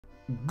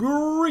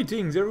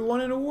Greetings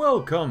everyone and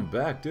welcome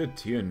back to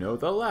TNO,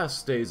 the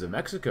last days of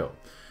Mexico.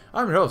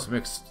 I'm your host,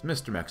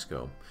 Mr.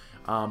 Mexico.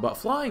 But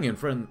flying the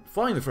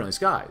friendly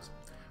skies.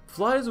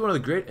 Flight is one of the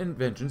great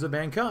inventions of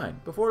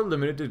mankind. Before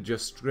limited to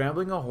just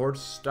scrambling a horse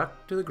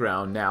stuck to the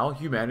ground, now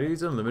humanity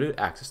has unlimited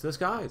access to the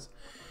skies.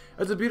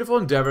 It's a beautiful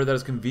endeavor that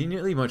is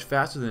conveniently much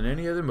faster than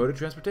any other mode of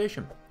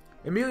transportation.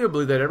 Emilio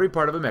believed that every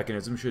part of a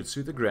mechanism should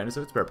suit the grandest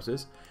of its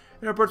purposes,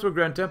 and airports were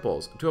grand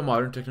temples to a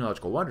modern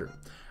technological wonder.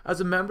 As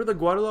a member of the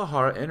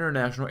Guadalajara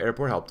International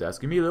Airport Help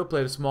Desk, Emilio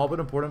played a small but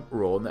important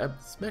role in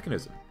this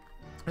mechanism.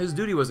 His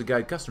duty was to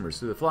guide customers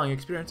through the flying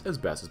experience as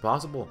best as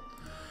possible.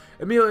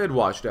 Emilio had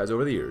watched as,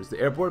 over the years, the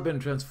airport had been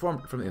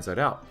transformed from the inside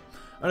out.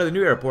 Under the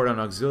new airport and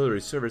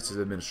auxiliary services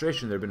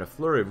administration, there had been a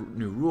flurry of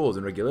new rules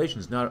and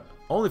regulations not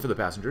only for the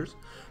passengers,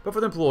 but for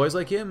the employees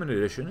like him. In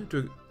addition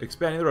to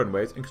expanding the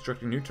runways and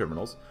constructing new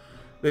terminals,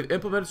 they've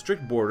implemented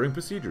strict bordering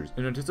procedures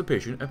in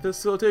anticipation and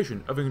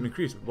facilitation of an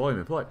increased volume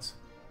in flights.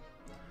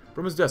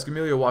 From his desk,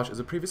 Emilio watched as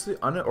a previously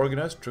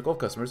unorganized trickle of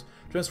customers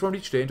transformed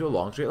each day into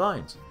long straight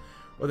lines.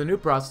 While the new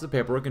process of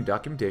paperwork and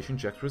documentation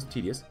checks was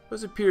tedious, it was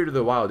superior to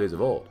the wild days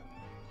of old.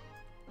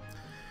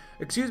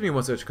 "Excuse me,"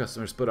 one such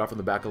customer split off from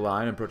the back of the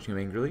line, approaching him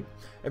angrily.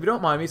 "If you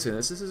don't mind me saying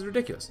this is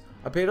ridiculous.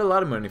 I paid a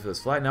lot of money for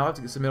this flight, now I have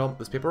to submit all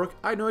this paperwork?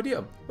 I had no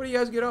idea. Where do you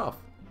guys get off?"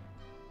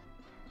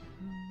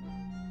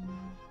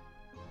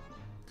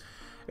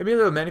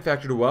 Emilio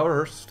manufactured a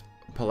well-rehearsed,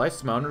 polite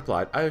smile and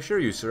replied, "I assure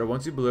you, sir,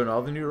 once you learn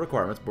all the new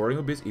requirements, boarding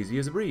will be as easy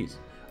as a breeze.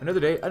 Another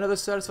day, another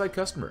satisfied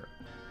customer."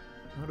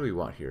 What do we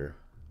want here?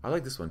 I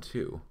like this one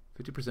too.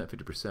 50%,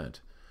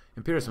 50%.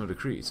 Imperialism will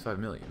decrease, 5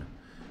 million.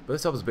 But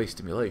this helps base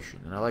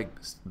stimulation, and I like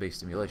base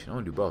stimulation. I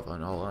want to do both,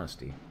 in all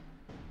honesty.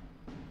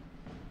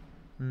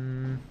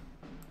 Farming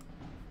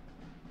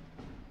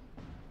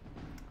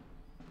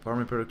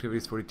productivity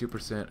is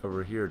 42%.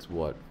 Over here it's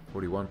what?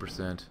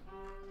 41%.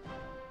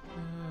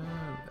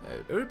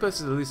 Every place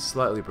is at least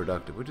slightly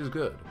productive, which is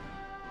good.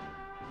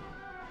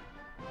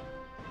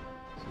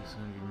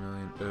 600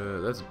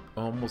 million. That's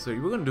almost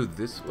there. We're gonna do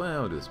this.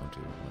 Well, I'll do this one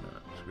too. Why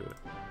not? Screw it.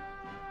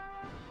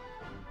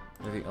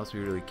 Anything else we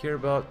really care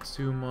about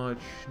too much?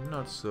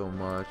 Not so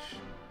much.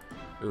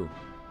 Ooh.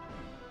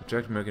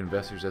 Attract American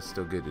investors, that's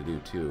still good to do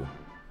too.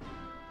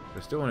 But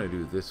I still want to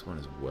do this one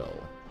as well.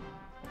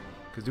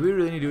 Because do we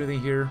really need to do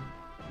anything here?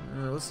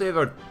 Let's save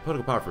our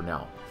political power for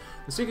now.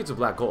 The secrets of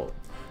black gold.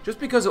 Just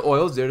because the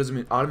oil is there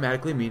doesn't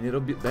automatically mean it'll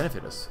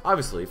benefit us.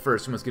 Obviously,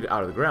 first we must get it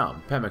out of the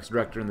ground. Pemex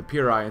director and the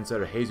PRI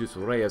insider Jesus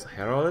Reyes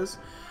Heroles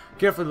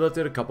carefully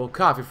lifted a cup of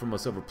coffee from a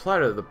silver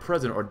platter that the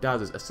president or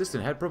Daz's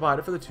assistant had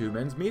provided for the two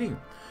men's meeting.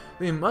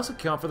 Then you must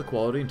account for the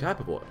quality and type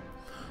of oil.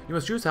 You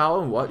must choose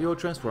how and what you will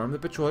transform the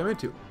petroleum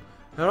into.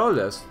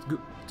 Heroles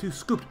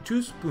scooped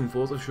 2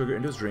 spoonfuls of sugar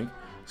into his drink,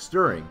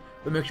 stirring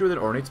the mixture with an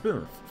ornate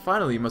spoon.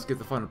 Finally, you must get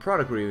the final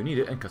product where you need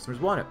it and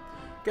customers want it.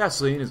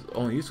 Gasoline is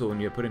only useful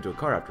when you put it into a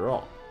car after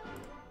all.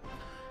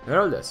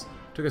 Heroles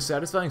took a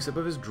satisfying sip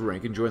of his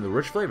drink, enjoying the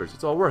rich flavors.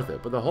 It's all worth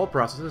it, but the whole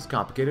process is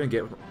complicated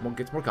and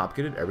gets more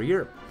complicated every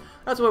year.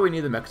 That's why we need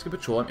the Mexican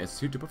Petroleum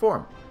Institute to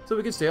perform, so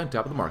we can stay on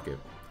top of the market.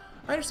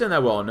 I understand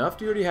that well enough.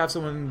 Do you already have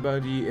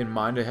somebody in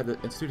mind to head the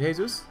Institute,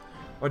 Jesus?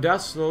 Ordaz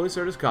slowly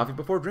served his coffee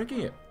before drinking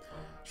it.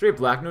 Straight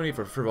black, no need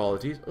for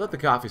frivolities. Let the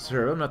coffee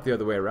serve him, not the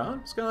other way around.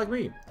 It's kind of like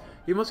me.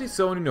 He must be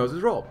someone who knows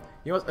his role.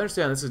 You must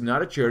understand this is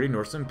not a charity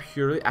nor some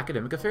purely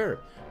academic affair.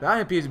 The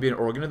IMP is to be an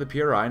organ of the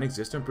PRI and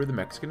exist to improve the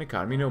Mexican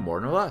economy, no more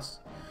nor less.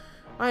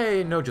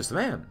 I know just the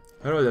man.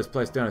 Heroles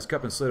placed down his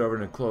cup and slid over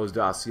an enclosed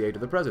dossier to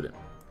the president.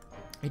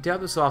 He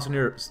tapped the saucer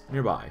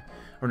nearby,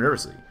 or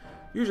nervously.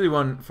 Usually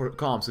one for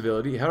calm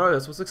civility,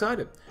 Heroles was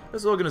excited.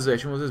 This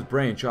organization was his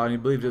brainchild and he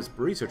believed his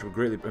research would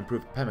greatly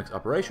improve Pemex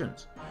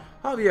operations.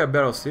 Javier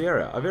Barros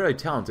Sierra, a very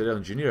talented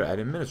engineer and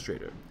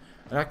administrator.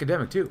 An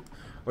academic too.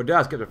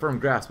 Ordaz kept a firm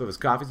grasp of his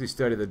coffee as he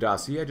studied the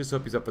dossier. I just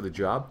hope he's up for the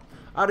job.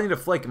 I don't need a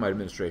flake in my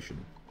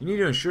administration. You need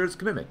to ensure its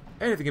commitment.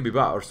 Anything can be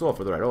bought or sold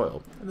for the right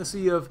oil. In the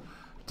city of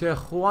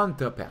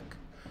Tehuantepec.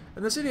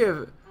 In the city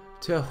of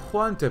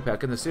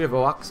Tehuantepec, in the state of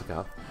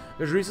Oaxaca,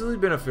 there's recently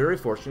been a very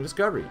fortunate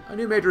discovery. A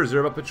new major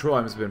reserve of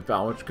petroleum has been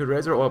found, which could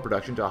raise our oil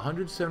production to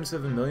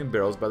 177 million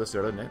barrels by the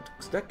start of the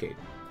next decade.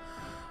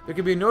 There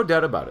can be no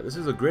doubt about it. This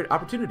is a great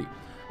opportunity.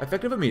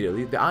 Effective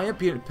immediately, the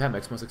IMP and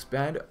Pemex must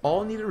expand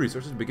all needed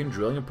resources and begin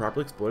drilling and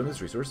properly exploiting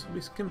this resource.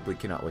 We simply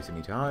cannot waste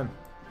any time.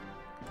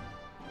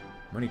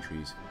 Money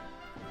trees.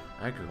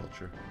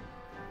 Agriculture.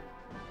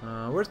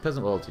 Where's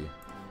peasant loyalty?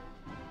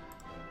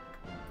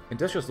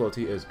 Industrial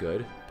loyalty is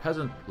good.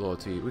 Peasant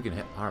loyalty, we can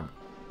harm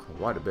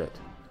quite a bit.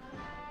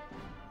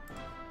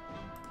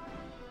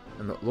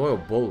 And the loyal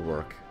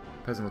bulwark,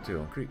 peasant loyalty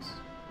will increase.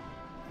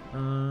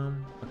 I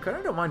kind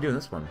of don't mind doing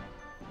this one.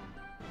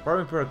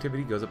 Farming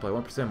productivity goes up by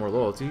 1% more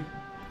loyalty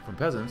from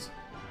peasants.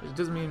 It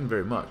doesn't mean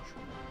very much.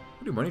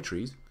 We do money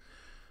trees.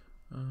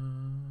 I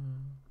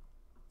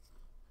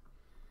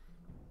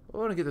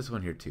want to get this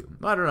one here too.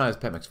 Modernize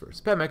Pemex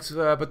first. Pemex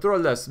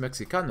Petróleos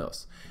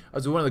Mexicanos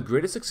as one of the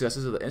greatest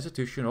successes of the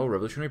Institutional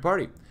Revolutionary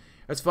Party.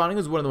 Its founding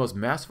was one of the most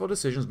masterful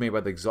decisions made by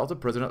the exalted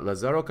President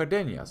Lázaro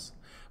Cárdenas.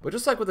 But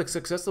just like with the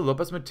success of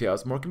Lopez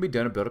Mateos, more can be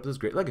done to build up this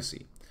great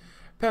legacy.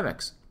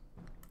 Pemex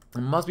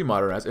must be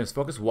modernized and its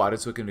focus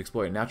widened so it can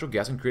exploit natural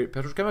gas and create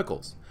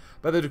petrochemicals.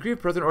 By the decree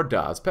of President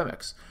Ordaz,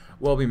 Pemex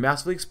will be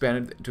massively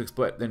expanded to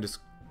exploit the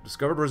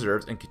discovered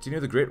reserves and continue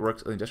the great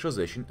works of the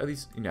industrialization of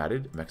these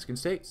United Mexican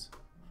States.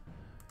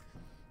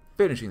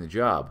 Finishing the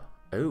job.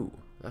 Oh,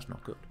 that's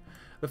not good.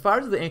 The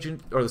fires of the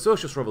ancient, or the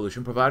Socialist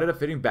Revolution, provided a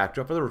fitting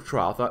backdrop for the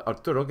trial of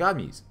Arturo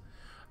Gamiz.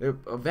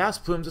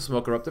 Vast plumes of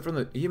smoke erupted from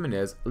the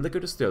Jimenez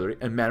liquor distillery,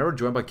 and men were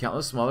joined by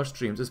countless smaller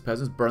streams as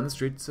peasants burned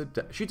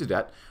the sheets of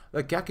debt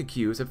that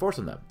Caciques had forced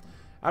on them.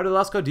 Out of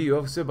Las Caudillo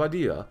of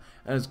Cebadilla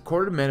and his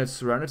quartered men had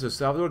surrounded to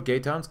Salvador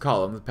Gaetan's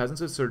column, the peasants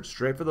had surged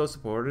straight for those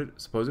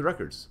supposed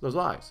records, those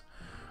lies.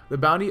 The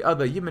bounty of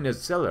the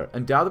Jimenez cellar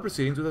endowed the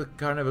proceedings with a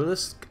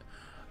carnivalesque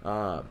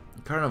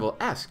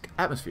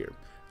atmosphere.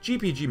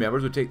 GPG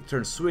members would take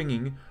turns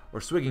swigging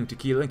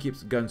tequila and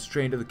keep guns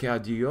trained to the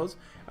Caudillos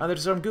and their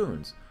disarmed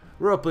goons.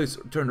 Rural police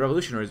turned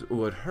revolutionaries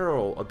would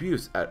hurl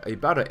abuse at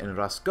Ibarra and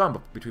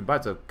Rascon between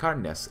bites of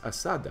carnes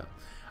asada.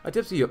 A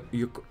tipsy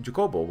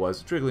Jacobo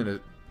was triggling to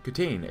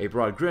contain a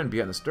broad grin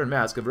behind the stern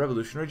mask of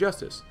revolutionary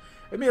justice.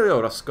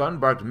 Emilio Rascon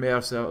barked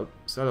Mayor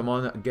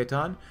Salomon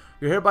Gaetan,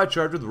 "You're hereby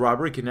charged with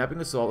robbery, kidnapping,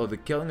 assault, of the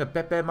killing of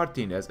Pepe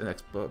Martinez, and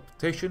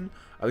exploitation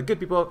of the good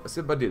people of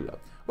Cebadilla.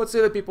 What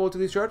say the people to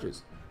these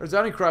charges?" A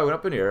resounding cry went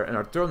up in air, and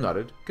Arturo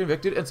nodded,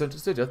 convicted and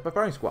sentenced to death by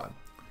firing squad.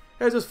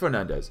 Jesus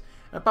Fernandez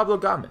and Pablo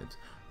Gomez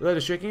led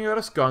a shaking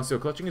Rascon, still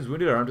clutching his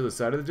wounded arm, to the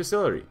side of the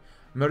distillery.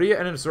 Maria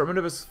and an assortment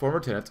of his former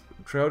tenants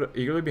trailed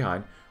eagerly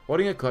behind,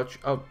 holding a clutch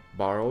of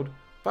borrowed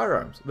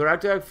firearms. The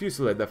ragtag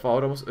fusillade that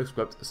followed almost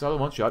equipped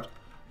Salomon shot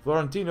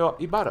Florentino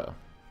Ibarra.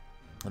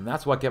 And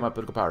that's why I kept my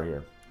political power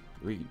here.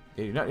 They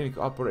do not need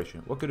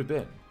cooperation. What could have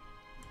been?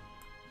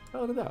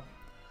 Oh, look at that.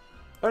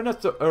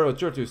 Ernesto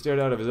Churtu stared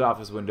out of his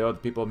office window at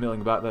the people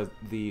milling about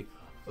the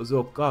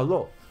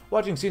Zocalo.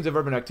 Watching scenes of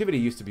urban activity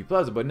used to be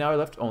pleasant, but now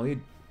he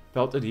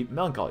felt a deep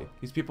melancholy.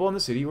 These people in the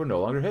city were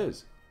no longer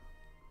his.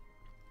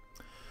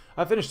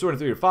 "I finished sorting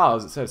through your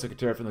files," said a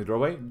secretary from the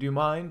doorway. "Do you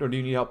mind, or do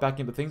you need help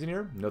packing up the things in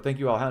here?" "No, thank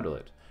you, I'll handle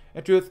it."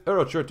 In truth,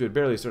 Earl Churtu had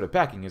barely started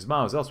packing. His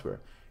mind was elsewhere.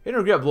 He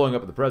didn't regret blowing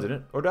up at the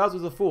president. Ordaz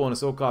was a fool, and a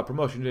so-called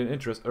promotion didn't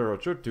interest Earl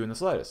Churtu in the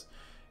slightest.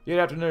 Yet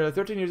after nearly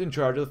 13 years in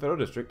charge of the federal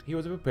district, he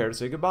was prepared to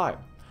say goodbye.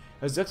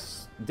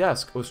 His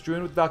desk was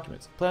strewn with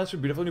documents, plans for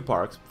beautiful new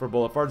parks, for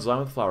boulevards lined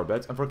with flower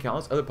beds, and for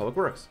countless other public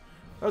works.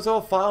 There was a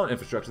whole file and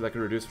infrastructure that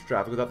could reduce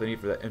traffic without the need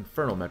for that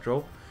infernal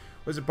metro.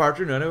 With his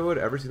departure, none of it would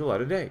ever see the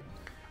light of day.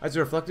 As he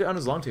reflected on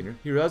his long tenure,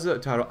 he realized that the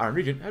title Iron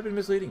Regent had been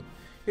misleading.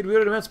 He had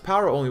wielded immense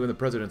power only when the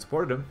president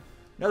supported him.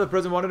 Now the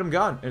president wanted him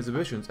gone, and his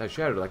ambitions had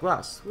shattered like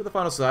glass. With the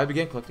final sigh, he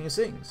began collecting his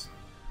things.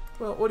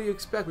 Well, what do you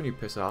expect when you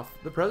piss off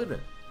the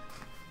president?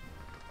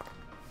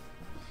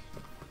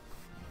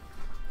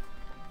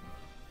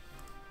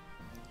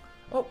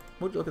 Oh,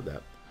 would you look at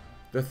that?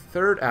 The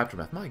third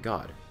aftermath. My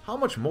god. How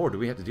much more do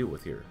we have to deal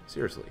with here?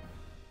 Seriously.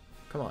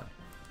 Come on.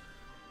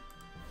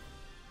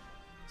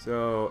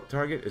 So,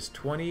 target is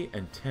 20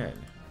 and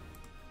 10.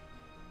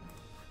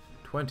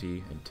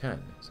 20 and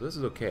 10. So this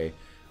is okay.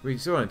 We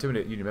still want to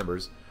intimidate union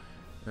members.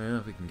 I don't know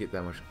if we can get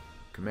that much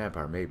command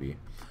power, maybe.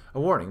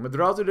 A warning.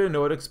 Madrazo didn't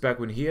know what to expect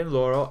when he and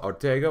Laura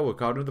Ortega were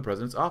called into the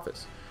president's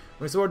office.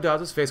 When he saw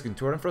Ordaz's face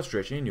contort in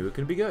frustration, he knew it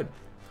couldn't be good.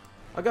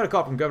 "I got a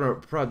call from Governor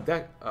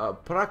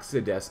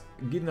Praxedes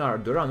Guinar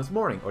Duran this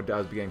morning,"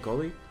 Ordaz began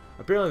coldly.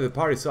 "Apparently the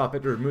party saw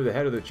fit to remove the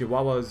head of the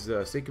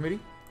Chihuahua's state committee."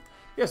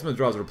 "Yes,"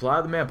 Madrazo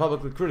replied. "The man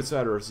publicly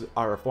criticized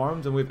our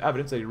reforms, and we have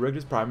evidence that he rigged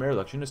his primary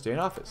election to stay in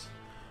office."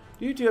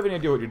 "Do you two have any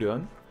idea what you're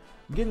doing?"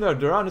 "Guinar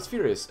Duran is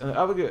furious, and the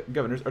other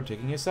governors are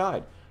taking his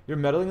side. You're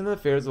meddling in the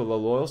affairs of the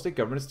loyal state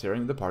government is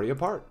tearing the party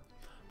apart."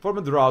 Before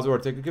Madrazo or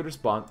Ortega could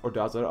respond,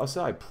 Ordaz let it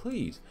outside.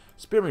 "Please,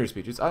 spare me your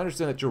speeches. I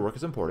understand that your work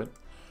is important.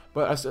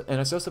 I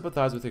so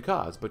sympathize with your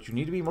cause, but you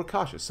need to be more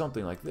cautious.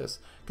 Something like this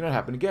cannot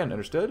happen again,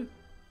 understood?"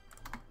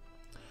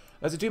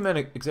 As the two men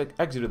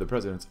exited the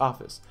president's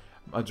office,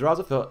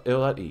 Madrazo felt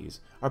ill at ease.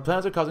 "Our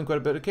plans are causing quite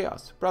a bit of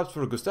chaos. Perhaps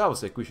for Gustavo's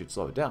sake we should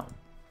slow it down."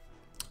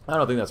 "I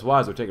don't think that's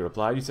wise," Ortega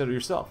replied. "You said it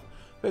yourself.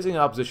 Facing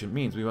opposition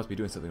means we must be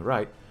doing something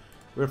right.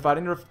 We're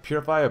fighting to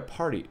purify a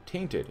party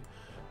tainted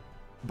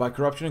by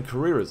corruption and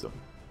careerism.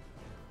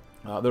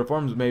 The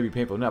reforms may be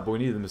painful now, but we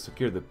need them to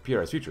secure the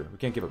PRI's future. We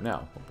can't give up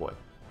now." Oh boy.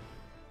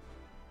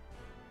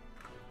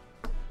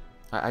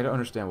 I don't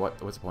understand what's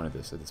the point of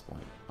this at this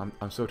point.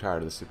 I'm so tired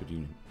of this stupid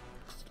union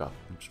stuff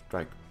and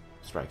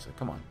strikes. Like,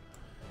 come on.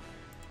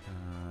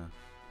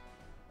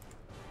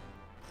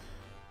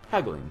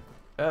 Haggling.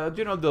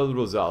 General Del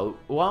Rosal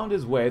wound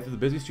his way through the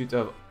busy streets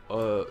of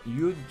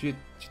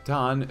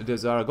Yucatan de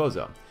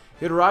Zaragoza.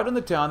 He had arrived in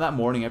the town that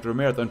morning after a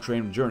marathon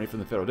train journey from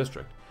the federal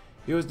district.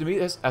 He was to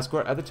meet his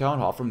escort at the town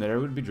hall. From there,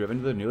 he would be driven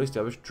to the newly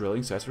established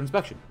drilling sites for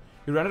inspection.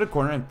 He rounded a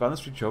corner and found the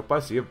street choked by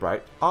a sea of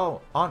bright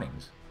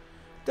awnings.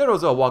 Del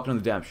Rosal walked in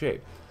the damp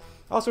shade.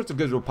 All sorts of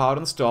goods were piled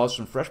in the stalls,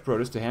 from fresh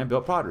produce to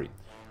hand-built pottery.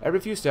 Every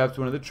few steps,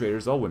 one of the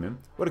traders, all women,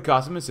 would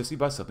accost him and insist he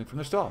buy something from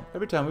their stall.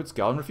 Every time he would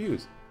scowl and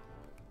refuse.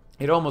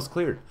 He had almost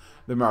cleared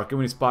the market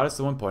when he spotted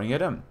someone pointing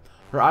at him.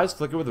 Her eyes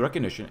flickered with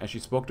recognition as she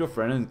spoke to a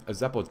friend in a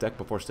Zeppo deck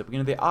before stepping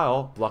into the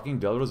aisle, blocking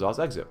Del Rosal's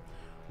exit.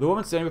 The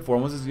woman standing before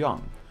him was as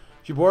young.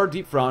 She bore a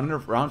deep frown in her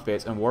round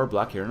face and wore her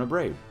black hair in a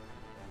braid.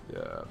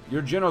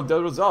 You're General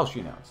Del Rosal, she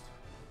announced.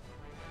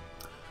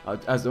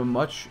 As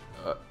much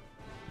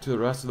to the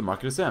rest of the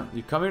market as them.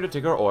 You come here to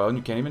take our oil and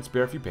you can't even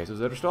spare a few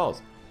pesos at our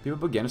stalls.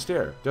 People began to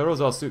stare. Del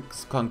Rosal's suit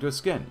clung to his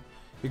skin.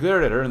 He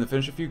glared at her and then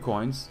fished a few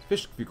coins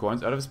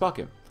out of his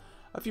pocket.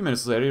 A few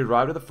minutes later, he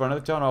arrived at the front of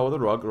the town hall with a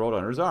rug rolled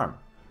under his arm.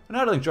 An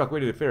idling truck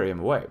waited to ferry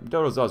him away.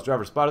 Del Rosal's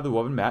driver spotted the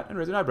woven mat and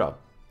raised an eyebrow.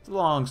 It's a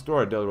long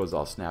story, Del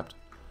Rosal snapped.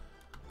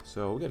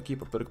 So we gotta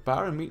keep our political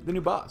power and meet the new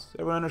boss.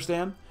 Everyone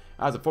understand?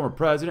 As a former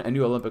president and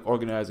new Olympic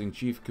organizing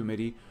chief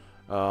committee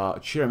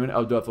chairman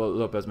Adolfo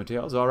Lopez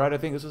Mateos. Alright, I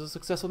think this was a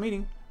successful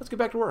meeting. Let's get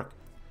back to work.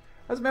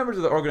 As members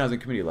of the organizing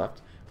committee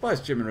left,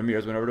 Vice Chairman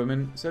Ramirez went over to him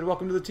and said,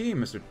 "Welcome to the team,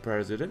 Mr.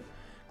 President.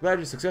 Glad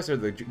your successor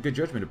had the good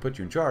judgment to put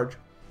you in charge.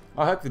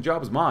 Oh heck, the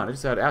job was mine. I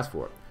just had to ask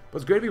for it. But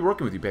it's great to be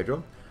working with you,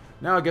 Pedro.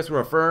 Now I guess we're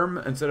a firm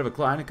instead of a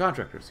client and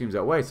contractor. Seems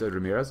that way," said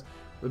Ramirez.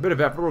 "With a bit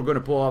of effort, we're going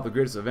to pull off the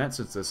greatest event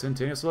since the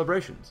Centennial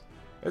celebrations."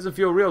 It doesn't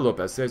feel real,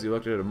 Lopez says. He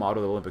looked at a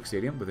model of the Olympic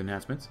Stadium with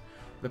enhancements.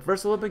 The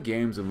first Olympic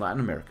Games in Latin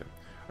America.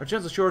 Our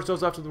chance to show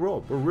ourselves off to the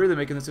world. We're really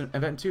making this an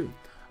event too.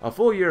 A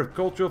full year of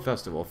cultural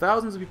festival.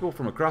 Thousands of people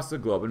from across the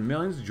globe and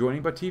millions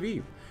joining by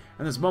TV.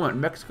 In this moment,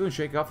 Mexico can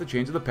shake off the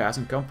chains of the past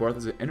and come forth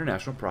as an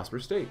international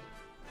prosperous state.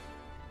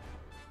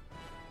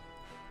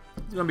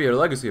 It's going to be a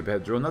legacy of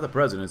Pedro, not the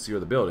presidency or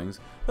the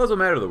buildings. Those don't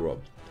matter to the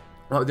world.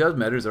 What does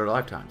matter is our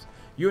lifetimes.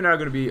 You and I are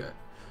going to be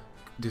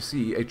to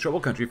see a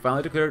troubled country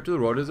finally declare to the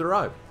world it has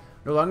arrived.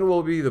 No longer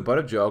will we be the butt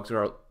of jokes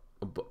or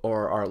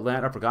our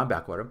land or forgotten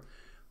backwater.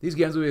 These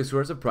games will be a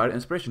source of pride and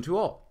inspiration to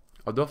all.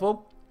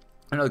 Adolfo?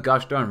 I know the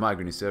gosh darn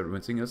migraine, he said,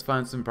 wincing. Let's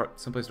find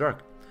someplace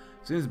dark.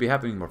 Seems to be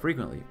happening more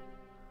frequently.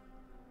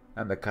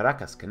 And the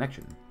Caracas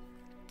connection.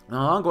 An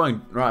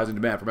ongoing rise in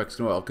demand for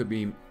Mexican oil could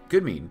mean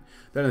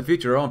that in the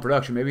future our own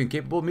production may be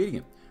incapable of meeting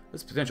it.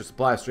 This potential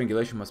supply of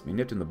strangulation must be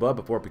nipped in the bud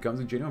before it becomes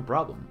a genuine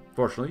problem.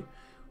 Fortunately,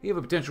 we have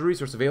a potential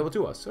resource available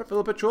to us, our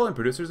fellow petroleum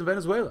producers in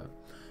Venezuela.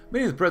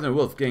 Meeting with President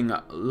Wolfgang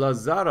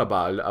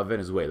Lazarabal of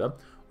Venezuela,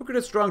 we could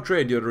have a strong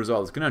trade deal to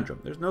resolve this conundrum.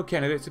 There's no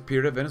candidate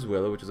superior to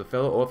Venezuela, which is a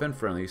fellow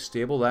OFN-friendly,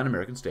 stable Latin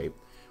American state.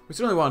 We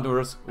certainly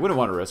wouldn't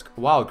want to risk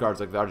wild cards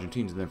like the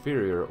Argentines and the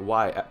inferior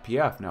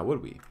YPF, now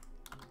would we?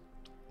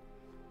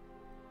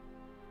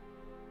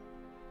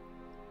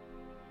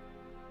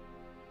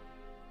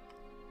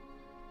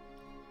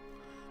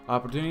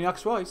 Opportunity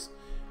knocks twice.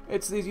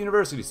 It's these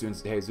university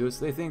students, Jesus.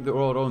 They think the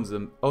world owes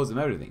them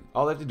everything.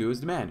 All they have to do is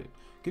demand it.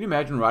 Can you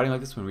imagine writing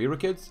like this when we were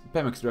kids?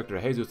 Pemex director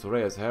Jesus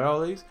Reyes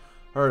Herales,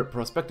 her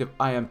prospective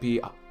IMP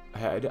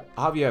head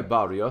Javier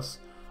Barros,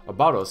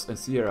 and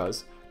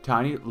Sierra's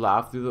tiny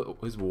laugh through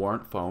his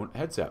worn phone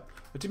headset.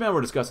 The two men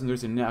were discussing the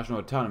recent National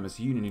Autonomous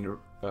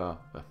Autonomous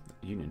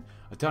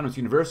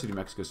University of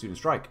Mexico student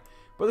strike.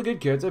 But the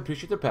good kids, I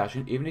appreciate their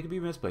passion, even if it can be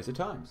misplaced at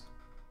times.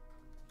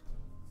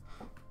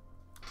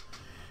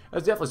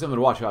 That's definitely something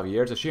to watch,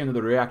 Javier. It's a shame that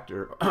the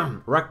rector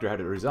had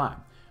to resign.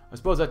 I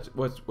suppose that's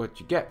what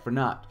you get for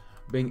not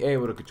being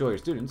able to control your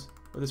students.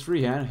 With his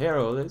free hand,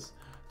 Herales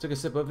took a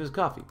sip of his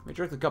coffee. He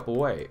jerked the cup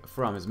away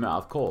from his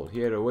mouth cold.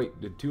 He had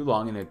waited too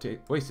long and had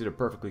wasted a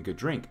perfectly good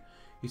drink.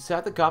 He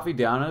sat the coffee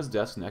down on his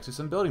desk next to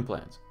some building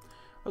plans.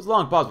 There was a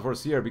long pause before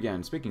Sierra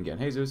began speaking again.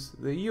 Jesus,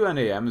 the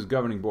UNAM's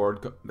governing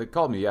board, they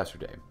called me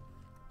yesterday.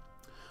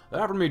 They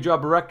offered me a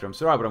job director. I'm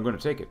sorry, but I'm going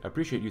to take it. I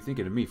appreciate you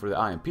thinking of me for the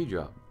IMP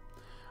job.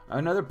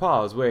 Another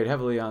pause weighed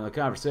heavily on the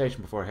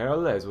conversation before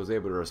Herales was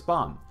able to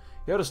respond.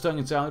 He held his tongue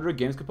in silence to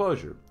regain his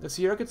composure. If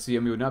Sierra could see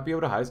him, he would not be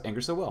able to hide his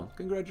anger so well.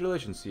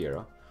 Congratulations,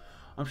 Sierra.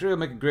 I'm sure you'll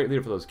make a great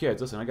leader for those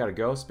kids. Listen, I gotta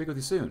go. Speak with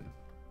you soon.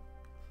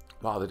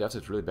 Wow, the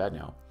deficit's really bad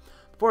now.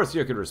 Before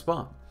Sierra could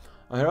respond,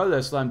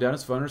 Herales slammed down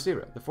his phone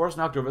receiver. The force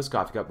knocked over his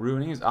coffee cup,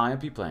 ruining his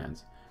IMP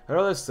plans.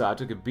 Herales sighed,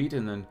 took a beat,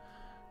 and then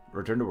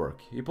returned to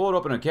work. He pulled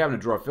open a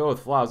cabinet drawer filled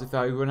with files he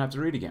thought he wouldn't have to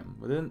read again.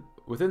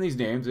 Within these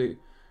names, it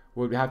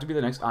would have to be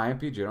the next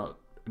IMP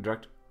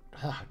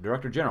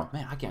Director General.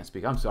 Man, I can't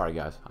speak. I'm sorry,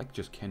 guys. I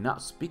just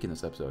cannot speak in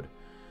this episode.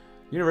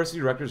 University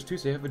director is too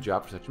safe of a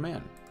job for such a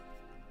man.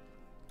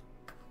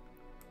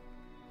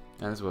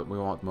 And this is what we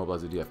want to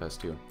mobilize the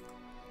DFS too.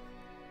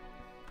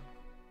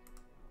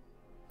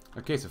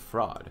 A case of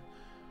fraud.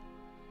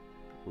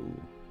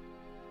 Ooh.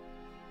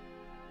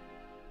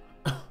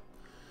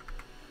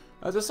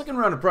 As the second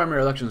round of primary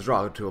elections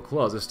draw to a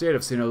close, the state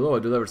of Sinaloa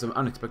delivered some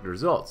unexpected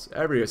results.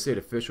 Every state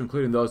official,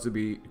 including those to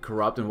be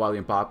corrupt and widely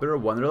unpopular,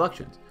 won their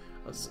elections.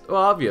 Well,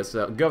 obvious,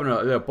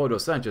 Governor Leopoldo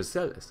Sanchez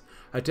said this.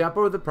 Had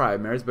tampered with the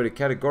primaries, but he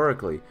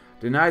categorically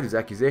denied these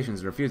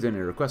accusations and refused any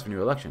request for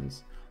new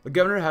elections. The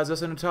governor has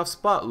us in a tough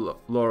spot,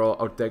 Laurel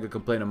Ortega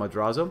complained to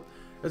Madrazo.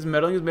 His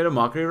meddling has made a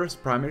mockery of his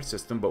primary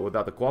system, but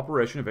without the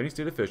cooperation of any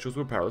state officials,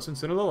 we're powerless in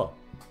Sinaloa.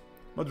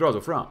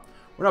 Madrazo frowned.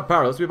 We're not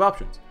powerless, we have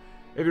options.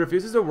 If he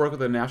refuses to work with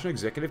the National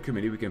Executive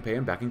Committee, we can pay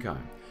him back in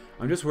kind.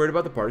 I'm just worried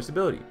about the party's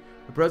stability.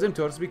 The president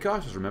told us to be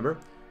cautious, remember?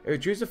 If we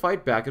choose to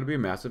fight back, it'll be a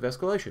massive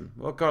escalation.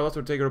 Well, Carlos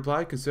Ortega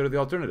replied, consider the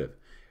alternative.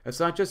 If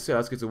Sanchez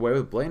gets away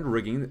with blatant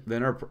rigging,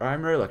 then our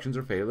primary elections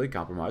are fatally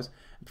compromised.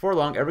 Before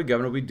long, every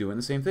governor will be doing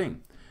the same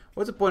thing.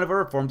 What's the point of our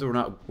reforms if we're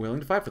not willing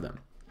to fight for them?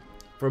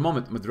 For a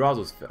moment,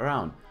 Madrazo's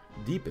frown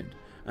deepened,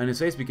 and his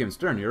face became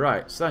stern. You're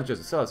right.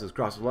 Sanchez has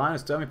crossed the line and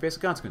still may face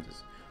the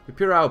consequences. The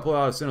pure eye will pull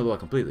out of Sinaloa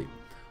completely.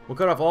 We'll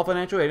cut off all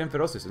financial aid and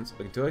federal assistance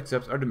until he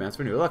accepts our demands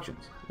for new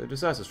elections. The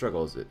decisive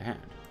struggle is at hand.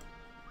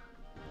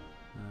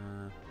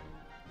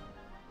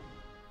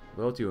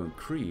 Loyalty will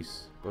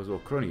increase, but as well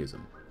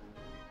cronyism.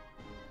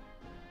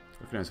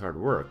 Recognize hard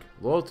work.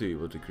 Loyalty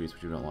will decrease,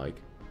 which you don't like.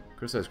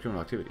 Criticize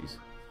criminal activities.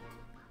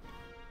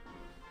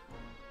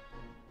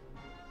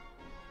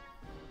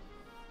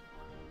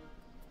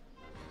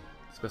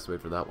 It's best to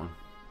wait for that one.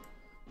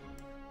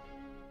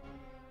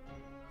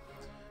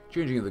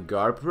 Changing of the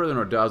guard. Further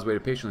Ordaz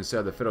waited patiently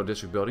inside the Federal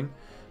District building.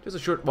 Just a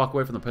short walk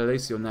away from the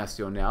Palacio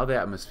Nacional, the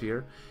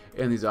atmosphere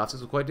in these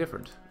offices was quite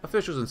different.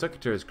 Officials and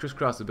secretaries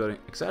crisscrossed the building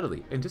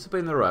excitedly,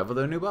 anticipating the arrival of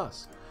their new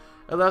boss.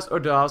 At last,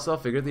 Ordaz saw a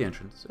figure at the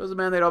entrance. It was the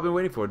man they'd all been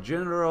waiting for.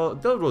 General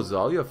Del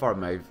Rosal, you're 5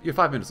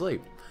 minutes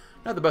late.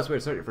 Not the best way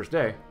to start your first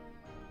day.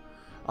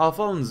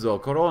 Alfonso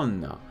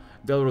Corona.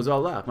 Del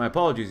Rosal laughed. My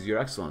apologies, Your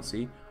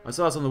Excellency. I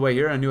saw this on the way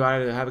here and I knew I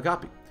had to have a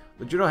copy.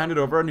 The general handed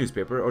over a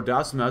newspaper.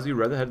 Ordaz smiled as he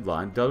read the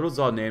headline. Del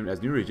Rosal named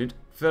as new regent.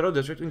 Federal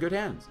District in good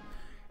hands.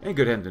 In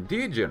good hands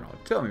indeed, General.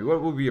 Tell me,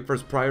 what will be your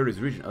first priority as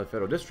regent of the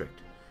Federal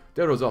District?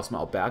 Del Rosal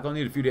smiled back. I'll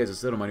need a few days to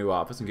settle my new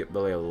office and get the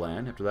lay of the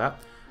land. After that,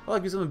 I'd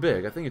like to do something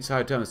big. I think it's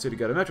high time the city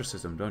got a metro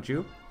system, don't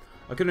you?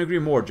 I couldn't agree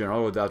more,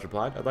 General, Ordaz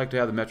replied. I'd like to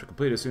have the metro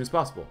completed as soon as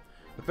possible.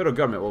 The federal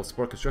government will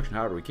support construction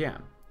however we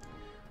can.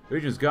 The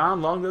region's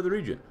gone, long live the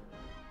region.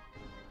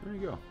 There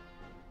you go.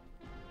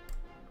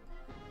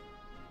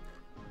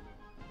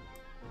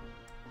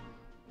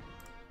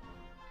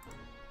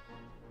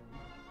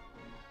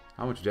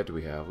 How much debt do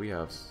we have? We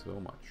have so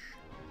much.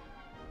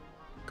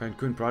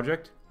 Cancun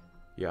project?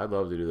 Yeah, I'd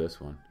love to do this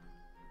one.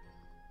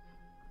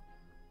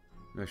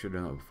 Maybe I should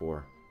have done that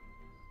before.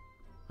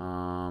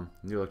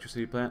 New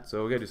electricity plant.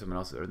 So we gotta do something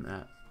else other than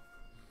that.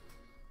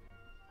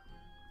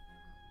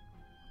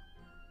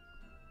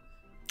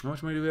 How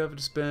much money do we have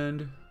to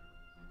spend?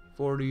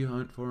 40,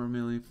 4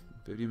 million,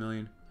 50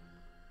 million.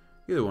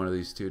 Either one of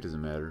these two,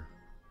 doesn't matter.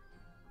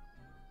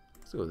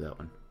 Let's go with that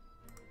one.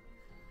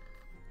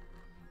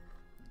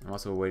 I'm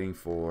also waiting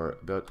for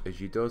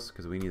Ejitos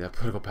because we need that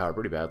political power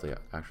pretty badly,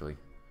 actually.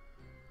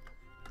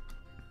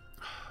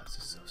 This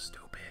is so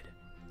stupid.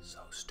 So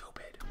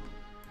stupid.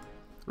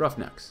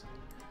 Roughnecks.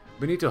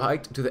 Benito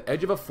hiked to the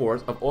edge of a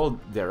forest of oil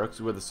derricks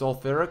where the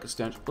sulfuric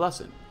stench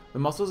lessened. The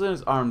muscles in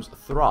his arms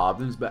throbbed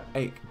and his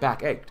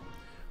back ached.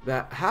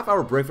 That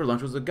half-hour break for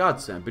lunch was a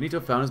godsend. Benito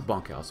found his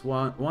bunkhouse,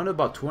 one of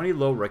about 20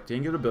 low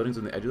rectangular buildings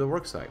on the edge of the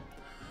worksite.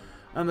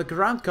 On the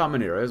current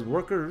common areas,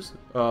 workers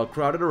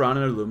crowded around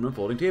an aluminum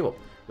folding table.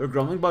 They were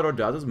grumbling about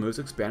Ordaz's moves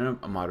to expand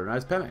and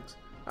modernize Pemex.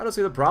 I don't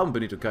see the problem,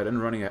 Benito cut in,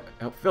 running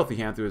a filthy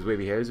hand through his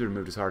wavy hair as he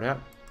removed his hard hat.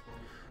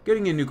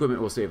 Getting in new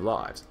equipment will save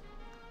lives.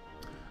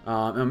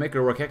 And make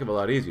our work heck of a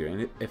lot easier.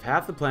 And if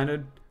half the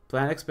planned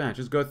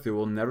expansions go through,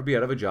 we'll never be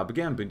out of a job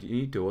again.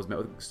 Benito was met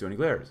with stony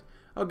glares.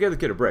 I'll give the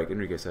kid a break,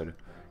 Enrique said.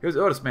 He was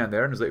the oldest man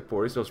there in his late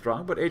 40s, still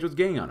strong, but age was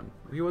gaining on him.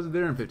 He wasn't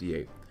there in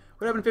 58.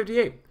 What happened in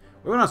 58?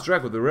 We went on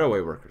strike with the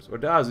railway workers.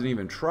 Ordaz didn't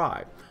even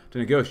try to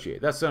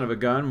negotiate. That son of a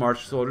gun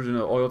marched soldiers into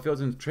the oil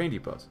fields and train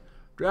depots.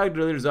 Dragged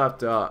their leaders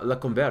out to La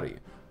Converi.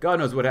 God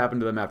knows what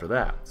happened to them after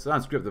that.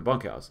 Silence gripped the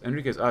bunkhouse.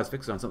 Enrique's eyes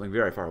fixed on something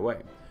very far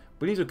away.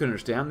 Benito couldn't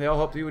understand. They all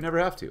hoped he would never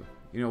have to.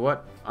 You know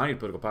what? I need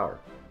political power.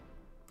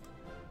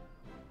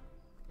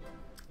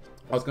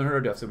 Oh, it's going to hurt our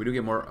death, so we do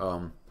get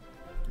more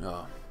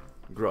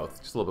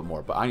growth. Just a little bit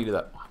more. But I needed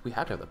that. We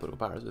have to have that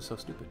political power. This is so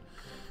stupid.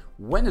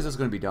 When is this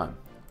going to be done?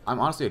 I'm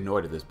honestly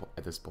annoyed at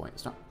this point.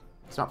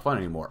 It's not fun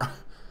anymore.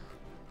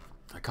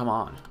 Come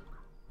on.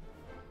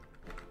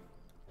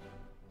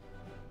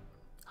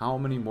 How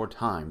many more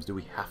times do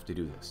we have to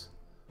do this?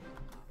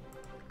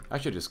 I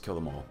should just kill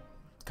them all.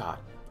 God,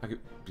 I could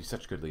be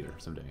such a good leader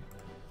someday.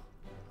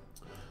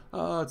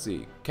 Let's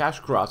see.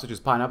 Cash crops such as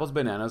pineapples,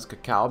 bananas,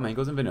 cacao,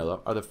 mangoes, and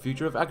vanilla are the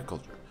future of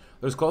agriculture.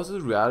 They're as close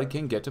as reality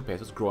can get to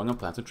pesos growing on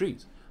plants and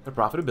trees. Their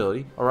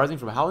profitability, arising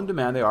from how in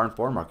demand they are in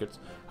foreign markets,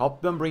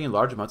 help them bring in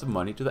large amounts of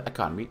money to the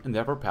economy and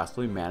therefore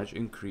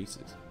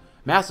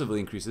massively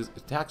increases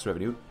tax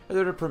revenue as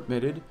they're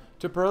permitted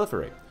to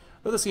proliferate.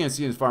 Though the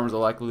CNC and farmers will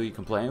likely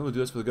complain, we'll do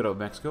this for the good of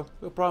Mexico,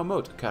 we'll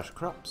promote cash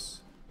crops.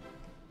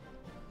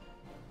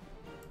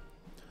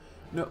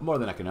 No, more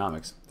than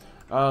economics.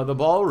 The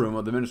ballroom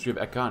of the Ministry of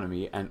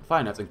Economy and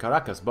Finance in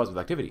Caracas buzzed with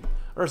activity.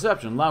 A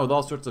reception lined with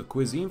all sorts of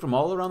cuisine from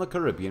all around the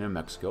Caribbean and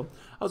Mexico,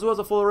 as well as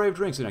a full array of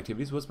drinks and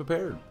activities, was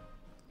prepared.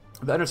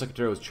 The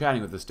undersecretary was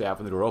chatting with the staff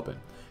when the door opened,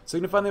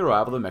 signifying the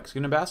arrival of the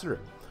Mexican ambassador.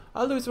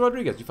 Luis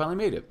Rodriguez, you finally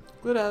made it.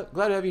 Glad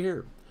to have you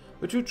here.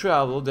 The two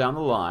traveled down the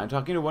line,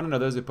 talking to one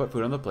another as they put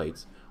food on the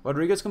plates.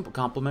 Rodriguez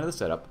complimented the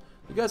setup.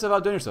 You guys have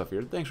outdone yourself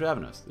here. Thanks for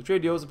having us. The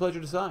trade deal was a pleasure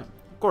to sign.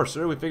 Of course,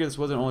 sir, we figured this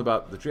wasn't only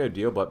about the trade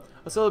deal, but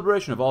a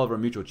celebration of all of our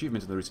mutual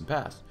achievements in the recent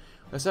past.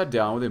 I sat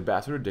down with the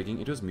ambassador digging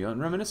into his meal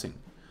and reminiscing.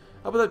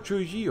 How about that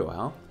Trujillo,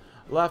 huh?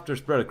 Laughter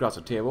spread across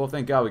the table.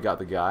 Thank God we got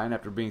the guy, and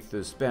after being through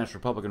the Spanish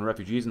Republican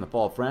refugees in the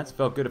fall of France, it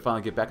felt good to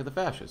finally get back at the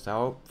fascists.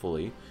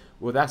 Hopefully,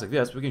 with acts like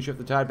this, we can shift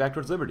the tide back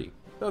towards liberty.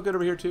 Felt good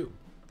over here, too.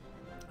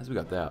 As we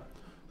got that.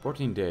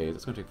 14 days.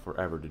 That's going to take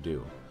forever to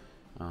do.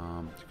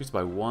 Decrease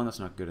by 1. That's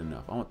not good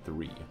enough. I want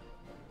 3.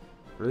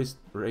 Release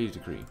raise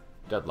decree.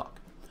 Deadlock.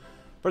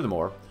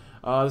 Furthermore,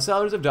 the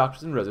salaries of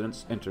doctors and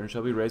residents interns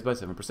shall be raised by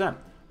 7%.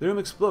 The room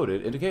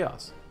exploded into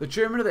chaos. The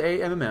chairman of the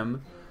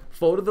AMMM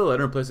folded the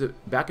letter and placed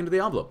it back into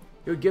the envelope.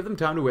 It would give them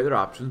time to weigh their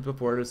options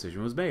before a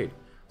decision was made.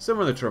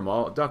 Somewhere in the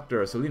turmoil,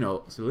 Dr.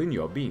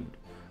 Celino beamed.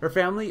 Her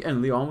family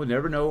and Leon would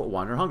never know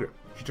want or hunger.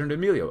 She turned to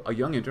Emilio, a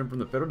young intern from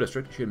the federal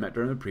district she had met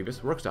during the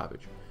previous work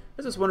stoppage.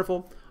 Is this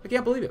wonderful? I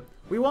can't believe it.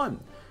 We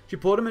won. She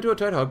pulled him into a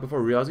tight hug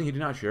before realizing he did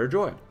not share her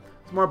joy.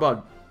 It's more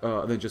about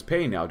than just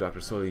paying now, Dr.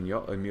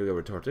 Celino, Emilio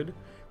retorted.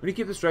 We need to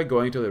keep the strike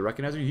going until they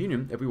recognize our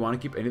union if we want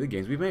to keep any of the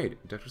gains we've made.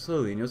 Dr.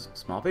 Celino's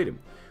smile faded.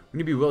 We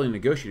need to be willing to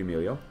negotiate,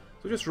 Emilio.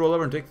 So just roll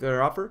over and take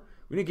their offer?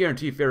 We need to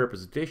guarantee fair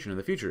representation in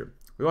the future.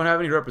 We won't have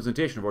any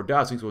representation of our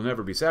dowsings. We'll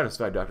never be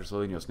satisfied, Dr.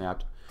 Celino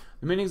snapped.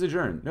 The meeting's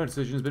adjourned. No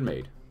decision has been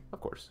made.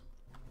 Of course.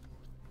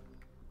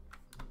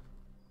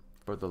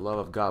 For the love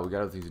of God, we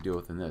got other things to deal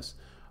with than this.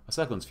 A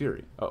cyclone's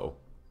fury. Uh-oh.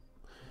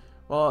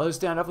 While his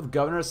standoff with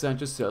Governor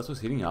Sanchez Celis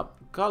was heating up,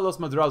 Carlos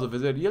Madrazo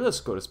visited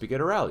Jalisco to speak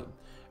at a rally.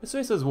 His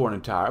face was worn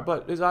and tired,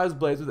 but his eyes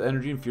blazed with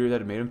energy and fury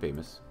that had made him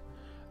famous.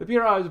 The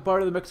PRI was a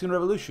part of the Mexican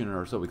Revolution,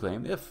 or so we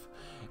claim. If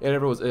it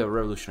ever was a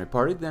revolutionary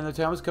party, then the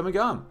time was come and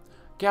gone.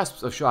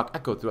 Gasps of shock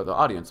echoed throughout the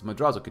audience.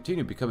 Madrazo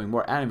continued becoming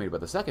more animated by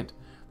the second.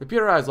 The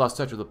PRI has lost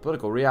touch with the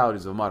political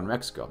realities of modern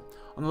Mexico.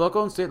 On the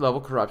local and state level,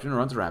 corruption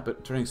runs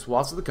rampant, turning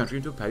swaths of the country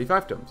into petty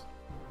fiefdoms.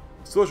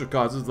 Social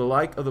causes, the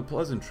like of the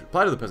plight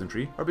of the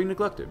peasantry, are being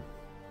neglected.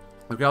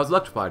 The crowd was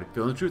electrified,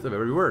 feeling the truth of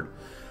every word.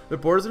 The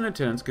porters in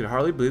attendance could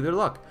hardly believe their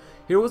luck.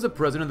 Here was the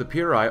president of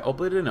the PRI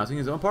openly denouncing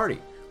his own party.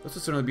 This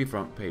would certainly be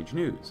front-page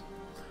news.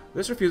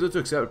 This refusal to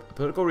accept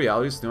political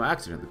reality is no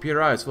accident. The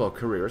PRI is full of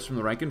careers from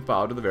the rank and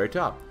file to the very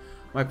top.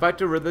 My fight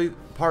to rid the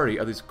party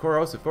of these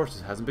corrosive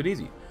forces hasn't been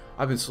easy.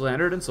 I've been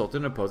slandered, insulted,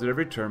 and opposed at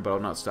every turn, but I'll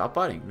not stop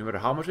fighting. No matter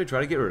how much they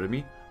try to get rid of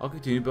me, I'll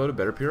continue to build a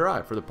better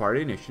PRI for the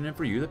party, nation, and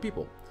for you, the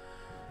people.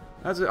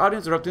 As the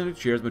audience erupted into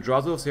cheers,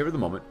 Madrazo savored the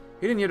moment.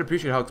 He didn't yet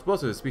appreciate how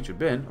explosive his speech had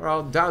been, or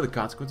how dire the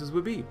consequences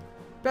would be.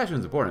 Passion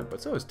is important,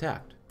 but so is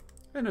tact.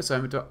 And an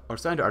assignment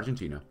assigned to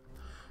Argentina.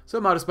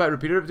 Somehow, despite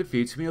repeated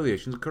defeats,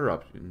 humiliations,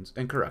 corruptions,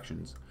 and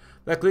corrections,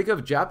 that clique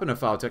of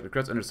Japanophile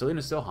technocrats under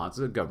Salinas still haunts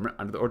the government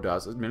under the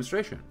Ordaz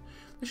administration.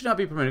 This should not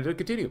be permitted to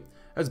continue.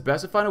 It's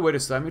best to find a way to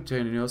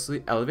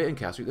simultaneously elevate and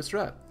castrate this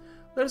threat.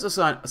 Let us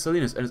assign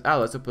Salinas and his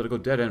allies to political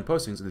dead-end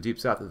postings in the deep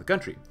south of the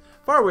country,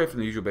 far away from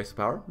the usual base of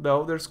power.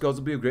 Though their skills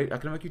will be of great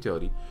economic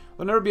utility,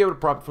 they'll never be able to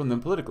profit from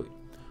them politically.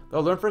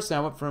 They'll learn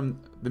firsthand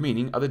from the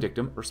meaning of the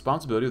dictum,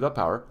 responsibility without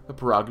power, the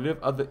prerogative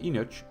of the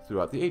eunuch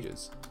throughout the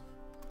ages.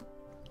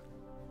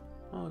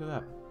 Oh, look at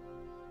that.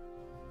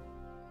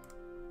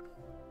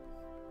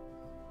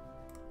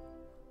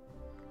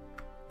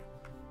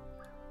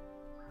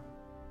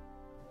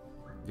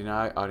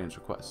 Deny audience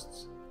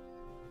requests.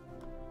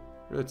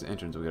 Really, it's the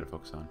interns we gotta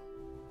focus on.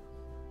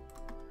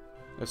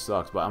 This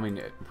sucks, but I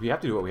mean, we have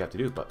to do what we have to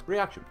do, but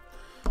reaction.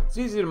 It's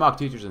easy to mock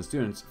teachers and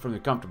students from the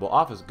comfortable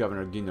office of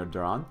Governor Guillermo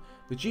Duran.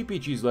 The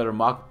GPG's letter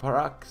mocked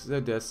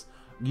Paraxedes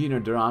Guillermo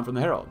Duran from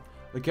the Herald.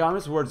 The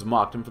communist words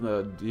mocked him from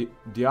the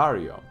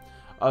Diario.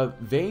 A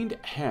veined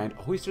hand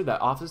hoisted that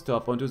office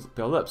telephone to his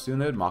pale lips. Soon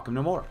they would mock him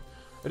no more.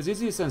 It is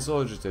easy to send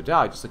soldiers to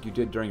die, just like you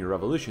did during your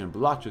revolution, and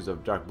blotches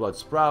of dark blood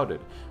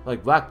sprouted,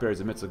 like blackberries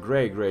amidst the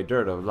gray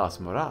dirt of Las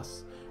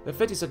Moras. The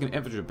 52nd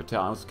Infantry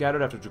Battalion was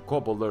scattered after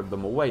Jacopo lured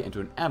them away into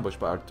an ambush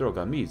by Arturo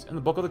Galmiz in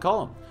the bulk of the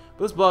column.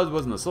 But this blood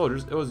wasn't the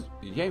soldiers, it was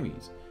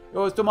James. It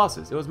was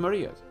Tomas's, it was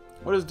Maria's.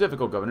 What is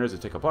difficult, Governor, is to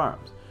take up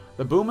arms.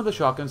 The boom of the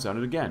shotgun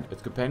sounded again.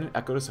 Its companion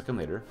echoed a second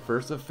later.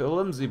 First, the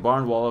flimsy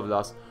barn wall of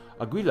Las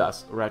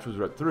Aguilas ranch was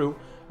ripped through,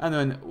 and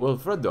then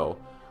Wilfredo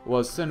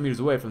was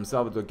centimeters away from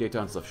Salvador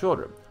Gaetan's left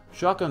shoulder.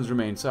 Shotguns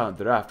remained silent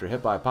thereafter,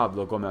 hit by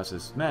Pablo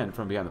Gomez's men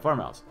from behind the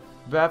farmhouse.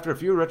 But after a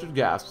few wretched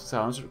gasps,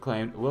 silence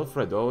proclaimed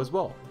Wilfredo as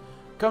well.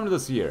 Come to the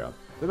Sierra.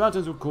 The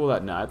mountains were cool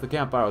at night, the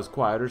campfire was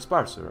quieter,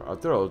 sparser.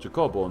 Arturo,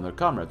 Jacobo, and their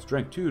comrades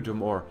drank to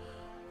more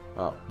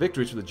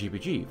victories for the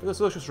GPG, for the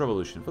Socialist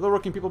Revolution, for the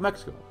working people of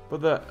Mexico.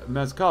 But the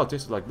mezcal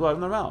tasted like blood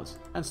in their mouths.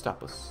 And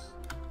stop us.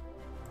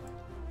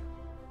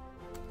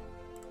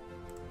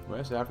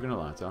 West African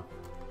Alliance, huh?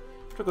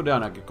 Trickle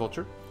down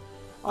agriculture.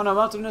 On a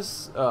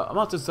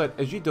mountainside,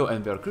 Egito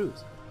and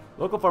Veracruz,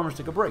 local farmers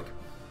take a break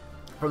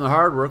from the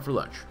hard work for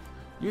lunch.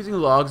 Using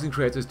logs and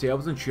crates as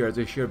tables and chairs,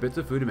 they share bits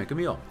of food to make a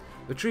meal.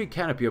 The tree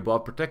canopy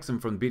above protects them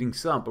from the beating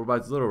sun, but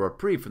provides little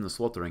reprieve from the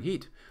sweltering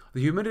heat.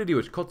 The humidity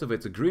which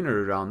cultivates the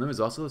greenery around them is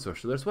also the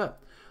source of their sweat.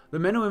 The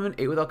men and women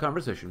ate without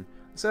conversation,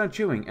 the sound of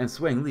chewing and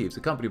swaying leaves,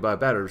 accompanied by a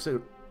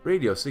battered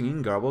radio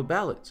singing garbled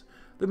ballads.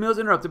 The meal is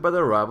interrupted by the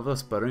arrival of a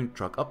sputtering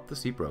truck up the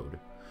steep road.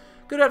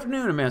 Good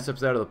afternoon, a man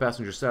steps out of the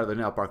passenger side of the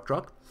now parked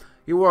truck.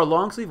 He wore a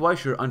long-sleeved white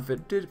shirt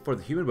unfitted for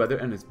the humid weather,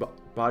 and his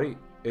body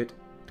it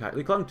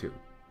tightly clung to.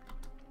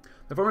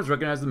 The farmers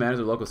recognized the man as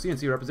a local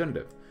CNC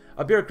representative,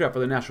 a bureaucrat for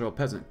the National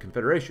Peasant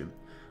Confederation,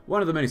 one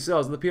of the many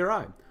cells of the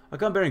PRI. A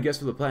gun-bearing guest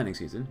for the planting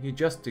season, he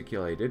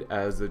gesticulated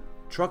as the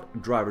truck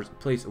drivers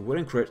placed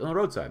wooden crates on the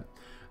roadside.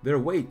 Their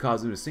weight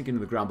caused them to sink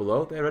into the ground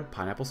below. They had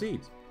pineapple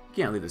seeds. You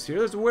can't leave this here.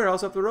 There's a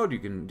warehouse up the road you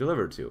can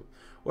deliver it to.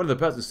 One of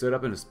the peasants stood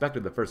up and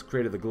inspected the first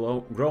crate of the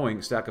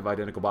growing stack of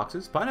identical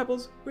boxes.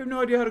 Pineapples? We have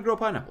no idea how to grow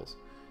pineapples.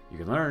 You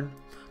can learn.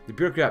 The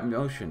bureaucrat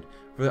motioned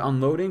for the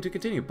unloading to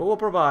continue, but we'll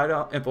provide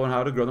info on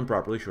how to grow them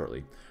properly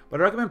shortly.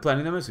 But I recommend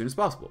planting them as soon as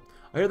possible.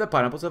 I hear that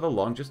pineapples have a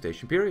long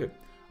gestation period.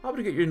 How about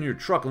to get you in your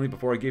truck and leave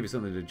before I gave you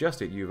something to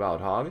gestate, you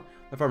vowed hog?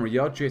 The farmer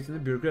yelled, chasing the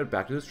bureaucrat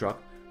back to his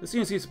truck. The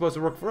CNC is supposed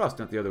to work for us,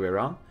 not the other way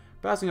around.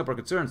 Passing up our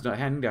concerns, not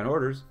handing down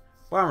orders.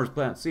 Farmers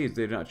plant seeds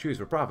they do not choose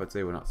for profits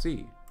they will not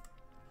see.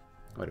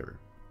 Whatever.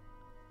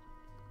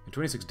 In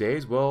 26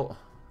 days? Well,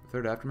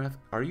 third aftermath?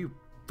 Are you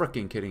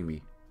fricking kidding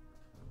me?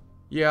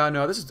 Yeah,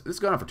 no, this has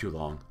gone on for too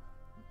long.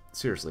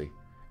 Seriously.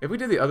 If we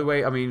did the other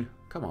way, I mean,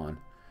 come on.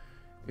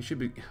 It should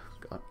be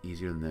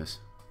easier than this.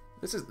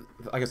 This is,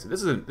 like I said,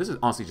 this is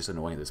honestly just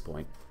annoying at this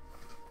point.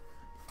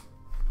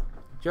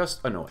 Just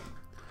annoying.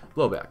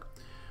 Blowback.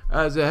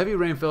 As a heavy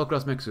rain fell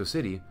across Mexico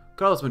City,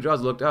 Carlos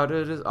Madrazo looked out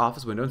at his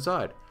office window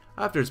inside.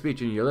 After his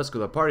speech in Jalisco,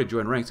 the party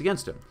joined ranks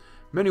against him.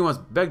 Many who once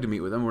begged to meet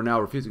with him were now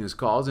refusing his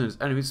calls, and his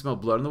enemies smelled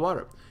blood in the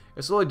water.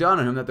 It slowly dawned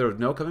on him that there was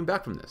no coming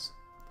back from this.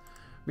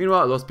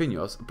 Meanwhile, at Los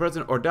Pinos,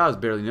 President Ordaz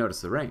barely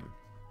noticed the rain.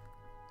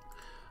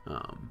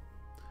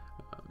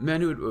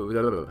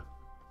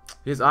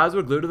 His eyes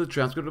were glued to the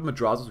transcript of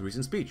Madrazo's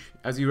recent speech.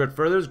 As he read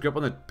further, his grip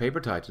on the paper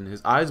tightened,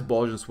 his eyes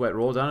bulged and sweat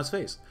rolled down his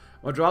face.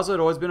 Madrazo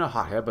had always been a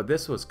hothead, but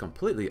this was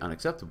completely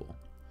unacceptable.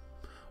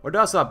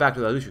 Ordaz thought back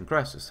to the Aleutian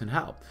crisis, and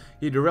how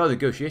he derailed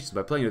negotiations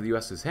by playing into the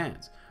U.S.'s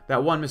hands.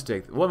 That one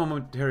mistake, one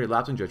momentary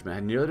lapse in judgment,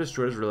 had nearly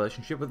destroyed his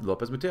relationship with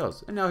Lopez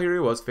Mateos, and now here he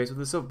was, faced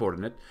with a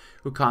subordinate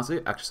who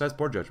constantly exercised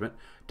poor judgment,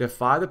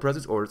 defied the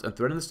president's orders, and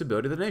threatened the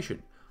stability of the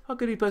nation. How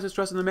could he place his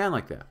trust in a man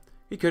like that?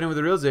 He couldn't. With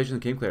the realization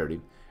came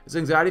clarity. His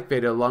anxiety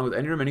faded along with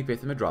any remaining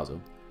faith in Madrazo.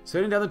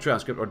 Setting down the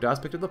transcript,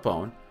 Ordaz picked up the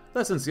phone.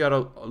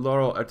 Licenciado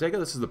Laurel Ortega,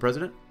 this is the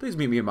president. Please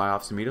meet me in my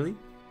office immediately.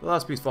 The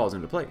last piece falls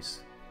into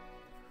place.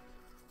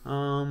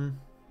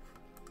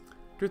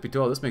 Truth be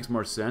told, this makes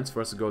more sense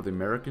for us to go with the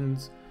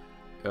Americans.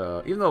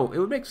 Even though it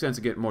would make sense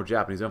to get more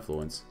Japanese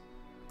influence.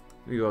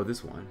 We go with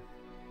this one.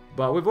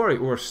 But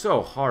we're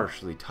so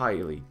harshly,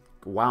 tightly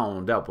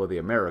wound up with the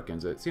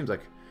Americans. It seems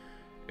like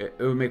it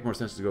would make more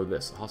sense to go with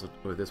this. Also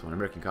with this one,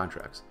 American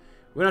contracts.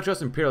 We do not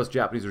trust imperialist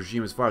Japanese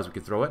regime as far as we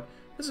can throw it.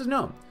 This is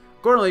known.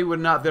 Accordingly, it would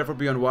not therefore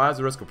be unwise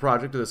to risk a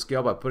project to the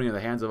scale by putting it in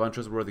the hands of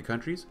untrustworthy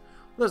countries.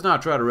 Let's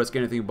not try to risk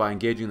anything by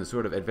engaging in the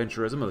sort of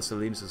adventurism of the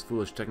Salinas'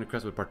 foolish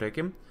technocrats would partake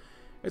in.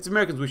 It's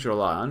Americans we should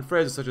rely on.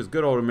 Phrases such as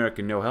good old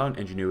American know-how and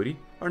ingenuity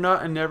are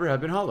not and never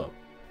have been hollow.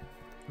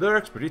 Their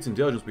expertise and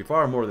diligence will be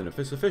far more than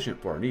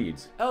sufficient for our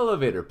needs.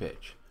 Elevator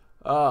pitch.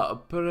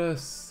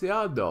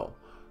 Preciado.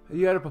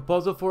 You had a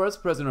proposal for us?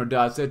 President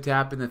Ordaz said,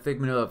 tapping the thick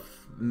middle of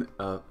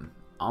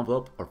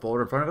envelope or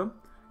folder in front of him.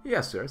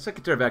 Yes, sir.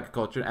 Secretary of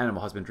Agriculture and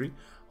Animal Husbandry,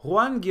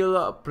 Juan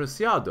Gila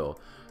Preciado,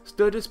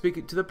 stood to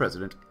speak to the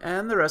president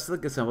and the rest of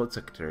the assembled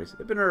secretaries. It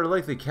had been a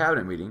lengthy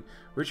cabinet meeting.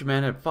 Rich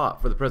man had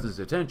fought for the president's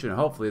attention and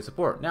hopefully his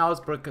support. Now it's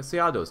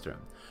Preciado's turn.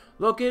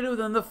 Located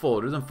within the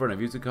folders in front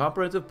of you is a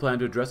comprehensive plan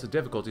to address the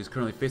difficulties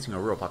currently facing our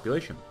rural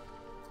population.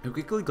 You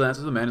quickly glance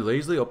at the men who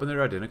lazily open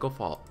their identical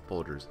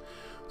folders.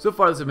 So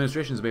far, this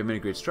administration has made many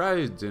great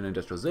strides in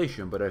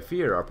industrialization, but I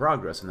fear our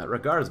progress in that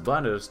regard has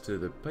blinded us to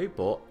the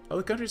people of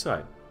the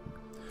countryside.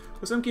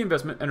 With some key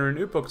investment and a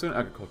renewed focus on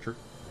agriculture,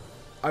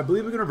 I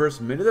believe we can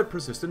reverse many of the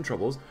persistent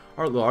troubles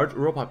our large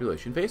rural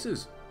population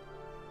faces.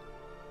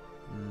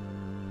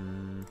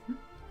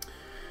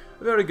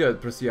 Very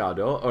good,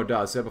 Preciado,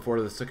 Ordaz said before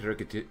the secretary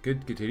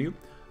could continue.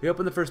 He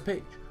opened the first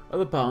page of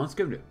the file and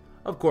skimmed it.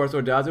 Of course,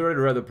 Ordaz already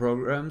read the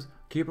program's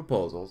key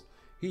proposals.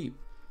 He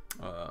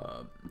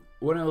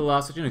wouldn't allow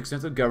such an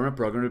extensive government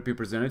program to be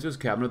presented to his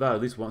cabinet without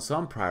at least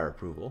some prior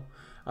approval,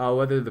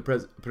 whether the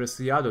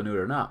Preciado knew it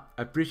or not.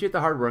 I appreciate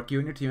the hard work you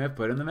and your team have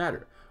put in the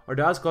matter.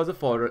 Ordaz closed the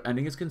folder,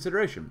 ending his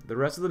consideration. The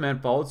rest of the men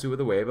followed suit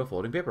with a wave of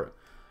folding paper.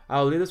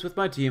 I will leave this with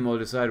my team and will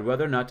decide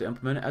whether or not to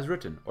implement it as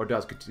written.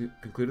 Ordaz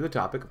concluded the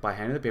topic by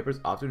handing the papers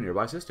off to a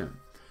nearby system.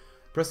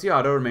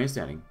 Preciado remained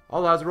standing.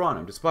 All eyes were on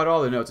him. Despite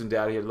all the notes and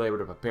data he had labored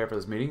to prepare for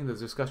this meeting, the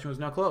discussion was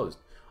now closed.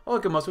 All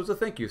he could muster was a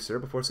thank you, sir,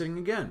 before sitting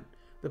again.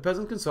 The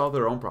peasants can solve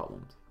their own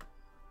problems.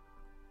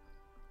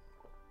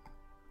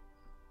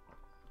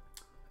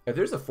 If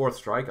there's a fourth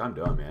strike, I'm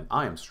done, man.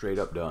 I am straight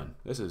up done.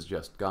 This has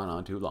just gone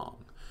on too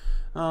long.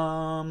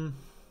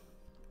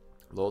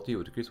 Loyalty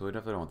would decrease. Well,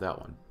 definitely don't want that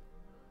one.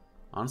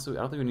 Honestly,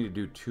 I don't think we need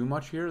to do too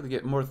much here to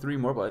get three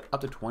more, but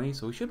up to 20,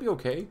 so we should be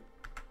okay.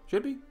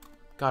 Should be?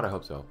 God, I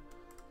hope so.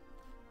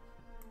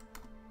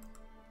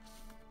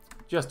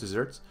 Just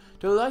desserts.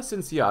 To the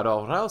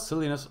Licenciado Raul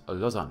Salinas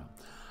Lozano.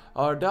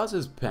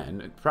 Ordaz's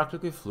pen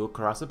practically flew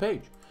across the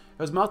page.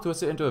 His mouth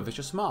twisted into a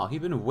vicious smile.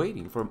 He'd been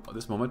waiting for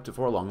this moment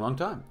for a long, long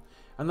time.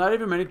 In light of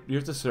your many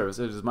years of service,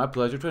 it is my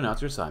pleasure to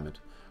announce your assignment.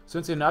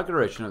 Since the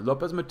inauguration,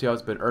 Lopez Mateo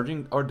has been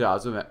urging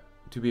Ordaz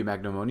to be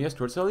magnanimous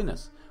towards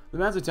Salinas. The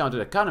man's a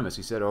talented economist,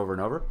 he said over and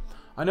over.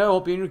 I know he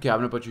won't be in your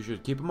cabinet, but you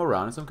should keep him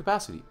around in some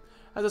capacity.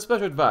 As a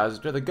special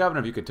advisor to the governor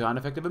of Yucatan,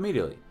 effective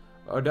immediately.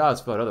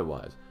 Ordaz felt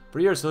otherwise. For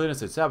years,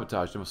 Salinas had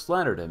sabotaged him,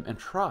 slandered him, and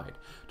tried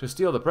to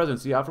steal the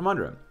presidency out from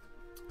under him.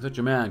 Such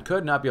a man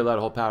could not be allowed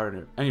to hold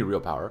power, any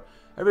real power.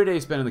 Every day he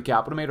spent in the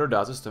capital made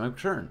Ordaz's stomach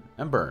churn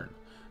and burn.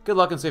 Good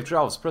luck and safe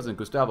travels, President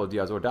Gustavo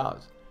Diaz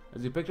Ordaz.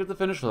 As he picked up the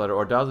finish letter,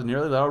 Ordaz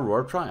nearly let out a roar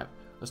of triumph.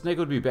 The snake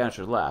would be banished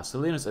at last.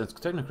 Salinas and his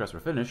technocrats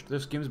were finished. Their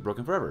schemes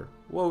broken forever.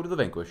 Woe to the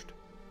vanquished.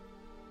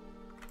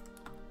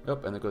 Oh,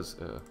 and there goes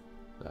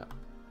that.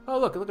 Oh,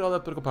 look at all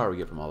that political power we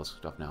get from all this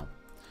stuff now.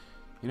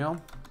 You know,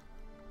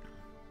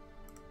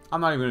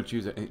 I'm not even going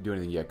to do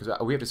anything yet, because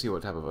we have to see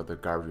what type of other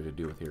garbage we have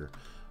to do with here.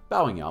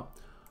 Bowing out,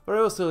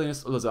 Aurelio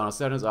Salinas Lozano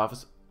sat in his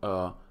office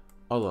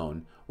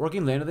alone,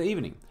 working late in the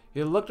evening.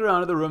 He looked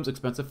around at the room's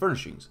expensive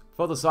furnishings,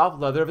 felt the soft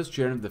leather of his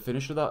chair and the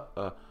finish of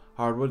the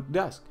hardwood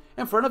desk.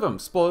 In front of him,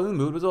 spoiling the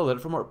mood, was a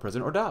letter from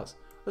President Ordaz.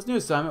 This new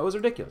assignment was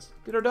ridiculous.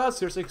 Did Ordaz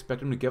seriously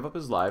expect him to give up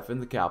his life in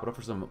the capital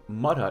for some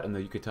mud hut in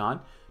the Yucatan,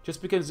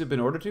 just because he had been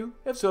ordered to?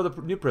 If so,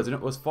 the new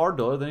president was far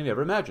duller than he'd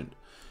ever imagined.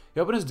 He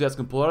opened his desk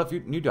and pulled out a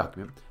new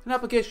document, an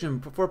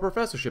application for a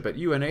professorship at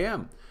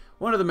UNAM,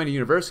 one of the many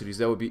universities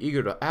that would be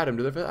eager to add him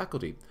to their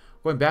faculty.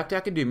 Going back to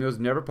academia was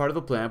never part of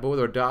the plan, but with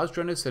Ordaz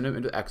trying to send him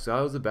into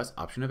exile was the best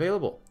option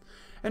available.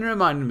 And he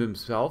reminded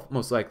himself,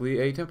 most likely,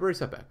 a temporary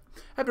setback.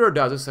 After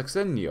Ordaz's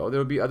sexennial,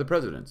 there would be other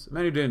presidents,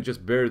 men who didn't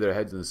just bury their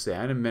heads in the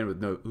sand, and men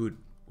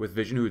with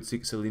vision who would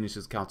seek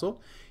Salinas' counsel.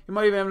 He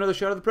might even have another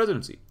shot at the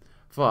presidency.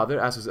 Father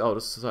asked his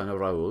eldest son,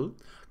 Raul,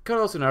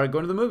 Carlos and I are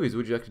going to the movies.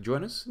 Would you like to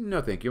join us?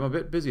 No, thank you. I'm a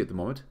bit busy at the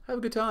moment. Have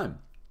a good time.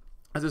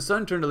 As his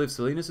son turned to leave,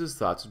 Salinas'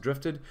 thoughts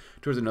drifted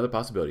towards another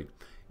possibility.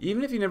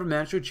 Even if he never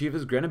managed to achieve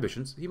his grand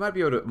ambitions, he might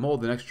be able to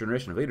mold the next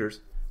generation of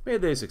leaders. May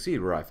they succeed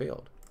where I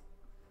failed.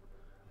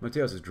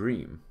 Mateos'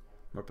 dream.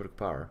 More political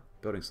power.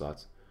 Building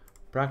slots.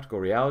 Practical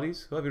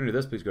realities. Well, if you're going to do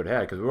this, please go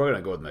ahead, because we're going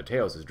to go with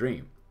Mateos'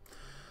 dream.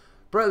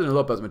 President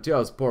Lopez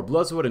Mateos poured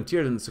blood, sweat, and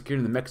tears into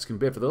securing the Mexican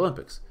bid for the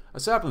Olympics.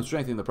 Aside from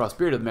strengthening the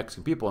prosperity of the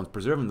Mexican people and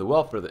preserving the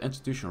welfare of the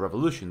institutional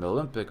revolution, the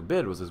Olympic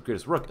bid was his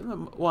greatest work, and the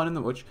one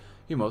in which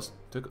he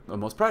took the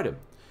most pride in.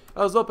 It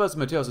was Lopez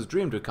Mateos'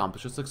 dream to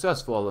accomplish a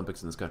successful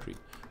Olympics in this country.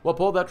 Well,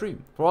 uphold that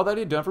dream. For all that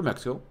he had done for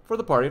Mexico, for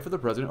the party, for the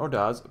President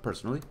Ordaz,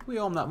 personally, we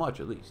owe him that much,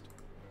 at least.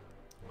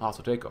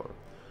 Hostile takeover.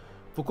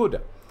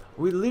 Fukuda.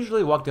 We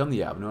leisurely walked down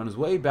the avenue on his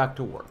way back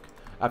to work.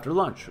 After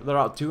lunch, the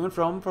route to and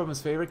from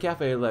his favorite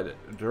cafe led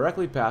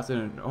directly past an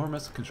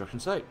enormous construction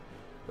site.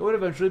 It would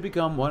eventually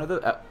become one of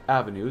the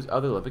avenues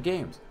of the Olympic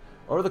Games.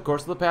 Over the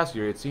course of the past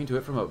year, he had seen to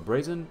it from a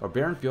brazen or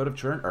barren field of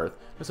churned earth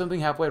to something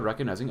halfway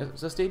recognizing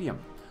as a stadium.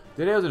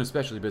 Today was an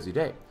especially busy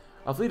day.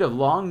 A fleet of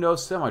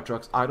long-nosed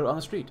semi-trucks idled on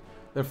the street.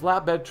 Their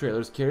flatbed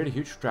trailers carried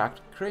huge tracked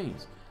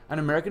cranes. An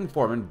American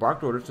foreman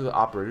barked orders to the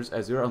operators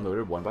as they were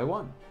unloaded one by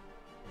one.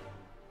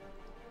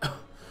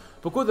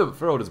 Fukuda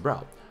furrowed his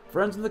brow.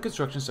 Friends in the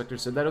construction sector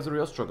said that it was a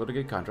real struggle to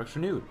get contracts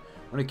renewed.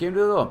 When it came to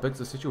the Olympics,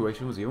 the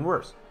situation was even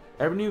worse.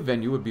 Every new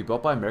venue would be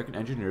built by American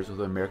engineers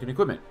with American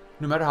equipment.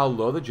 No matter how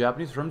low the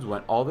Japanese firms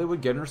went, all they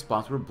would get in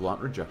response were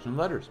blunt rejection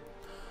letters.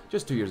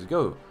 Just 2 years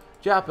ago,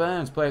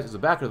 Japan's place as a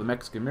backer of the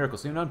Mexican miracle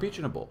seemed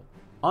unimpeachable.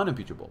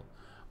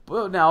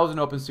 But now it was an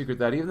open secret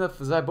that even the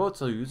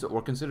Zaibatsus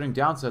were considering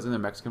downsizing their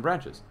Mexican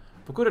branches.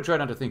 Fukuda tried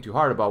not to think too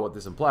hard about what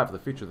this implied for the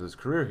future of his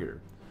career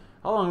here.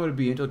 How long would it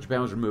be until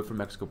Japan was removed from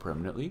Mexico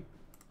permanently?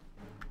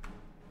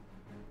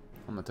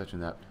 I'm not touching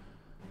that.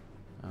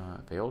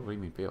 Failed? What do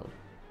you mean failed?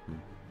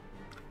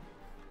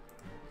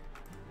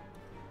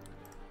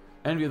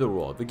 Envy of the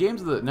world. The games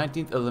of the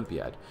 19th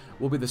Olympiad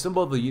will be the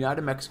symbol of the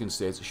United Mexican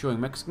States, showing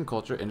Mexican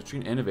culture, industry,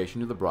 and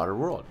innovation to the broader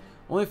world.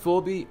 Only a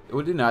fool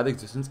would deny the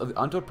existence of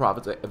the untold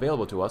profits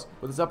available to us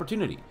with this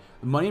opportunity.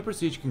 The money and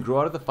prestige can grow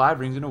out of the 5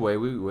 rings in a way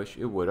we wish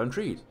it would on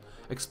trees.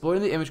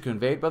 Exploiting the image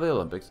conveyed by the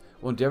Olympics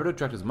will endeavor to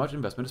attract as much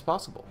investment as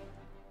possible.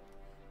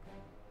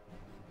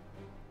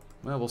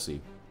 Well, we'll see.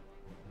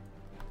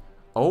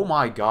 Oh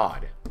my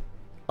god.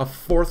 A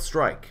 4th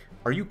strike.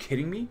 Are you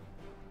kidding me?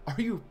 Are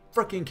you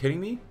freaking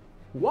kidding me?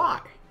 Why?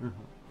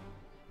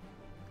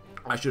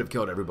 I should have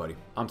killed everybody.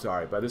 I'm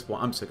sorry. By this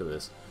point, I'm sick of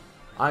this.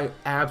 I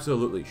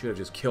absolutely should have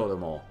just killed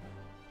them all.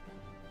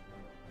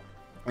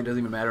 It doesn't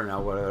even matter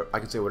now. Whatever. I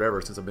can say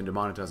whatever since I've been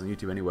demonetized on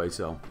YouTube anyway,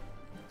 so.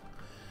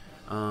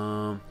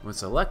 When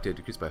selected,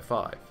 decreased by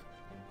 5.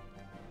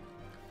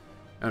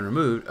 And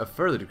removed, a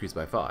further decrease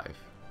by 5.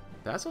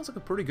 That sounds like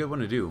a pretty good one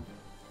to do.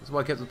 That's why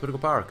I kept the political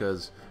power,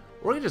 because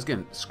we're just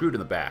getting screwed in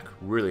the back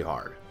really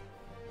hard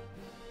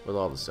with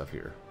all this stuff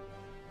here.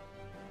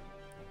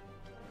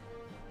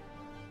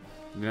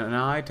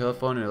 Deny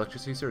telephone and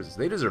electricity services.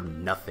 They deserve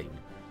nothing.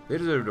 They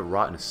deserve to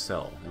rot in a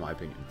cell, in my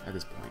opinion, at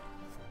this point.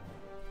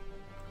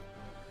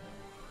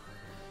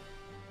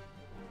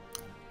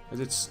 Is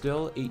it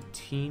still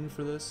 18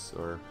 for this,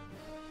 or?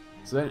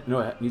 So then, no,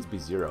 it needs to be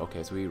 0.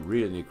 Okay, so we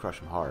really need to crush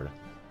them hard.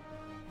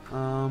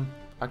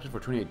 Active for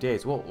 28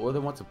 days. Well,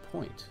 then what's the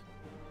point?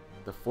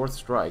 The fourth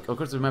strike. Oh, of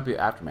course, there might be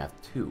aftermath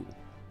too.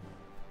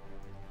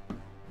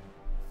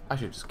 I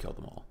should just kill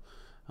them all.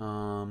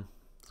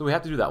 So we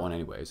have to do that one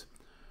anyways.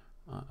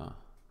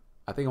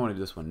 I think I want to do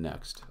this one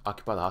next.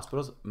 Occupy the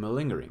hospitals.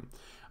 Malingering.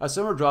 As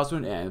summer draws to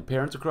an end,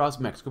 parents across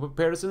Mexico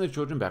prepare to send their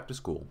children back to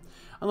school.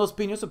 And Los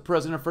Pinos, the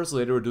president and first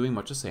lady, were doing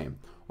much the same.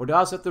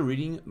 Ordaz sat there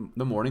reading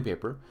the morning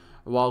paper,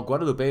 while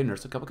Guadalupe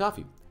nursed a cup of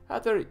coffee.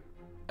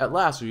 At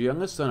last, her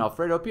youngest son,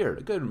 Alfredo,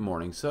 appeared. Good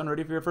morning, son.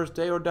 Ready for your first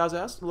day? Ordaz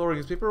asked, lowering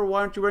his paper.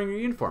 Why aren't you wearing your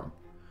uniform?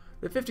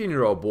 The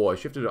 15-year-old boy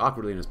shifted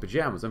awkwardly in his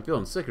pajamas. I'm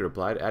feeling sick, he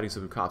replied, adding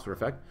some coughs for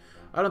effect.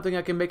 I don't think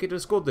I can make it to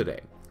school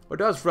today.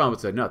 Ordaz frowned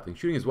but said nothing,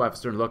 shooting his wife a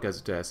stern look as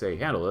if to say,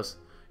 handle this.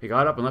 He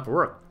got up and left for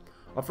work.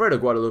 Alfredo,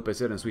 Guadalupe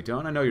said in a sweet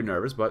tone, I know you're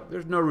nervous, but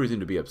there's no reason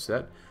to be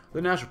upset.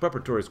 The National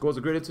Preparatory School is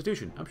a great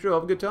institution. I'm sure I'll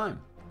have a good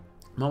time.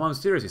 Mom, I'm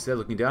serious, he said,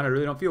 looking down. I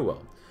really don't feel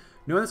well.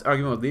 Knowing this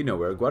argument would lead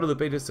nowhere,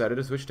 Guadalupe decided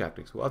to switch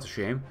tactics. Well, that's a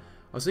shame.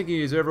 I was thinking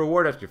you deserve a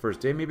reward after your first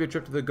day, maybe a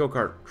trip to the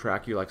go-kart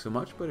track you like so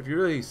much, but if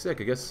you're really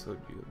sick, I guess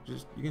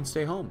you can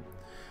stay home.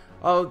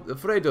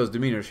 Alfredo's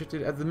demeanor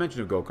shifted at the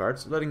mention of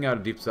go-karts. Letting out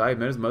a deep sigh, he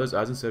met his mother's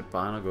eyes and said,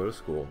 fine, I'll go to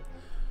school.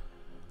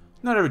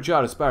 Not every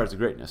child aspires to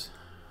greatness.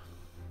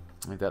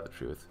 Ain't that the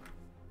truth?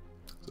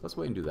 So let's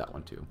wait and do that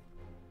one too.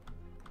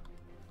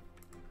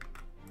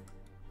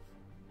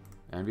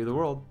 Envy of the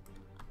world.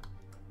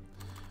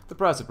 The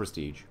price of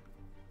prestige.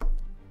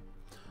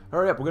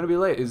 Hurry up, we're going to be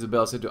late,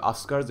 Isabel said to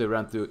Oscar as they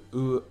ran through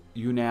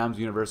UNAM's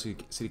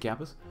University City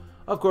campus.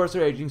 Of course,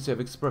 her aging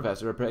civics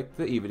professor picked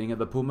the evening of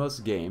the Pumas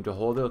game to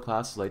hold the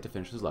class late to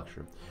finish his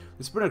lecture.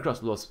 They sprinted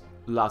across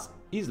Las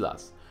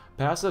Islas,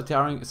 past the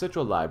towering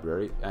Central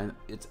Library and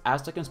its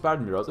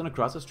Aztec-inspired murals, and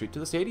across the street to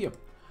the stadium.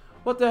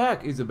 What the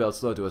heck? Isabel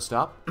slowed to a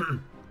stop.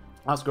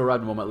 Oscar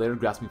arrived a moment later,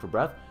 grasping for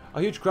breath.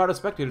 A huge crowd of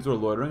spectators were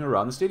loitering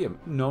around the stadium.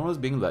 No one was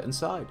being let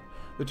inside.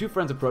 The two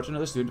friends approached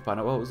another student to find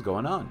out what was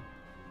going on.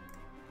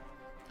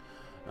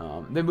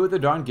 They moved the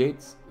darn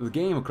the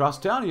game across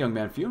town, a young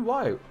man fumed.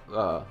 Why?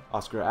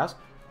 Oscar asked.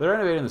 They're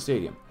renovating the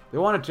stadium. They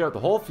want to tear out the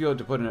whole field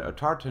to put in a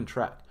tartan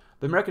track.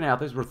 The American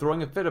athletes were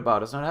throwing a fit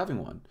about us not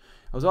having one.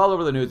 It was all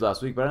over the news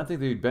last week, but I don't think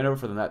they'd bend over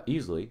for them that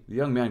easily. The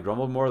young man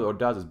grumbled. More of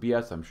Ordaz's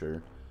BS, I'm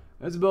sure.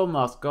 Isabel and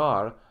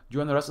Oscar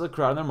joined the rest of the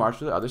crowd in their march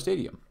to the other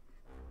stadium.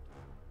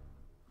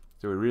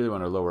 So we really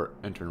want to lower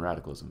intern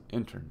radicalism.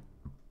 Intern.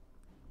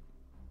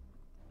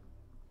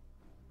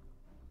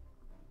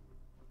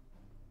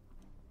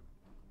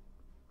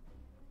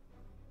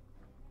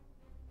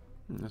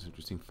 That's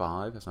interesting.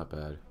 5. That's not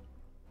bad.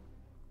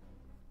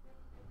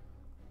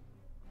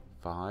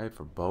 5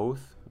 for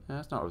both.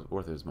 That's not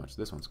worth it as much.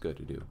 This one's good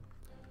to do.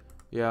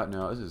 Yeah,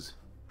 no, this is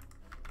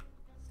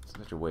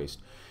such a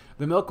waste.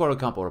 The Melchor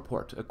Ocampo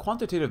report. A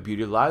quantitative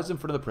beauty lies in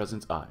front of the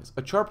president's eyes.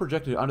 A chart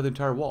projected onto the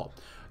entire wall,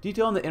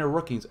 detailing the inner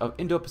workings of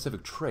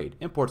Indo-Pacific trade,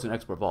 imports and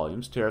export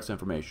volumes, tariffs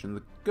information,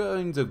 the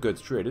kinds of goods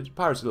traded,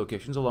 piracy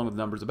locations, along with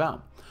numbers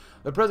abound.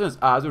 The president's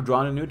eyes were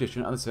drawn in a new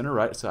addition on the center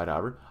right side,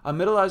 however, a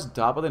middle-ized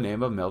top of the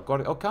name of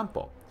Melchor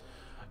Ocampo.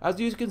 As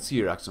you can see,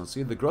 Your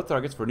Excellency, the growth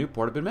targets for a new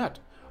port have been met.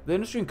 The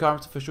industry and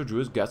commerce official drew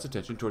his guest's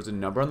attention towards the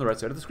number on the right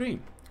side of the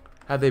screen.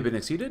 Have they been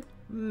exceeded?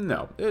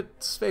 No.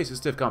 It faces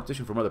stiff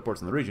competition from other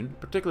ports in the region,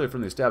 particularly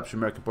from the established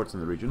American ports in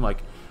the region,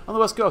 like on the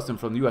west coast and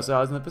from the U.S.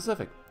 Islands in the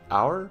Pacific.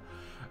 The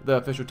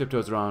official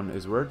tiptoes around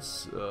his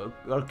words,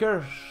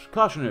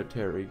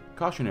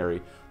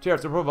 cautionary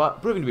tariffs are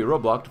proving to be a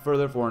roadblock to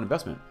further foreign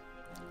investment.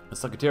 The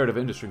Secretariat of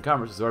Industry and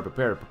Commerce has already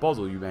prepared a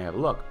proposal. You may have a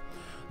look.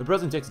 The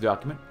President takes the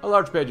document, a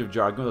large page of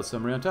jargon with a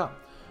summary on top.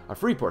 A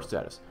free port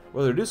status,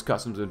 where the reduced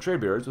customs and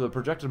trade barriers with a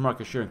projected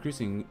market share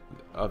increasing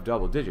of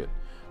double digit.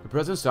 The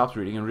President stops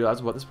reading and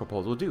realizes what this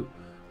proposal will do.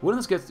 Wouldn't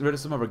this get rid of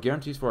some of our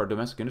guarantees for our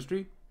domestic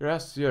industry?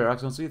 Your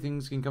Excellency,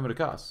 things can come at a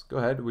cost. Go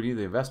ahead, we need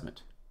the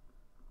investment.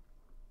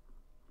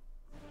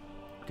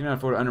 Cannot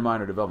afford to undermine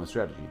our development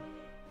strategy.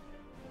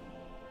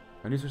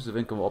 Our new sources of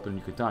income will open in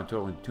Yucatan,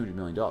 totaling $200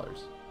 million.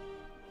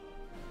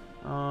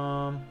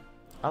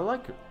 I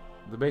like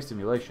the base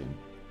stimulation.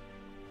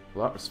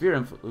 Sphere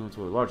influence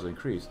will largely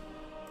increase.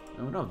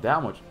 And we don't have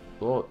that much.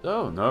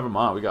 Oh, never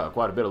mind. We got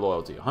quite a bit of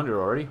loyalty. 100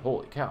 already?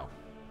 Holy cow.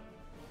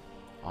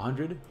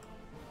 100?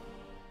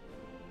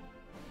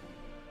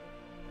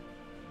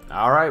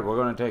 Alright, we're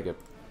going to take it.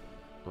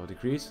 Will it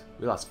decrease?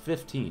 We lost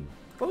 15.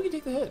 But we can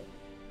take the hit.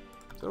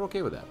 So we're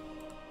okay with that.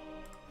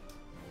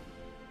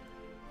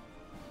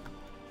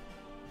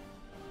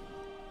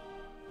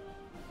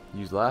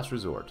 Use last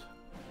resort.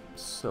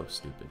 So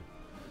stupid.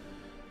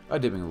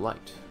 Dimming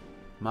light.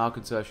 Mild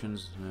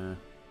concessions.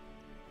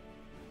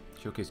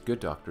 Showcase good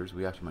doctors.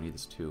 We actually might need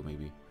this too,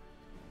 maybe.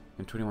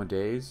 In 21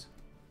 days.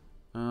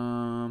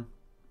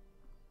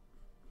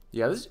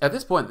 Yeah, at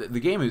this point, the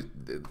game is...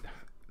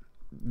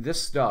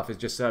 This stuff is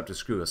just set up to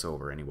screw us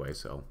over anyway,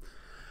 so...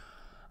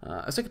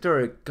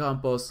 Secretary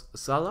Campos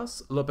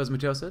Salas, Lopez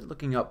Mateo said,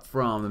 looking up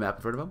from the map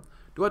in front of him.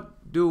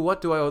 What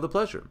do I owe the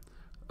pleasure?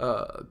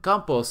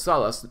 Campos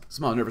Salas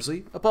smiled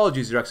nervously.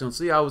 Apologies, Your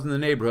Excellency. I was in the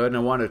neighborhood and I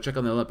wanted to check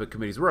on the Olympic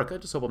Committee's work. I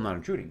just hope I'm not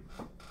intruding.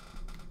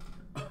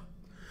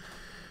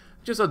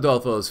 Just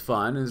Adolfo is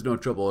fine and there's no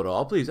trouble at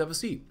all. Please have a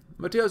seat.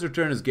 Mateo's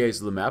returned his gaze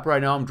to the map.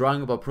 Right now, I'm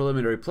drawing up a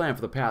preliminary plan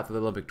for the path of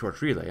the Olympic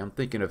torch relay. I'm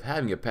thinking of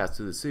having it pass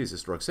through the city's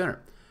historic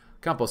center.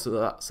 Campos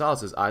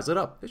Salas's eyes lit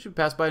up. It should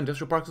pass by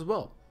industrial parks as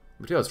well.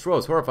 Mateos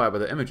froze, horrified by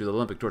the image of the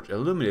Olympic torch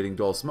illuminating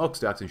dull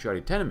smokestacks and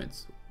shoddy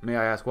tenements. May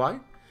I ask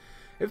why?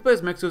 If we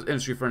place Mexico's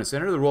industry front and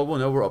center, the world will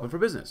know we're open for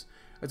business.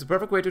 It's a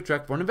perfect way to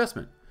attract foreign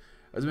investment.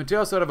 As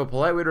Mateos thought of a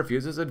polite way to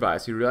refuse his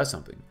advice, he realized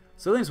something.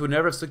 Salinas would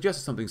never have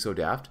suggested something so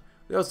daft.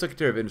 The old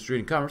Secretary of Industry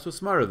and Commerce was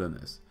smarter than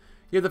this.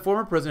 Yet the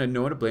former president had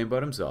no one to blame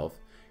but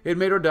himself. He had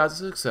made Ordaz a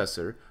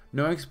successor,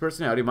 knowing his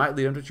personality might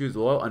lead him to choose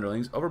loyal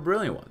underlings over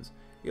brilliant ones.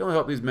 He only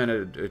hoped these men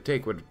would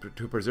take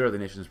to preserve the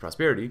nation's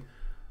prosperity.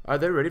 Are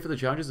they ready for the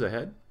challenges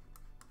ahead?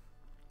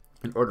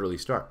 An orderly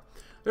start.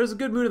 There's a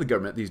good mood in the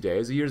government these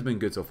days. The year's been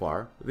good so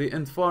far. The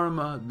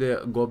Informa de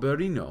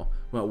Gobierno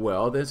went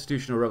well. The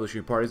institutional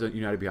revolutionary parties are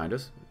united behind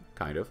us.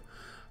 Kind of.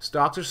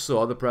 Stocks are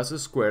sold, the press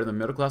is squared, and the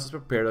middle class is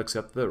prepared to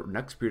accept the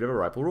next period of a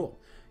rightful rule.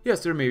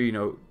 Yes, there may be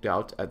no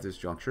doubt at this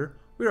juncture.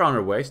 We are on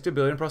our way.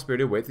 Stability and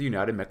prosperity await the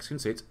United Mexican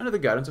States under the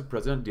guidance of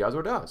President Diaz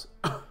Ordaz.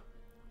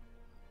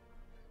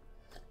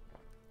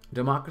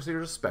 Democracy is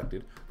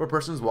respected for a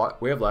person's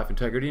way of life,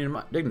 integrity, and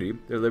dignity,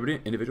 their liberty,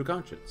 and individual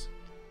conscience.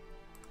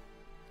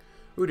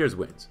 Who dares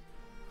wins?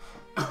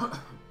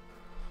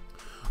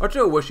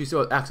 Arturo wished he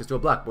still had access to a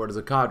blackboard as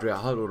a cadre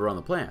huddled around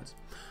the plans.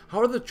 How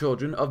are the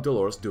children of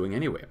Dolores doing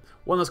anyway?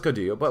 One less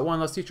Cadillo, but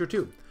one less teacher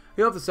too.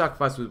 He hoped the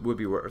sacrifice would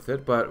be worth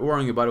it, but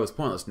worrying about it was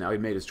pointless now.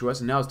 He'd made his choice,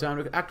 and now it's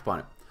time to act upon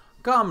it.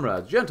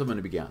 Comrades, gentlemen,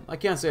 he began. I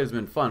can't say it's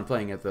been fun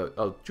playing at the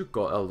El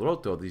Chuco El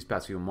Roto these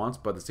past few months,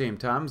 but at the same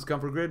time, it's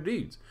come for great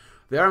deeds.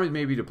 The armies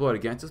may be deployed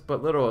against us,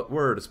 but little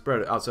word is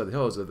spread outside the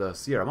hills of the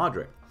Sierra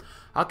Madre.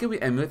 How can we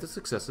emulate the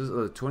successes of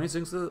the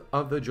 26th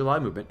of the July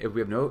movement if we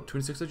have no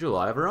 26th of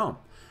July of our own?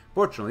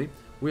 Fortunately,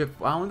 we have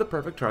found the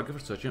perfect target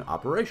for such an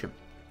operation.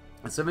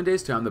 In 7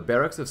 days' time, the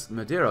barracks of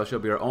Madero shall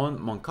be our own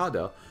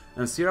Moncada,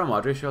 and Sierra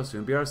Madre shall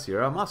soon be our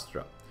Sierra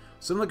Mastra.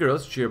 Some of the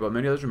guerrillas cheer, but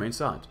many others remain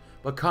silent.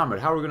 But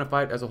comrade, how are we going to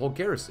fight as a whole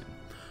garrison?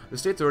 The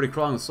state's already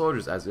crawling with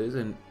soldiers as is,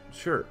 and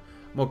sure,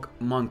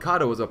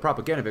 Moncada was a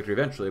propaganda victory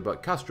eventually,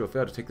 but Castro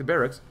failed to take the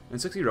barracks, and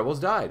 60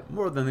 rebels died,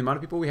 more than the amount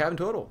of people we have in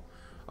total.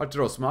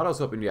 Arturo smiled. I was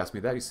hoping you asked me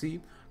that. You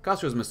see,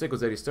 Castro's mistake was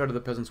that he started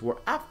the Peasants'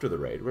 War after the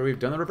raid, where we've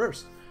done the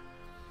reverse.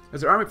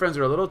 As our army friends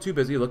are a little too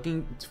busy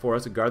looking for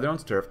us to guard their own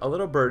turf, a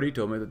little birdie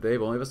told me that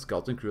they've only have a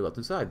skeleton crew left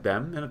inside,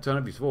 them, and a ton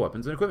of useful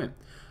weapons and equipment.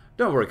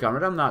 Don't worry,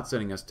 comrade, I'm not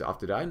sending us off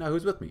to die. Now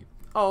who's with me?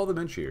 All the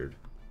men cheered.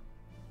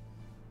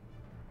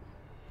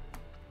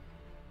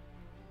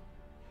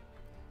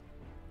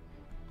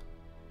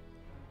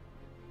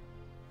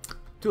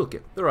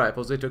 Toolkit. The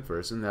rifles they took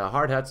first, and the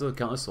hard hats of the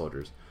countless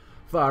soldiers.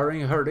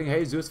 Firing, herding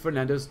Jesus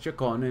Fernandez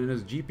Chacon and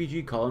his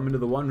GPG column into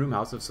the one-room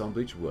house of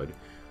sun-bleached wood.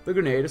 The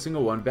grenade, a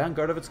single one,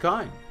 vanguard of its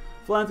kind.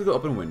 Flying through the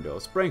open window,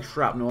 sprang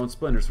shrapnel and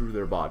splinters through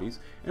their bodies,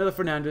 into the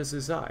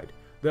Fernandez's side.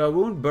 The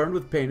wound burned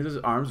with pain as his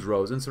arms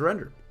rose and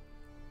surrendered.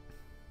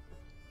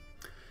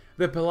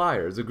 The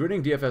pliers, the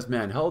grinning DFS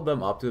man, held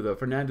them up to the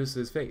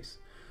Fernandez's face.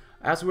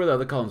 Asked where the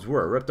other columns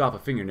were, ripped off a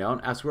fingernail,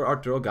 and asked where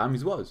Arturo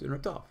Gami's was, and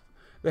ripped off.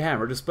 The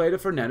hammer, displayed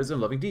of Fernandez in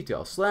loving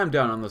detail, slammed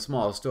down on the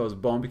smallest toe as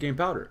bone became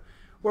powder.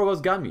 Where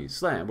was Gami?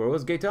 Slam. Where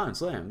was Gaetan?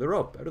 Slam. The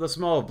rope. After the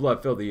smell of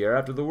blood filled the air,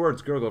 after the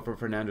words gurgled from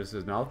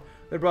Fernandez's mouth,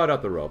 they brought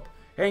out the rope,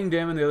 hanged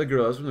him and the other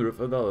guerrillas from the roof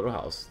of the little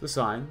house. The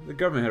sign. The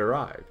government had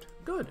arrived.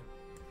 Good.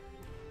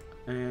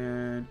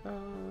 And,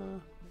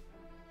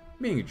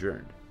 meeting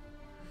adjourned.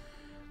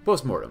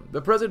 Post-mortem.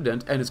 The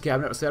president and his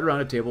cabinet sat around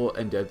a table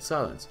in dead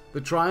silence.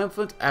 The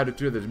triumphant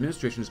attitude of the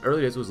administration's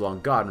early days was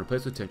long gone,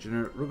 replaced with tension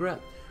and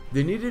regret.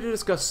 They needed to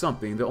discuss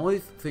something, the only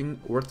thing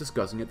worth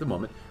discussing at the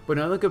moment, but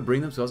none of them could bring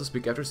themselves to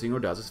speak after seeing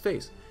Ordaz's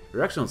face.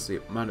 Your Excellency,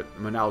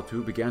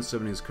 Manautu began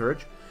summoning his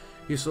courage.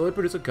 He slowly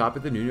produced a copy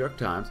of the New York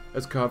Times,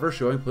 its cover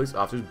showing police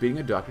officers beating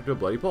a doctor to a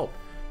bloody pulp.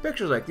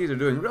 Pictures like these are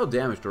doing real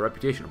damage to our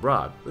reputation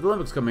abroad. With the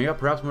Olympics coming up,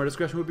 perhaps more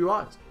discretion would be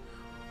wise.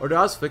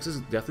 Ordaz fixed his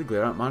deathly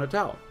glare on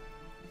Manautu.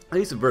 At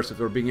least subversives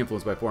were being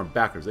influenced by foreign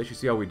backers. They should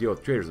see how we deal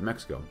with traitors in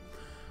Mexico.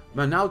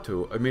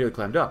 Manautu immediately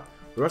climbed up.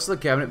 The rest of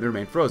the cabinet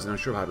remained frozen,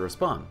 unsure how to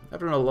respond.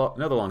 After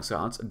another long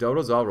silence, Del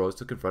Rosal rose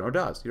to confront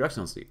Ordaz. Your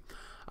Excellency,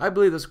 I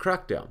believe this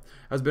crackdown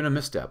has been a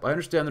misstep. I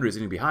understand the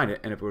reasoning behind it,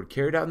 and if it were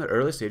carried out in the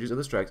early stages of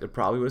the strikes, it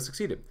probably would have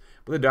succeeded.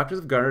 But the doctors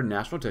have garnered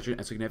national attention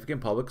and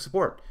significant public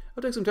support.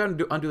 It'll take some time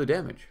to undo the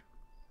damage.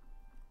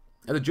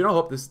 As the general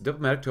hoped this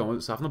diplomatic tone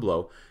would soften the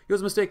blow, he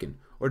was mistaken.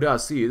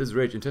 Ordaz seized, his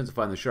rage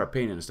intensifying the sharp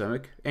pain in his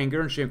stomach.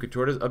 Anger and shame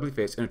contorted his ugly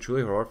face in a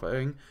truly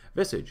horrifying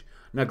visage.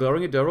 Now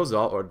glowering at Del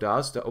Rosal,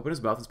 Ordaz opened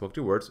his mouth and spoke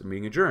two words,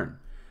 meeting adjourned.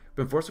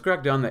 Been forced to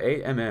crack down the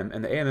AMM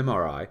and the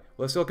AMMRI,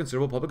 will have still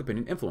considerable public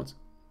opinion influence.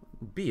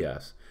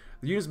 BS.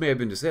 The units may have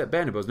been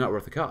disbanded, but it's not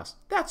worth the cost.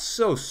 That's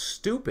so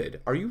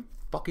stupid. Are you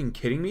fucking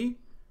kidding me?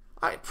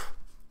 Are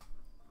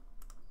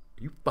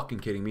you fucking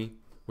kidding me?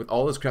 With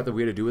all this crap that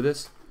we had to do with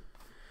this?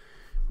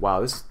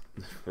 Wow, this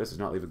does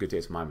not leave a good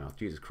taste in my mouth.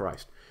 Jesus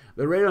Christ.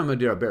 The raid on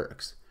Madera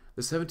Barracks.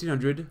 The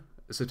 1700,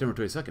 September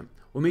 22nd.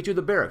 We'll meet you at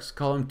the barracks.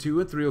 Column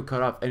 2 and 3 will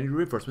cut off any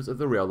reinforcements of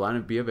the rail line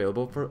and be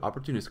available for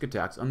opportunistic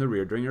attacks on the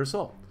rear during your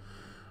assault.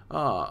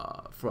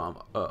 from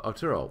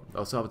Arturo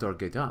El Salvador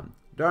Gaetan.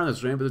 Darn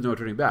this rain, but there's no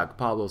turning back.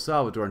 Pablo,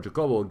 Salvador, and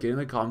Jacobo getting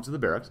the columns to the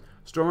barracks.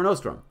 Storm or no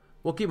storm.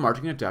 We'll keep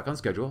marching and attack on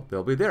schedule.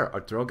 They'll be there.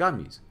 Arturo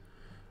Gamis.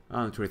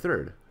 On the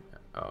 23rd.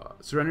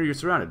 Surrender, you're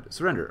surrounded.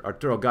 Surrender.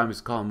 Arturo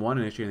Gamis, column 1,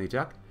 initiating the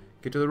attack.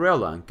 Get to the rail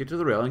line. Get to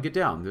the rail and get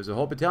down. There's a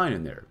whole battalion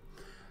in there.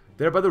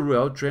 There by the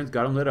rail, trains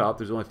got them lit up.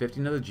 There's only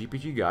 15 other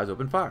GPG guys.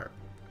 Open fire.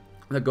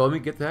 Now go me,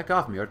 get the heck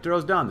off me.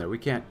 Arturo's down there. We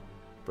can't.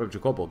 From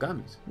Jacobo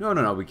Gamis.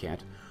 No, we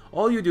can't.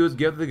 All you do is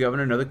give the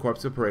governor another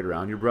corpse to parade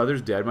around. Your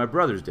brother's dead, my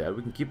brother's dead.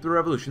 We can keep the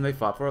revolution they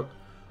fought for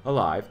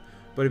alive,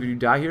 but if you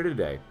die here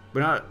today, but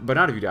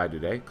not if you die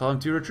today, call them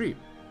to retreat.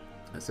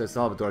 Says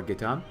Salvador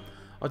Gaetan.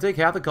 I'll take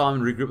half the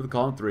column and regroup with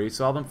column 3,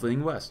 saw them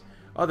fleeing west.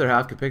 Other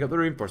half can pick up the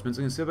reinforcements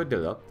in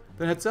Cibadilla,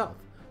 then head south.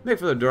 Make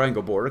for the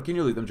Durango border. Can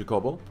you lead them,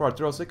 Jacobo? For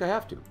Arturo's sake, I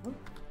have to.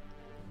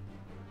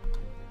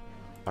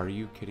 Are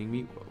you kidding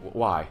me?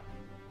 Why?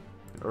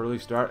 An early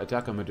start,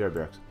 attack on Madera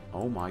barracks.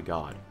 Oh my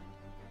god.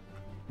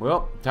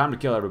 Well, time to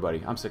kill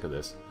everybody. I'm sick of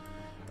this.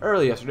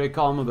 Early yesterday,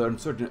 column of the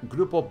insurgent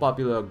Grupo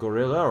Popular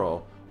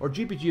Guerrillero, or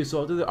GPG,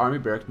 assaulted the army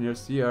barracks near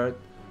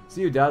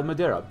Ciudad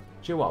Madera,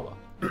 Chihuahua.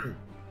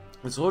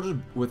 The soldiers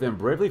within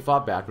bravely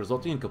fought back,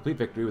 resulting in complete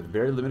victory with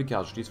very limited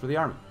casualties for the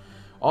army.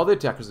 All the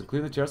attackers,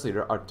 including the terrorist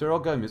leader Arturo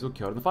Gamis, were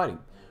killed in the fighting.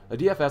 The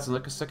DFS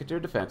and the Secretary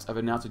of Defense have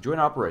announced a joint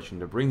operation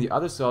to bring the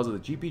other cells of the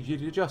GPG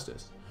to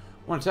justice.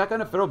 One attack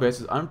on a federal base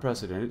is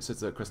unprecedented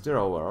since the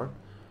Cristero War.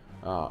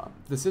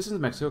 The citizens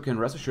of Mexico can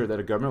rest assured that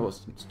a government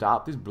will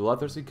stop these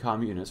bloodthirsty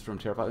communists from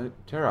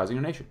terrorizing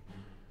our nation.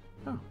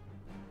 Oh.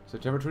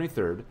 September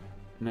 23rd,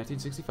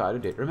 1965, a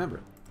date to remember.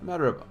 A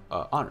matter of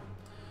honor.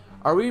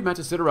 Are we meant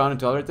to sit around and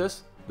tolerate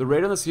this? The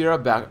raid on the Sierra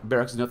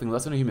barracks is nothing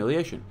less than a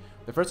humiliation.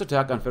 The first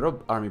attack on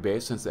federal army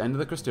base since the end of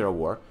the Cristero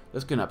War.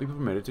 This cannot be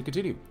permitted to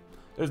continue.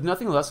 There is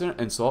nothing less than an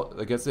insult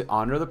against the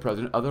honor of the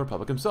President of the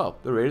Republic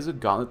himself. The raid is a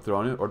gauntlet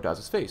thrown in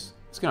Ordaz's face.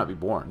 This cannot be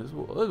borne. This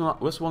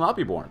will not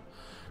be borne.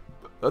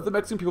 Let the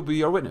Mexican people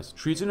be our witness.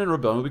 Treason and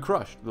rebellion will be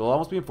crushed. The law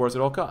must be enforced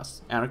at all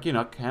costs. Anarchy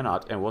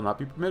cannot and will not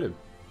be permitted.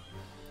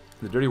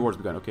 The dirty war's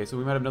begun. Okay, so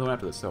we might have another one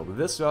after this. So with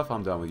this stuff,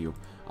 I'm done with you.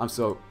 I'm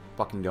so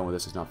fucking done with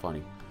this. It's not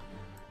funny.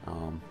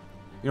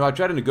 You know, I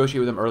tried to negotiate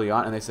with them early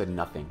on, and they said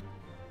nothing.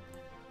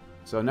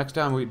 So next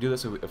time we do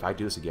this, if I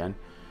do this again,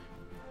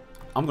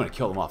 I'm going to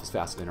kill them off as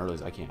fast and early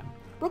as I can.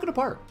 Broken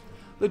apart.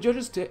 The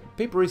judge's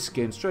papery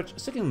skin stretched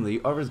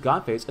sickeningly over his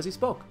gaunt face as he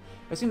spoke.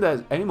 It seemed that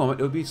at any moment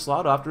it would be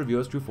sloughed off to reveal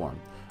his true form.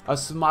 A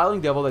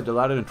smiling devil that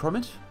delighted in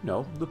torment?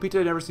 No, Lupita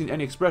had never seen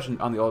any expression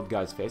on the old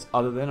guy's face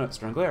other than a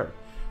stern glare.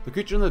 The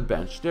creature on the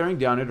bench, staring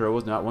down at her,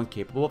 was not one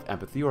capable of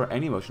empathy or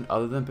any emotion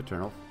other than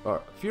paternal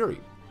fury.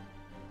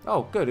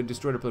 Oh, good, it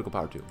destroyed her political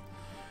power too.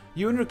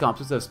 You and your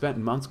accomplices have spent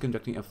months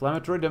conducting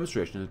inflammatory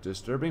demonstrations,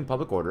 disturbing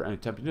public order, and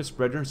attempting to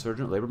spread your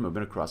insurgent labor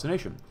movement across the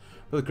nation.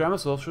 For the crime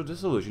of social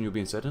dissolution, you'll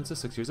be sentenced to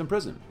 6 years in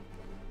prison.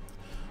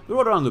 The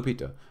order on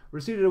Lupita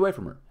receded away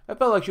from her. It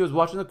felt like she was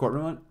watching the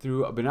courtroom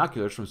through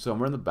binoculars from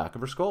somewhere in the back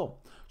of her skull.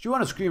 She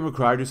wanted to scream or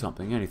cry or do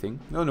something, anything.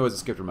 No noise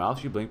escaped her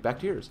mouth. She blinked back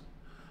tears.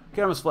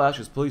 Cameras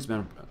flashed as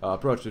policemen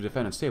approached the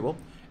defendant's table.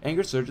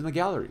 Anger surged in the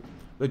gallery.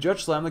 The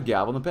judge slammed the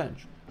gavel on the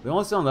bench. The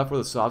only sound left were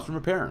the sobs from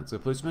her parents. The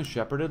policeman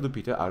shepherded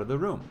Lupita out of the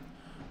room.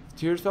 The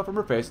tears fell from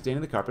her face,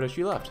 staining the carpet as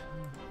she left.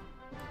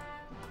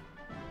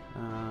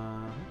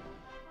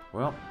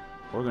 Well,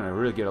 we're going to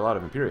really get a lot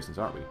of imperiousness,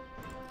 aren't we?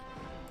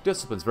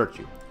 Discipline's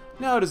virtue.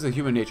 Now it is the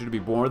human nature to be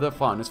born with a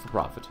fondness for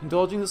profit.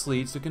 Indulging this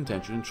leads to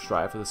contention and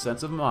strife, for the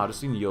sense of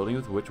modesty and yielding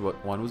with which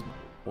one was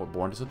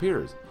born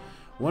disappears.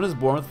 One is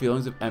born with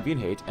feelings of envy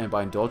and hate, and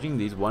by indulging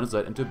these, one is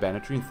led into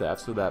banditry and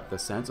theft, so that the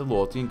sense of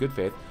loyalty and good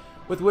faith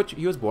with which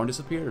he was born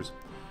disappears.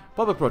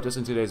 Public protests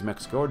in today's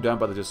Mexico are done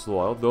by the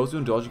disloyal, those who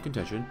indulge in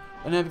contention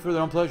and envy for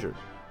their own pleasure.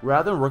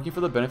 Rather than working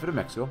for the benefit of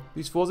Mexico,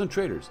 these fools and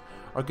traitors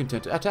are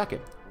content to attack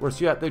it.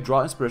 Worse yet, they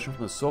draw inspiration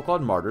from the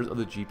so-called martyrs of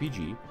the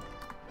GPG.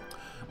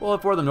 Well,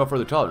 if for them no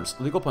further tolerance,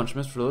 legal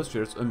punishments for those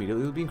traitors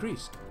immediately will be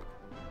increased.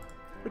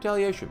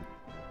 Retaliation.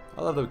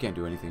 I love that we can't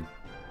do anything.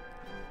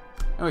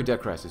 Anyway,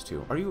 debt crisis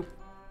too. Are you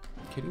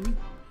kidding me?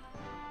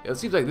 It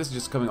seems like this is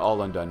just coming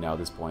all undone now at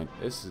this point.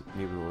 This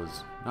maybe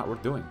was not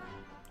worth doing.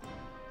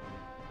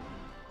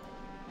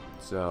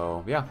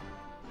 So, yeah.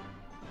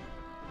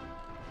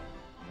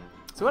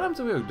 So what happens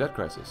if we have a debt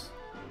crisis?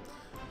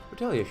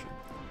 Retaliation.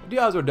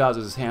 Diaz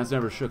Ordaz's hands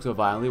never shook so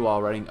violently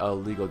while writing a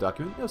legal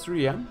document. It was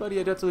 3 a.m., but he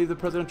had yet to leave the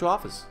presidential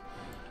office.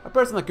 A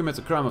person that commits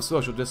a crime of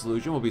social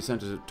dissolution will be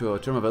sentenced to a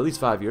term of at least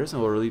 5 years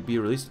and will be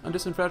released on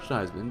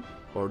disenfranchisement,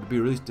 or to be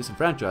released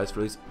disenfranchised for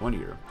at least 1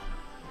 year.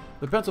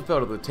 The pencil fell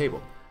to the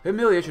table.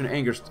 Humiliation and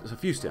anger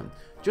suffused him.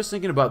 Just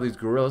thinking about these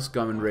guerrilla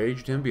scum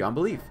enraged him beyond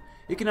belief.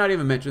 He could not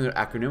even mention their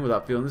acronym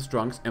without feeling the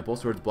strongest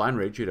impulse towards blind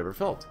rage he had ever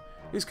felt.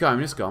 These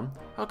communist scum,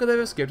 how could they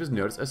have escaped his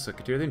notice as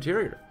Secretary of the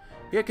Interior?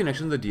 He had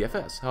connections to the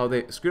DFS. How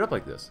they screwed up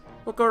like this?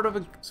 What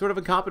sort of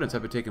incompetence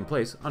had been taking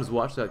place on his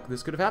watch that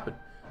this could have happened?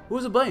 Who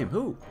was to blame?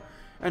 Who?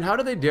 And how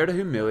did they dare to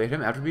humiliate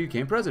him after he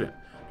became president?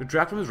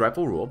 Detract from his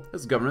rightful rule,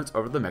 his governance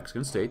over the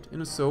Mexican state,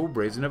 in so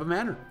brazen of a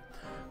manner?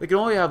 They could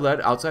only have led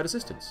outside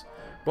assistance.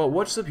 But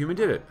what subhuman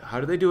did it? How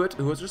did they do it?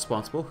 Who was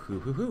responsible?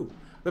 Who?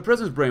 The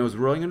president's brain was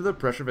rolling under the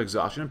pressure of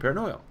exhaustion and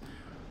paranoia.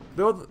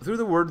 Though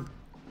the word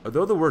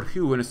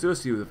who, when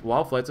associated with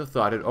wild flights of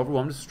thought, had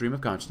overwhelmed his stream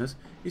of consciousness,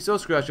 he still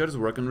scratched out his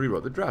work and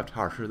rewrote the draft,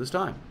 harsher this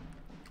time.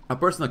 A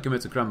person that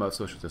commits a crime of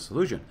social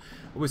disillusion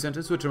will be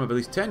sentenced to a term of at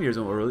least 10 years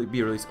and will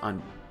be released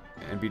and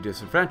be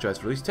disenfranchised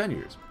for at least 10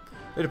 years.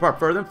 They depart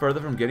further and further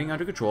from getting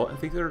under control and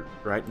think they're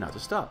right not to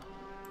stop.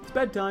 It's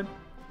bedtime.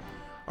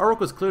 Our work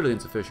was clearly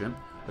insufficient.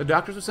 The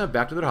doctors were sent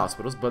back to their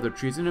hospitals, but their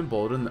treason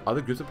emboldened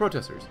other groups of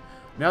protesters.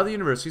 Now the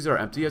universities are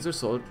empty as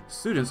their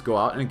students go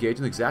out and engage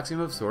in the exact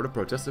same sort of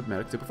protest that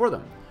medics did before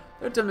them.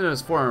 They're attempting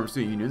to form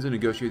student unions and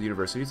negotiate with the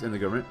universities and the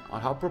government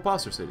on how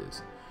preposterous it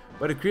is.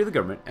 By decree of the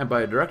government and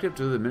by a directive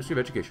to the Ministry of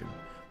Education,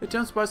 the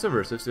attempts by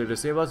subversives to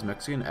destabilize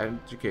Mexican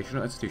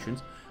educational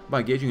institutions by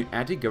engaging in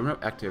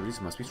anti-government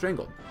activities must be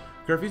strangled.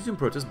 Curfews and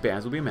protest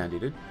bans will be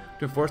mandated.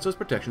 To enforce those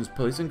protections,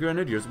 police and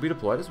grenadiers will be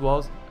deployed as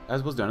well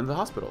as was done in the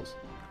hospitals.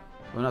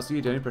 Will not see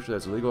any pressure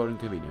that's illegal or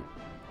inconvenient.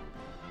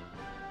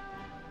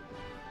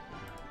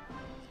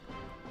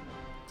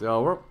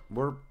 So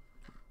we're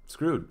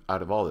screwed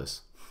out of all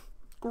this.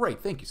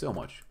 Great, thank you so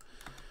much.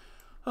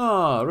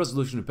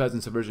 Resolution of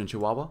peasant subversion in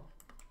Chihuahua.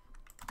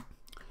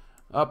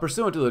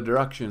 Pursuant to the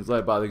directions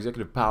led by the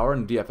executive power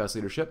and DFS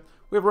leadership,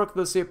 we have worked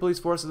with the state police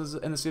forces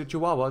in the state of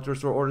Chihuahua to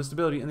restore order and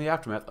stability in the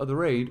aftermath of the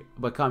raid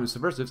by communist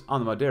subversives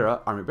on the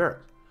Madera Army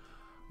Barracks.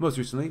 Most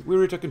recently, we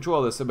retook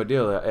control of the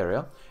Sabadilla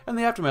area in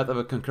the aftermath of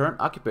a concurrent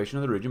occupation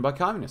of the region by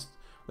communists.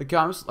 The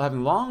communists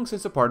having long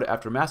since departed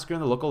after massacring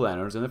the local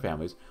landowners and their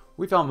families,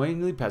 we found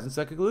mainly peasants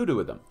that colluded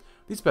with them.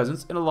 These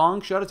peasants, in a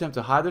long-shot attempt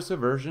to hide their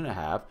subversion,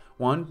 have,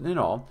 one and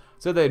all,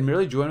 said they had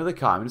merely joined with the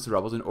communist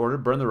rebels in order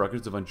to burn the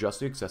records of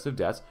unjustly excessive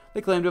debts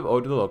they claimed to have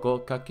owed to the local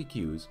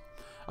Caciques.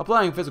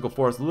 Applying physical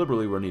force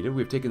liberally where needed,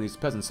 we have taken these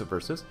peasant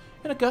subversives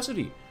into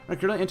custody and are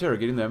currently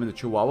interrogating them in the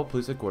Chihuahua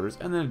Police Headquarters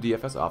and in the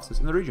DFS offices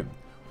in the region.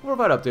 We'll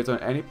provide updates on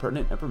any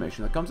pertinent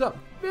information that comes up.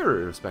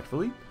 Very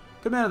respectfully,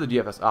 Command of the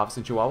DFS office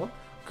in Chihuahua,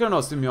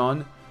 Colonel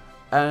Simeon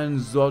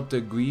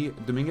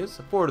Anzotegui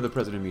Dominguez. Forward to the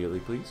President immediately,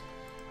 please.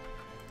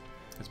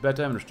 It's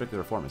bedtime and restrict the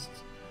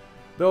reformists.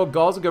 Though it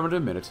galls the government to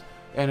admit it,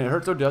 and it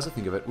hurts our does to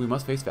think of it, we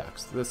must face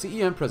facts. The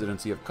CEM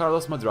presidency of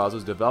Carlos Madrazo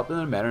was developed in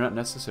a manner not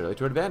necessarily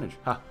to our advantage.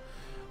 Ha!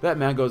 That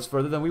man goes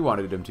further than we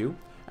wanted him to,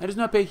 and does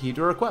not pay heed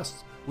to our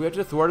requests. We have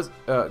to thwart his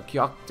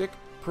chaotic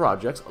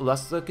projects,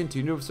 lest the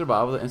continued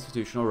survival of the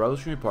institutional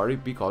revolutionary party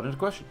be called into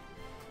question.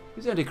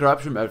 These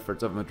anti-corruption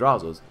efforts of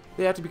Madrazo's,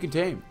 they have to be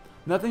contained.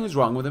 Nothing is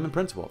wrong with them in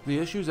principle. The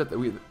issue is that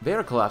they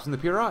are collapsing the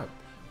PRI.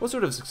 What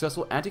sort of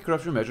successful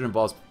anti-corruption measure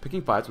involves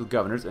picking fights with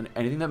governors and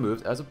anything that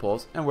moves as a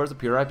pulse and wears a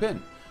PRI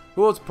pin?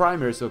 Who holds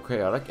primary so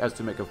chaotic as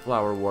to make a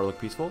flower war look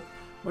peaceful?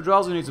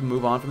 Madrazo needs to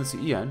move on from the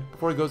CEN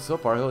before he goes so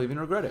far he'll even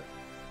regret it.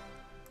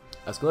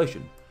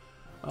 Escalation.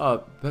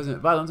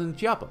 Peasant violence in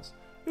Chiapas.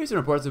 Recent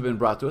reports have been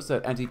brought to us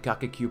that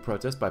anti-Cacique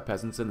protest by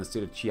peasants in the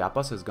state of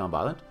Chiapas has gone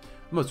violent.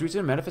 The most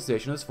recent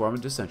manifestation of this form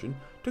of dissension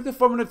took the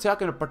form of an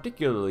attack on a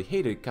particularly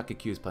hated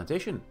Cacique's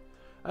plantation.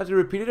 After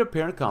repeated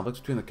apparent conflicts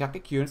between the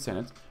Cacique and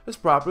tenants, his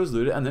property was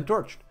looted and then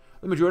torched.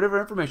 The majority of our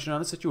information on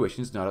the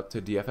situation is not up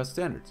to DFS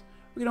standards.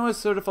 We can only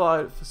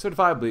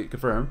certifiably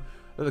confirm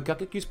that the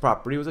Cacique's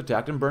property was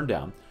attacked and burned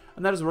down,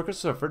 and that his workers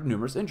suffered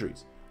numerous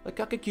injuries. The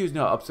Cacique is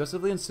now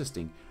obsessively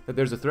insisting that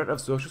there is a threat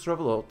of socialist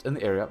revolt in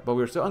the area, but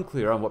we are still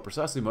unclear on what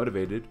precisely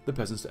motivated the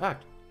peasants to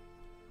act.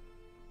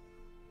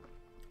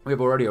 We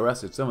have already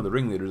arrested some of the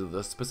ringleaders of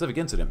the specific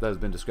incident that has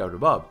been described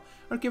above,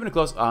 and are keeping a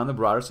close eye on the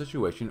broader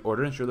situation in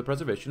order to ensure the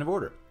preservation of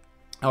order.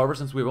 However,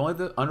 since we have only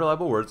the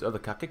unreliable words of the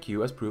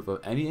Cacique as proof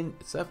of any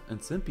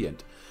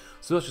incipient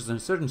socialist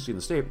insurgency in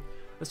the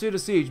state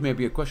of siege may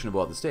be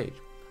questionable at this stage.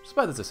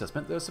 Despite this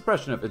assessment, the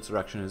suppression of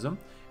insurrectionism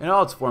in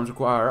all its forms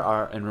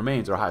and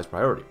remains our highest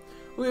priority.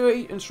 We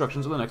await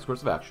instructions on the next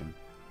course of action.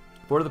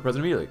 Forward to the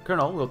President immediately.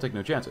 Colonel, we'll take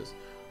no chances.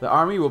 The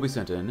army will be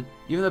sent in.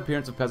 Even the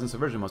appearance of peasant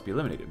subversion must be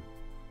eliminated.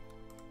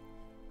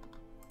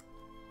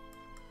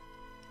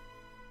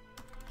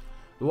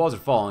 The walls are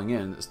falling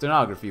in.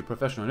 Stenography,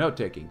 professional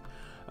note-taking,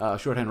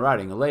 shorthand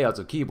writing, layouts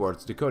of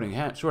keyboards, decoding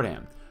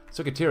shorthand,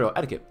 secretarial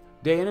etiquette.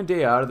 Day in and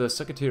day out, the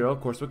secretarial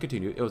course would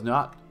continue. It was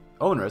not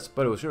onerous,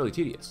 but it was surely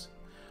tedious.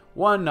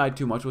 One night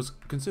too much was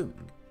consumed.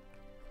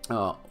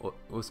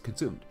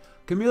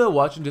 Camila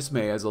watched in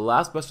dismay as the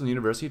last bus from the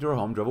university to her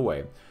home drove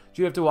away.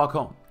 She'd have to walk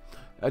home.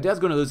 Dad's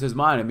going to lose his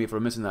mind at me for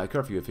missing that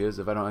curfew of his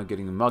if I don't end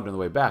getting mugged on the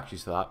way back, she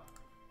thought.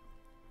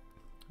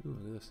 Ooh,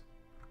 look at this.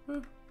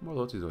 More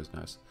loyalty is always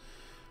nice.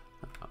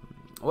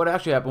 What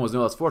actually happened was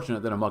no less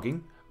fortunate than a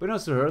mugging, but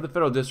next to her, the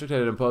federal district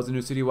had imposed a new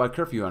citywide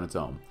curfew on its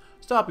own.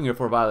 Stopping her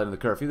for violating the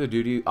curfew, the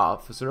duty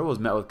officer was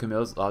met with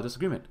Camilla's law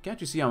disagreement.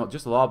 Can't you see I'm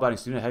just a law-abiding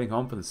student heading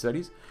home from the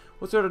studies?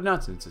 What sort of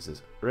nonsense is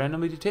this?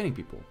 Randomly detaining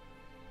people.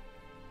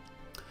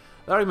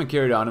 The argument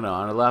carried on and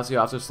on. At last, the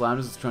officer slammed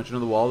his truncheon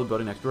on the wall of the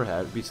building next to her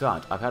head. Be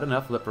silent. I've had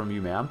enough lip from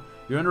you, ma'am.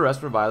 You're under arrest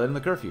for violating the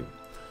curfew.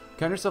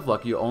 Count yourself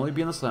lucky. You'll only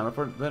be in the slammer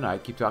for the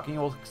night. Keep talking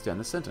and we'll extend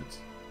the sentence.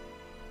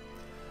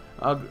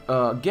 A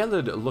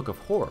gelid look of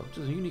horror, which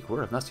is a unique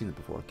word, I've not seen it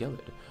before,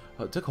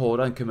 gelid, took hold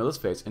on Camilla's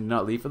face and did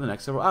not leave for the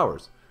next several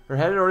hours. Her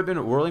head had already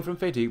been whirling from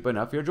fatigue, but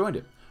now fear joined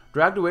it.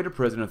 Dragged away to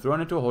prison and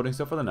thrown into a holding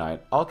cell for the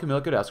night, all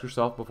Camilla could ask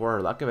herself before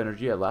her lack of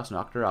energy at last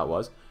knocked her out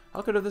was,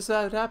 how could this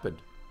have happened?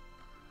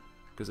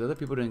 Because other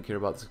people didn't care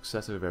about the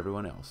success of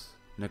everyone else.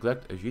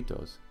 Neglect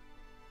agitos.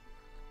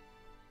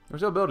 We're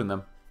still building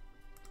them.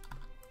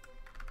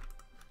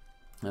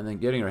 And then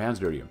getting our hands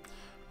dirtier.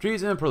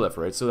 Treason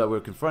proliferates so that we're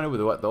confronted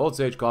with what the old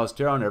sage calls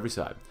terror on every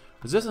side.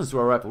 Resistance to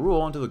our rightful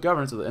rule until the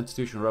governance of the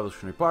institutional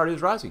revolutionary party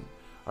is rising.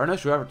 Our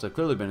initial efforts have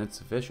clearly been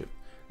insufficient.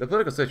 The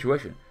political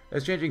situation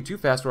is changing too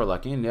fast for our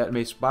liking and yet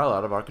may spiral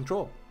out of our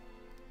control.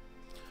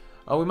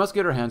 We must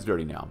get our hands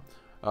dirty now.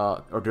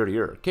 Or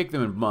dirtier. Cake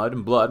them in mud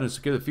and blood and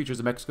secure the futures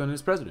of Mexico and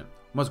its president.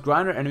 We must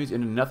grind our enemies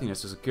into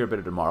nothingness to secure a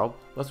better tomorrow,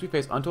 lest we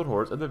face untold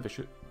horrors of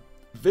the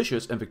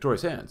vicious and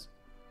victorious hands.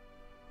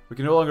 We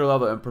can no longer allow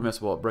the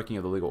impermissible breaking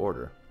of the legal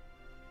order.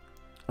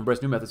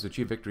 Embrace new methods to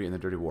achieve victory in the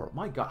dirty war.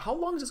 My god, how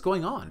long is this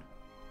going on?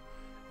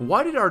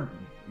 Why did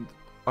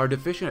our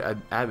deficient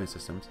admin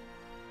systems...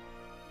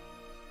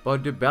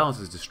 But balance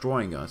is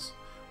destroying us.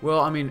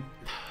 Well, I mean...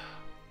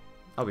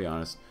 I'll be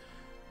honest.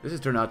 This has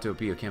turned out to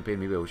be a campaign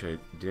maybe I wish I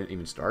didn't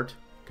even start.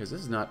 Because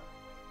this is not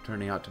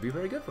turning out to be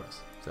very good for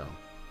us. So,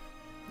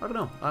 I don't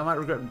know. I might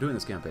regret doing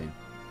this campaign.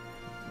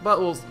 But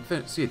we'll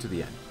see it to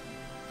the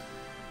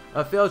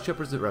end. Failed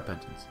shepherds of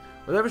repentance.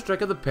 With every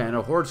strike of the pen,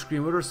 a horrid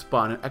scream would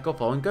respond in echo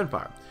following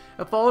gunfire.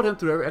 It followed him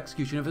through every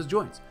execution of his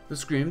joints. The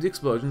screams, the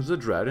explosions, the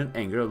dread, and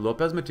anger of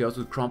Lopez Mateos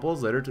would crumple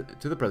his letter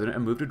to the president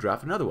and move to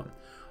draft another one.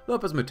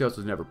 Lopez Mateos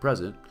was never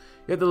present,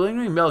 yet the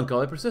lingering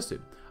melancholy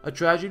persisted. A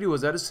tragedy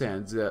was at his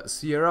hands, the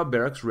Sierra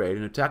Barracks raid,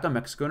 an attack on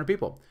Mexico and her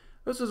people.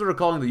 This was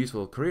recalling the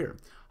useful career,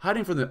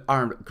 hiding from the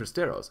armed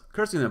cristeros,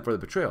 cursing them for the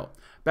betrayal.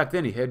 Back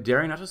then he hid,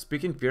 daring not to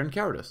speak in fear and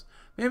cowardice.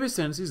 Maybe his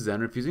tendencies then,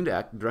 refusing to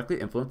act,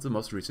 directly influenced the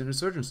most recent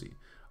insurgency.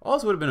 All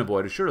this would have been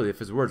avoided surely if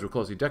his words were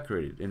closely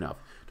decorated enough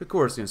to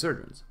coerce the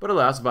insurgents. But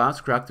alas,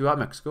 violence cracked throughout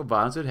Mexico,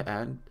 violence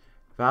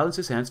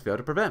his hands failed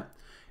to prevent.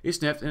 He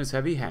sniffed, and his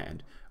heavy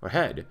head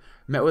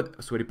met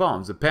with sweaty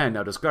palms. The pen,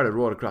 now discarded,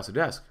 rolled across the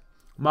desk,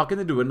 mocking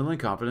the dwindling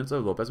confidence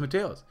of Lopez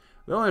Mateos.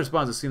 The only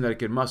response it seemed that he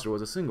could muster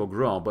was a single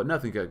groan, but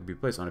nothing could be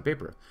placed on a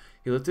paper.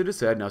 He lifted his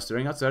head, now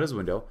staring outside his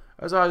window,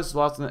 his eyes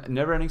lost in the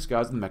never-ending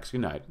skies of the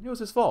Mexican night. It was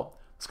his fault.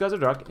 The skies are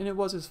dark, and it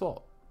was his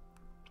fault.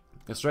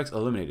 The strike's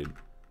eliminated.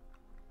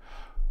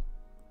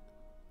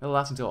 It'll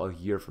last until a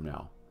year from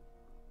now.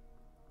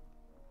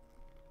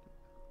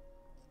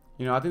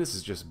 You know, I think this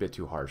is just a bit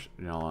too harsh,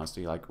 in all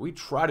honesty. Like, we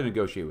try to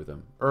negotiate with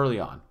them early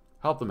on.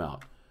 Help them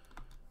out.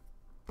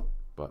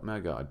 But, my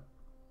god.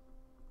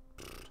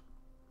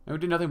 And we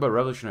did nothing but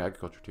revolutionary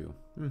agriculture, too.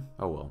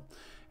 Oh well.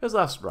 His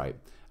last right.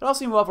 It all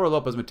seemed well for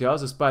Lopez Mateos,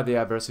 despite the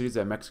adversities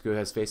that Mexico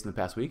has faced in the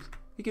past weeks.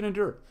 He can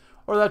endure.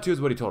 Or that, too,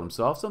 is what he told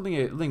himself. Something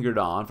that lingered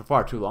on for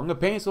far too long. A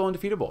pain so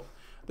undefeatable.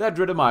 That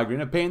dread of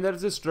migraine, a pain that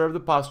has disturbed the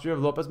posture of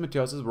Lopez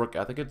Mateos' work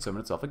ethic, had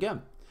summoned itself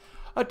again.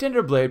 A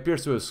tender blade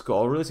pierced through his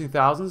skull, releasing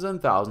thousands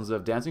and thousands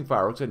of dancing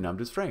fireworks that numbed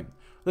his frame.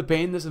 The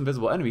pain, this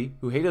invisible enemy,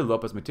 who hated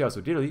Lopez Mateos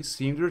so dearly,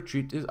 seemed to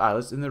retreat his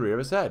eyelids in the rear of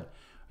his head.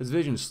 His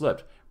vision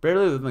slipped,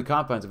 barely within the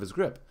confines of his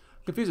grip.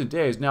 Confused and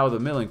dazed, now with a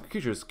million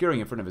creatures scurrying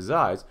in front of his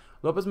eyes,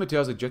 Lopez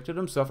Mateos ejected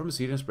himself from his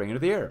seat and sprang into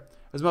the air.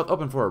 His mouth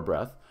opened for a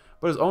breath,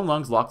 but his own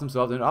lungs locked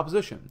themselves into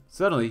opposition.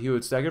 Suddenly, he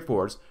would stagger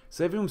forwards,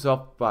 saving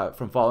himself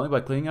from falling by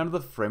clinging onto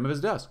the frame of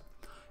his desk.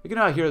 He could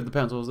not hear the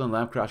pencils and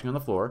lamp crashing on the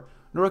floor,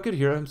 nor could he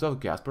hear himself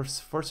gasp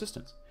for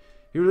assistance.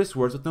 He released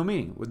words with no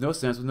meaning, with no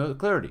sense, with no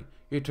clarity.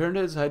 He turned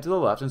his head to the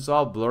left and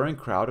saw a blurring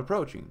crowd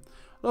approaching.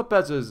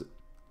 Lopez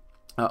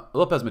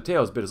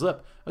Mateos bit his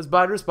lip, his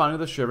body responding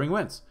with a shivering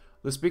wince.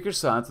 The speaker's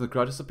silence and the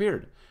crowd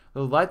disappeared.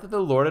 The light that the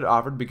Lord had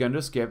offered began to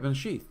escape in the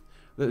sheath.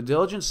 The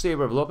diligent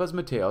saber of Lopez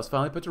Mateos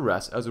finally put to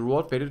rest as the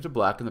world faded to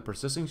black and the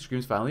persisting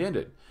screams finally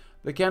ended.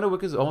 The candle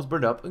wick is almost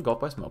burned up,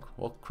 engulfed by smoke.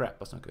 Well, crap,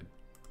 that's not good.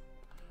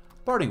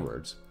 Parting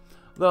words.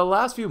 The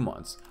last few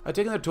months had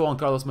taken their toll on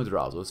Carlos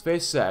Madrazo. His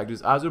face sagged,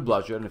 his eyes were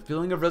bloodshot, and a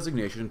feeling of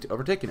resignation had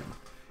overtaken him.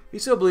 He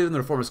still believed in the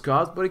reformist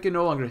cause, but he could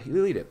no longer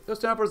lead it. It was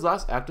time for his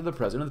last act of the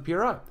president of the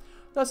PRI.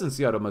 Thus,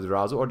 Licenciado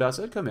Madrazo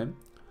Ordaz had come in.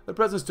 The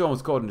president's tone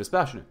was cold and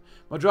dispassionate.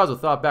 Madrazo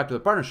thought back to the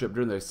partnership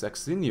during the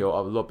sexenio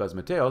of Lopez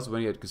Mateos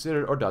when he had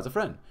considered Ordaz a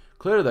friend.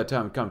 Clearly that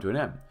time had come to an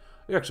end.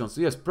 Your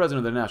Excellency, as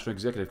president of the National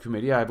Executive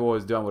Committee, I have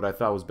always done what I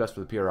thought was best for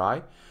the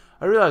PRI.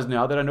 I realize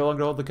now that I no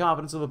longer hold the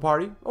confidence of the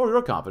party, or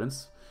your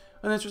confidence.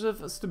 In the interest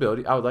of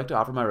stability, I would like to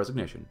offer my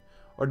resignation.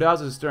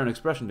 Ordaz's stern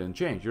expression didn't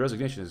change. Your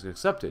resignation is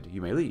accepted.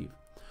 You may leave.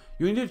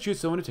 You need to choose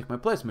someone to take my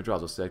place,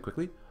 Madrazo said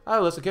quickly. I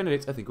have a list of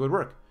candidates I think would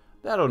work.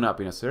 That'll not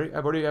be necessary.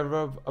 I've already have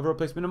a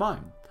replacement in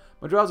mind.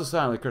 Madrazo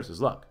silently cursed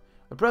his luck.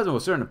 The president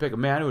was certain to pick a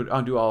man who would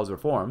undo all his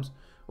reforms.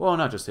 Well,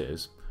 not just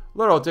his.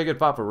 Lord Ortega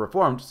fought for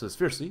reform just as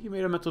fiercely. He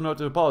made a mental note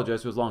to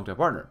apologize to his longtime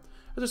partner.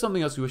 Is there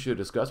something else you wish to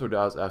discuss?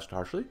 Ordaz asked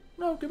harshly.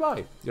 No,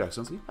 goodbye, Your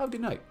Excellency. Have a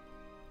good night.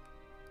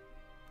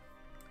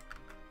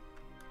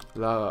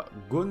 La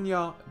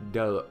Gunya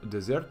del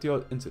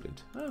Desertio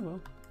incident. Oh,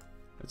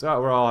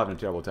 well. We're all having a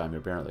terrible time here,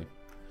 apparently.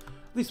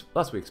 At least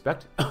that's what we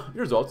expect.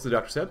 Your results, the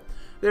doctor said.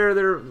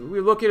 We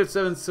located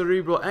 7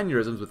 cerebral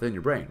aneurysms within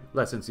your brain.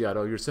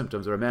 Licenciado, your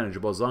symptoms are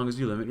manageable as long as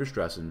you limit your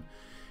stress. And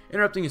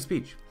interrupting his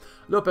speech,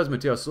 Lopez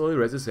Mateo slowly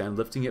raised his hand,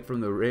 lifting it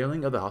from the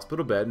railing of the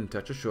hospital bed and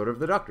touched the shoulder of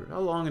the doctor. How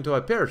long until I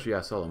perish? He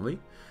asked solemnly.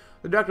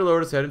 The doctor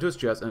lowered his head into his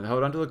chest and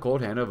held onto the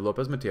cold hand of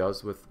Lopez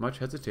Mateos. With much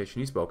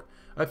hesitation, he spoke.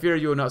 I fear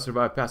you will not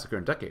survive past the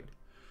current decade.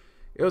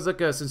 It was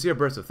like a sincere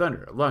burst of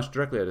thunder, launched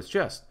directly at his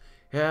chest.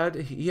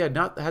 He had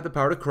not had the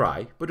power to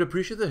cry, but to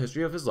appreciate the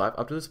history of his life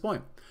up to this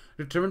point.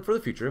 Determined for the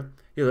future,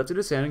 he lifted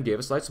his hand and gave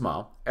a slight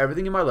smile.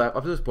 Everything in my life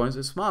up to this point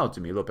is smiled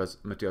to me, Lopez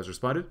Mateos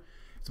responded.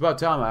 It's about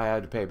time I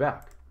had to pay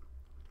back.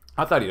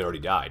 I thought he'd already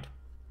died.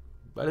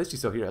 But at least he's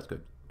still here, that's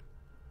good.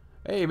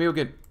 Hey, maybe we'll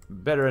get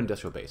better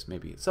industrial base,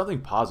 maybe. Something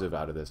positive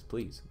out of this,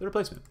 please. The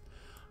replacement.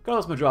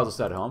 Carlos Madrazo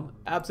sat at home,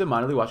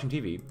 absent-mindedly watching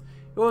TV. He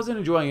wasn't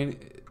enjoying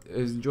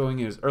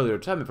his earlier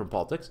retirement from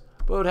politics,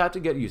 but would have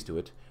to get used to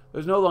it.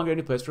 There's no longer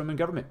any place for him in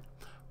government.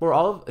 For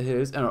all of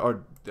his and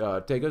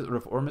Ortega's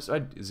reformist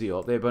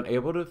zeal, they have been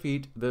able to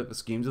defeat the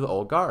schemes of the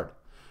old guard.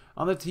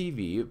 On the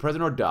TV,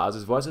 President Ordaz,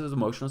 his voice as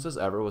emotionless as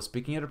ever, was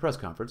speaking at a press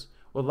conference.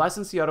 With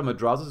Licenciado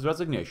Madrazo's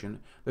resignation,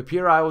 the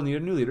PRI will need a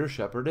new leader to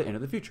shepherd it into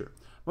the future.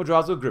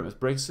 Madrazo grimaced,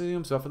 bracing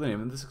himself for the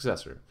name of the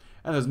successor.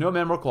 And there's no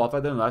man more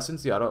qualified than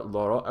Licenciado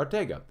Loro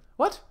Ortega.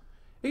 What?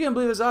 He couldn't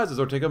believe his eyes as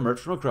Ortega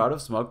emerged from a crowd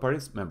of smug party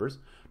members,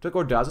 took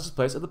Ordaz's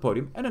place at the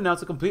podium, and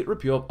announced a complete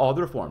repeal of all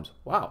the reforms.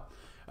 Wow.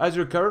 As he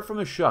recovered from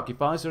his shock, he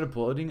finally started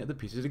pulling the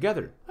pieces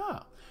together.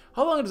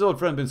 How long had his old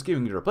friend been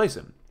scheming to replace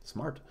him?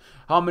 Smart.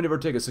 How many of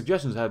Ortega's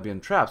suggestions had been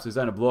traps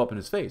designed to blow up in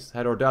his face?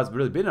 Had Ordaz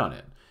really been on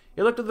it?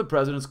 He looked at the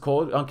president's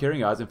cold,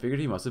 uncaring eyes and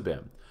figured he must have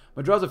been.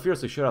 Madrazo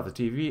fiercely shut off the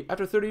TV.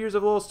 After 30 years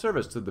of loyal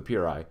service to the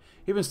PRI,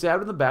 he'd been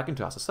stabbed in the back and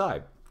tossed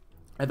aside.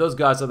 And those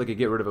guys thought they could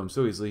get rid of him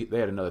so easily, they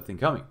had another thing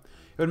coming.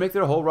 It would make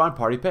their whole Ron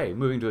party pay.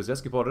 Moving to his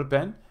desk, he pulled out a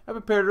pen and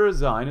prepared to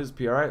resign his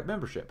PRI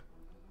membership.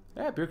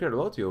 Yeah, bureaucratic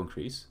loyalty will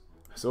increase.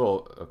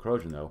 Still a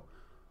corrosion, though.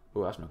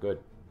 Oh, that's not good.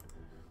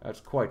 That's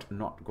quite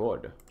not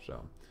good.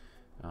 So,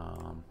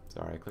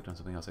 sorry, I clicked on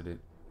something else I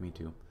didn't mean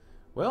to.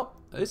 Well,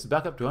 this is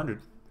back up to 100.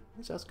 At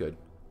least that's good.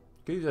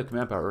 Could use that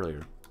command power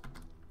earlier.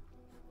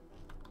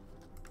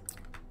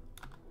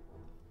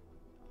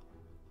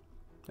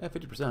 Yeah,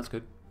 50%, that's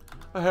good.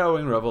 A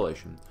harrowing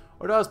revelation.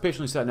 Ordaz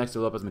patiently sat next to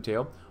Lopez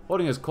Mateo,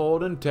 holding his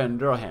cold and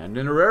tender hand.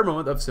 In a rare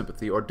moment of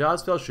sympathy,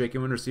 Ordaz felt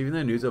shaken when receiving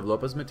the news of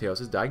Lopez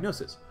Mateos'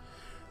 diagnosis.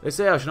 They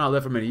say I shall not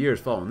live for many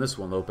years following this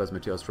one, Lopez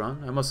Mateos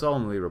frowned. I must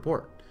solemnly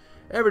report.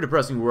 Every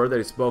depressing word that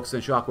he spoke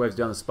sent shockwaves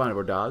down the spine of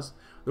Ordaz.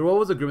 The world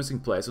was a grimacing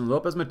place, and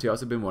Lopez Mateos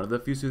had been one of the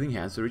few soothing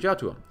hands to reach out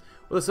to him.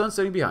 With the sun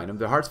setting behind him,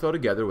 their hearts fell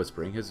together,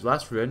 whispering, his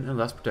last friend and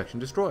last protection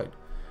destroyed.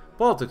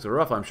 Politics are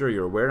rough, I'm sure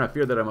you're aware, and I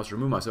fear that I must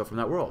remove myself from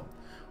that world.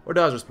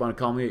 Ordaz responded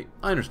calmly,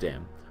 I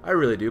understand. I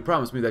really do.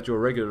 Promise me that you'll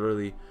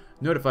regularly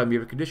notify me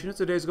of your condition as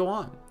the days go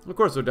on. Of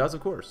course, Ordaz,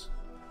 of course.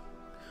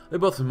 They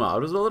both smiled.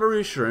 It was a little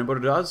reassuring, but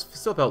Ordaz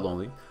still felt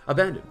lonely,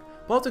 abandoned.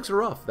 Politics are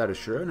rough, that is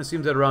sure, and it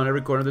seems that around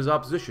every corner there's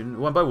opposition.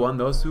 One by one,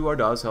 those who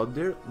Ordaz held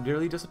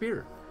dearly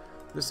disappear.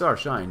 The stars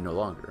shine no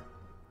longer.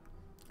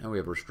 And we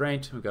have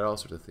restraint, we've got all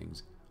sorts of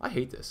things. I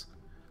hate this.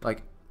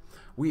 Like,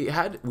 we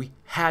had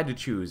to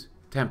choose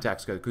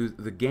Tamtax because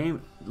the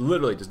game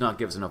literally does not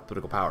give us enough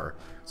political power.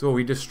 So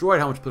we destroyed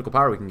how much political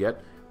power we can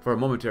get for a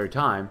momentary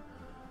time.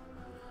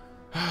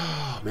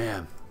 Oh,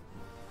 man.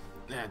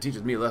 It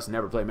teaches me a lesson,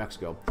 never play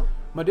Mexico.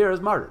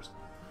 Madeira's Martyrs.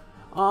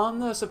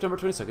 On September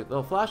 22nd,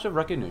 the flash of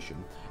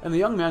recognition in the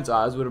young man's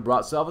eyes would have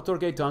brought Salvatore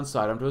Gaetan's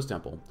sidearm to his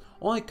temple.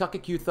 Only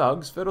Kakekyu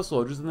thugs, federal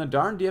soldiers, and the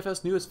darn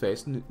DFS knew his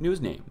face, knew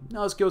his name.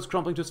 Now his skills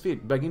crumpling to his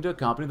feet, begging to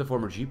accompany the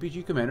former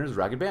GPG commander's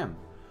ragged band.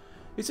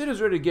 He said he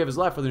was ready to give his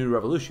life for the new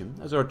revolution,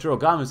 as Arturo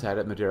Gomez had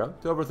at Madeira,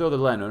 to overthrow the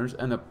landowners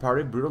and the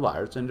party of brutal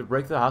liars, and to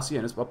break the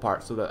haciendas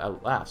apart so that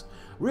at last,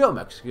 real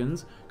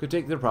Mexicans could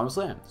take their promised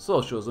land.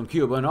 Socialism,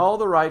 Cuba, and all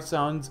the right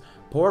sounds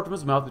poured from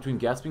his mouth between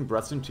gasping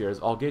breaths and tears.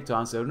 All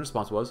Gaetan said in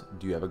response was,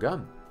 do you have a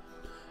gun?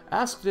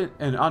 Asked an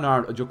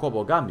unarmed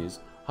Jacobo Gomez,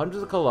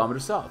 hundreds of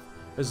kilometers south.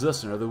 His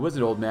listener, the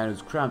wizened old man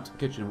whose cramped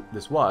kitchen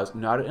this was,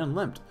 nodded and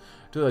limped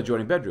to the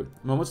adjoining bedroom.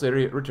 Moments later,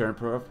 he returned,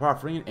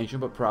 proffering an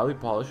ancient but proudly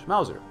polished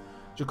Mauser.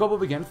 Jacobo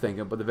began to thank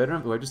him, but the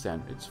veteran waved his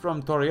hand. It's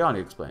from Torreon,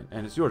 he explained,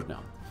 and it's yours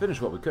now.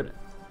 Finish what we couldn't.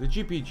 The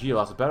GPG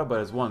lost a battle, but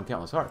has won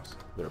countless hearts.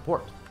 The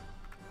report.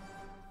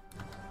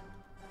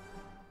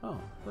 Oh,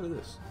 look at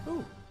this.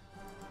 Ooh.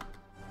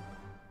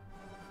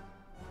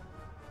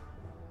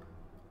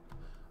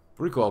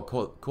 Recoil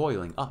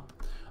coiling up.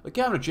 The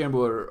cabinet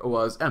chamber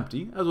was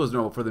empty, as was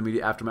normal for the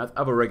immediate aftermath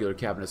of a regular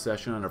cabinet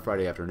session on a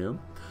Friday afternoon.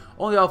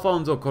 Only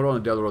Alfonso Corona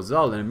del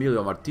Rosal and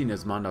Emilio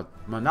Martinez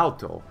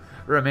Manauto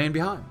remained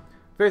behind.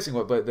 Facing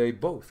what they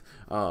both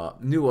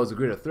knew was a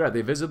greater threat,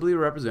 they visibly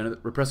represented the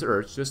repressive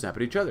urge to snap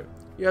at each other.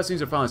 Yes,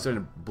 things are finally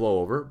starting to blow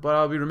over, but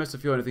I'll be remiss to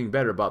feel anything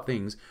better about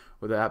things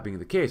without that being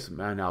the case,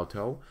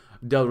 Manauto.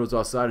 Del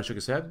Rosal sighed and shook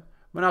his head.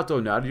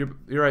 Manauto nodded.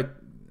 You're right.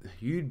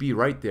 You'd be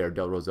right there,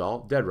 Del Rosal.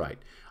 Dead right.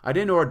 I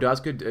didn't know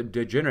Ordaz could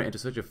degenerate into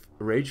such a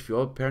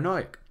rage-fueled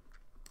paranoiac.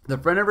 The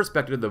friend I've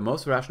respected, the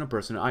most rational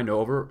person I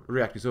know,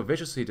 overreacting so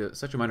viciously to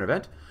such a minor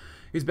event?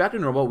 He's back to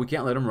normal. We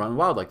can't let him run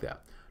wild like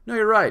that. No,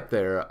 you're right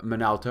there,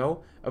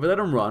 Manalto. If we let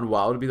him run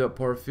wild, it'd be the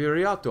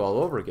Porfiriato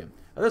all over again.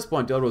 At this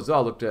point, Del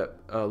Rosal looked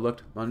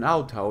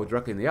Manalto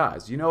directly in the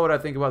eyes. You know what I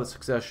think about the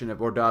succession if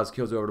Ordaz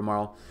kills over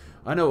tomorrow?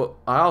 I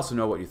also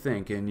know what you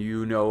think, and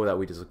you know that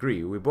we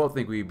disagree. We both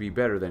think we'd be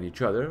better than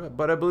each other,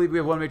 but I believe we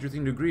have one major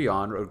thing to agree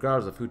on,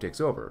 regardless of who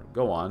takes over.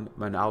 Go on,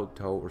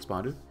 Manalto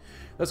responded.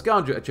 The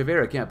scoundrel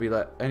Echeverria can't be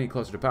let any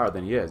closer to power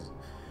than he is.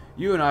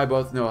 You and I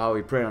both know how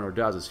he preyed on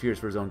Ordaz's fears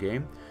for his own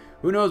game.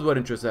 Who knows what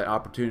interest that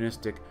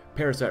opportunistic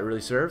parasite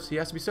really serves? He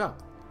has to be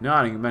stopped.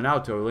 Nodding,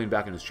 Manalto leaned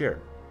back in his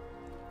chair.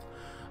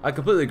 I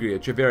completely agree.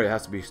 Echeverria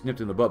has to be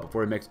snipped in the butt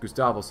before he makes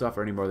Gustavo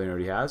suffer any more than he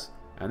already has.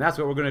 And that's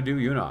what we're going to do,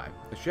 you and I.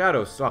 The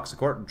shadow stalks the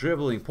court,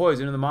 dribbling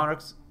poison in the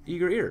monarch's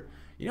eager ear.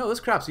 You know, this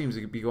crap seems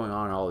to be going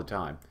on all the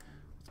time.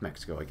 It's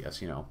Mexico, I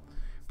guess, you know.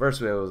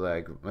 First it was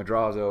like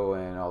Madrazo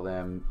and all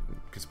them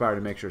conspired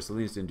to make sure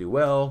Salinas didn't do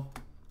well.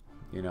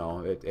 You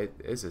know,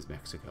 this is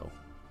Mexico.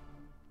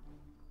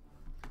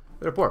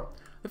 The report.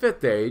 The 5th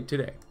day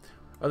today.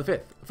 The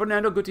 5th.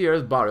 Fernando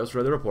Gutierrez Barrios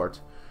read the report,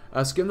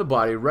 skimmed the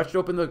body, wrenched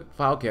open the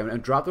file cabinet,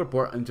 and dropped the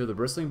report into the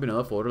bristling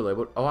manila folder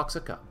labeled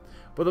Oaxaca.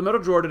 But the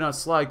metal drawer did not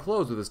slide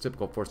closed with his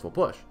typical forceful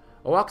push.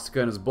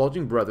 Oaxaca and his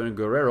bulging brethren in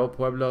Guerrero,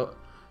 Puebla,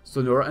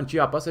 Sonora, and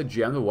Chiapas had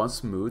jammed the once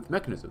smooth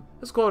mechanism.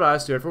 His cold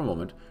eyes stared for a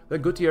moment,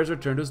 then Gutierrez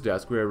returned to his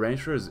desk where he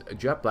arranged for his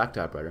jet black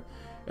typewriter.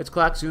 Its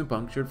clack soon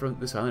punctured from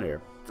the silent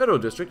air. Federal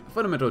District,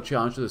 fundamental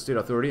challenge to the state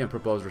authority and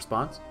proposed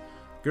response.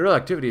 Guerrilla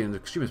activity and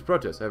extremist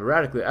protests have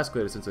radically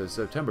escalated since the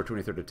September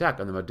 23rd attack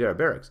on the Madera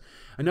barracks,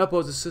 and now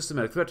pose a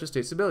systematic threat to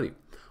state stability.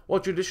 While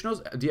traditional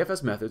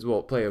DFS methods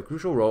will play a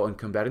crucial role in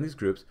combating these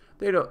groups,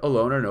 they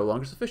alone are no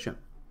longer sufficient.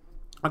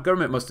 Our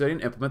government must study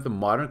and implement the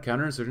modern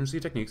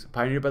counterinsurgency techniques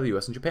pioneered by the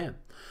U.S. and Japan,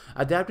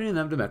 adapting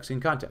them to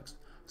Mexican context.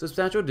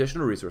 Substantial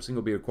additional resourcing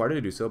will be required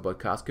to do so, but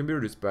costs can be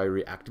reduced by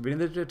reactivating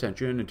the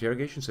detention and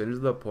interrogation centers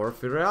of the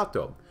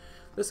Porfiriato.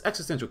 This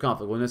existential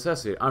conflict will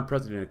necessitate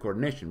unprecedented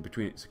coordination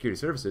between security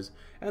services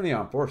and the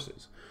armed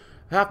forces.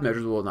 Half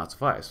measures will not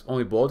suffice.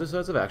 Only bold,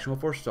 decisive action will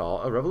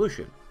forestall a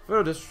revolution.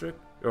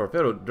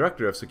 Federal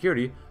Director of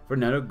Security,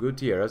 Fernando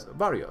Gutierrez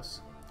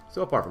Barrios.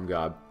 So apart from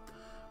God.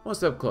 One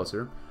step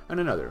closer, and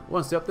another.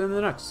 One step, then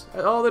the next.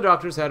 All the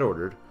doctors had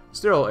ordered.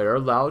 Sterile air,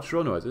 loud,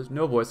 shrill noises,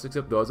 no voices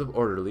except those of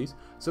orderlies,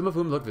 some of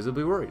whom looked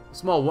visibly worried.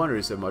 Small wonder,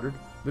 he said, muttered.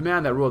 The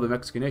man that ruled the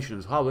Mexican nation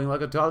is hobbling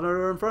like a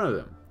toddler in front of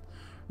them.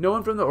 No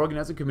one from the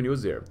organizing committee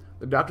was there.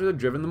 The doctors had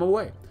driven them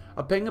away.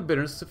 A pang of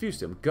bitterness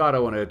suffused him. God, I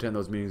want to attend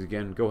those meetings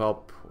again, go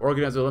help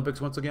organize the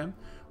Olympics once again.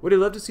 Would he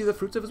love to see the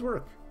fruits of his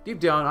work? Deep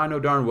down, I know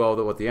darn well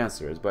what the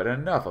answer is, but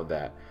enough of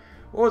that.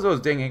 What was those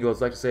dang Engulfs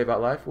like to say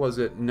about life? Was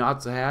it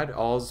not had,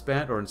 all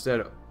spent, or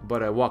instead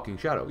but a walking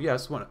shadow?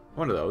 Yes, one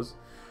of those.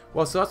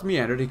 While thoughts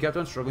meandered, he kept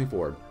on struggling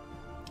forward.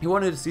 He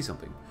wanted to see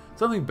something.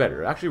 Something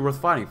better, actually worth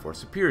fighting for,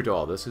 superior to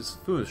all this, his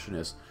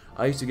foolishness.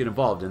 I used to get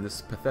involved in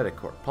this pathetic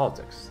court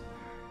politics.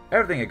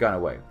 Everything had gone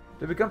away.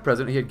 To become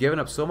president, he had given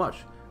up so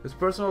much. His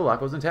personal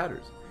life was in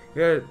tatters.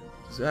 He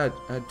had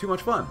too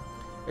much fun.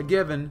 Had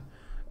given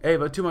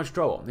Ava too much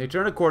trouble. He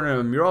turned a corner and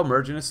a mural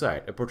emerged in his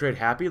sight. It portrayed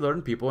happy,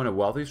 learned people in a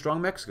wealthy,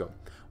 strong Mexico.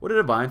 What a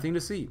divine thing to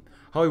see.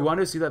 How he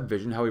wanted to see that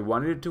vision, how he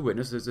wanted to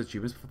witness his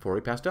achievements before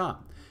he passed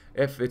on.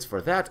 If it's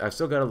for that, I've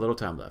still got a little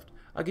time left.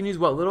 I can use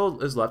what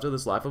little is left of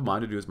this life of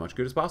mine to do as much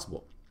good as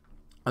possible.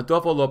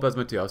 Adolfo Lopez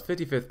Mateos,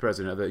 55th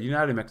president of the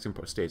United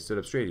Mexican States, stood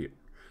up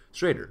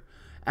straighter.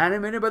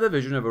 Animated by the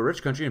vision of a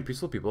rich country and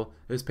peaceful people,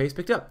 his pace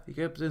picked up. He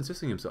kept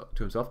insisting to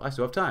himself, I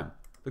still have time.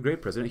 The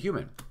great President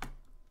Human.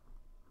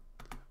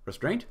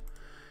 Restraint?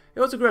 It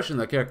was aggression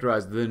that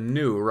characterized the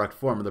new erect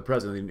form of the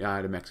President of the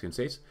United Mexican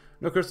States.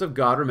 No curse of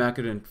God or man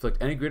could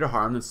inflict any greater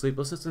harm than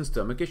sleeplessness and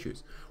stomach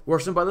issues.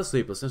 Worsened by the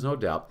sleeplessness, no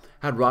doubt,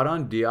 had wrought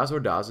on Diaz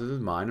Ordaz's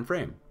mind and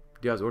frame.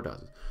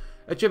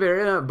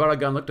 Echeverria and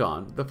Barragan looked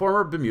on, the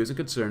former bemused and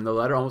concerned, the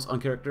latter almost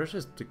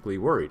uncharacteristically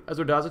worried, as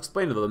Ordaz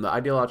explained to them the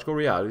ideological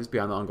realities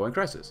beyond the ongoing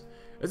crisis.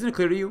 Isn't it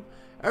clear to you?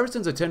 Ever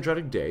since the 10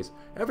 tragic days,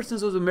 ever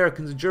since those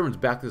Americans and Germans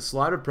backed the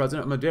slaughtered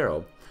President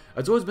Madero,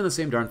 it's always been the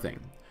same darn thing.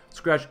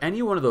 Scratch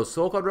any one of those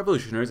so-called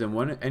revolutionaries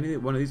and any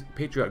one of these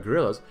patriotic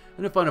guerrillas,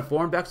 and you'll find a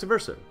foreign back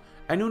subversive.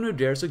 Anyone who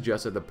dares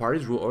suggest that the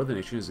party's rule over the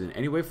nation is in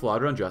any way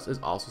flawed or unjust is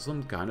also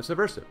some kind of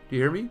subversive. Do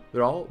you hear me?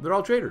 They're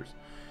all traitors.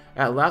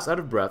 At last, out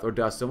of breath,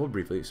 Ordaz stumbled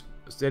briefly,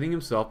 steadying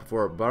himself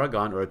before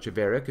Barragan or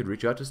Echeverria could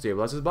reach out to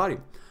stabilize his body.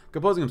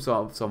 Composing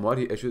himself somewhat,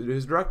 he issued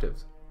his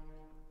directives.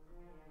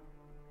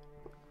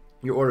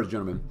 Your orders,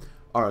 gentlemen,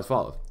 are as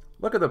follows.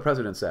 Look at the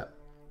President said.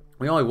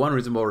 We only one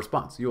reasonable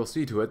response. You will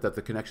see to it that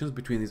the connections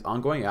between these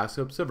ongoing acts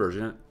of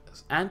subversion,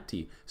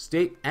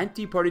 anti-state,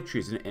 anti-party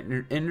treason,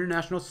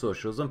 international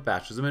socialism,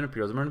 fascism, and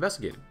imperialism are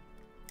investigated.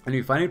 And if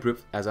you find any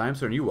proof, as I am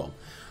certain you will,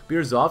 be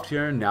resolved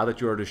here and now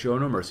that you are to show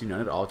no mercy, none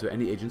at all, to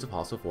any agents of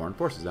hostile foreign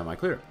forces. Am I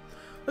clear?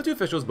 The two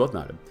officials both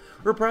nodded.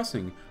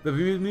 Repressing the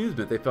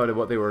amusement they felt at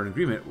what they were in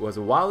agreement was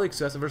a wildly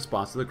excessive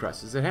response to the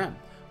crisis at hand.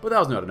 But that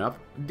was not enough.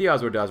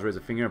 Diaz Ordaz raised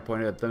a finger and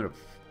pointed at them to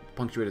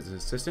punctuate his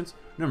insistence.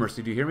 No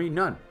mercy, do you hear me?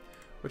 None.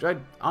 which I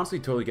honestly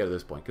totally get at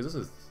this point, because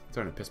this is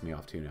starting to piss me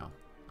off too now.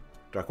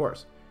 Dark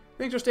Horse.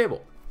 Things are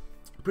stable.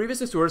 Previous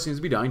disorder seems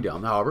to be dying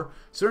down. However,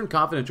 certain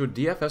confidential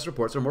DFS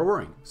reports are more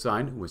worrying.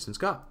 Signed, Winston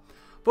Scott.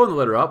 Pulling the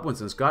letter up,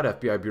 Winston Scott,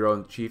 FBI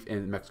Bureau Chief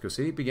in Mexico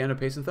City, began a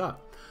pace in thought.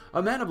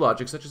 A man of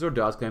logic, such as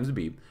Ordaz claims to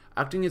be,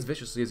 acting as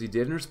viciously as he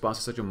did in response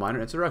to such a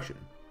minor insurrection.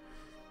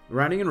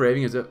 Ranting and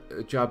raving as if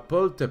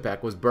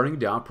Chapultepec was burning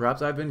down,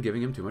 perhaps I've been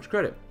giving him too much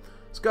credit.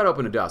 Scott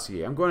opened a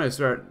dossier. I'm going to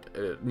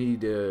start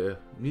need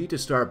to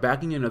start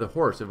backing another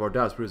horse if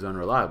Ordaz proves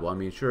unreliable. I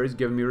mean, sure, he's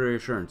given me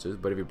reassurances,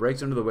 but if he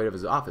breaks under the weight of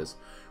his office,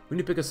 we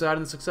need to pick a side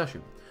in the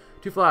succession.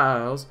 2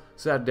 files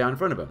sat down in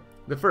front of him.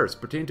 The first,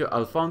 pertaining to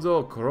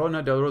Alfonso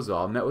Corona del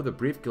Rosal, met with a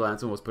brief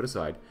glance and was put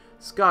aside.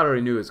 Scott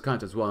already knew his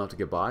contents well enough to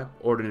get by.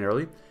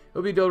 Ordinarily, it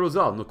would be del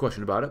Rosal, no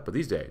question about it, but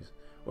these days...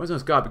 Winston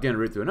Scott began to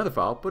read through another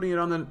file, putting it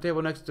on the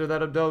table next to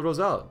that of del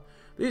Rosal.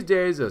 These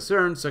days, a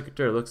CERN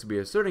secretary looks to be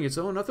asserting its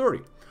own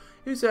authority.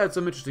 He's had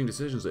some interesting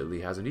decisions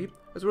lately, hasn't he?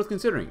 It's worth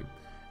considering.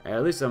 And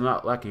at least I'm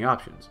not lacking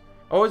options.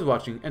 Always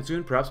watching, and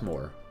soon perhaps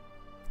more.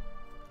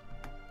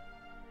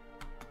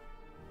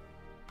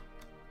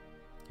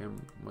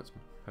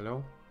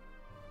 Hello?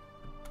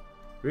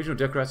 Regional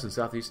Democrats in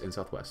Southeast and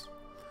Southwest.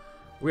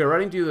 We are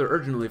writing to you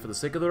urgently for the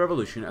sake of the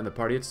revolution and the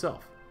party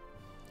itself.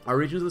 Our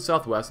regions of the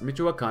Southwest,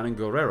 Michoacan and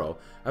Guerrero,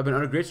 have been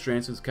under great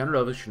strain since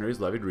counter-revolutionaries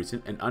levied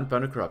recent and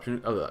unfounded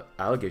corruption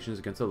allegations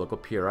against the local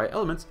PRI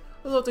elements,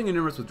 resulting in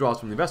numerous withdrawals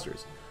from the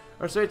investors.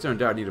 Our states are in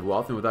dire need of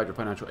wealth, and without your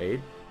financial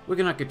aid, we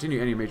cannot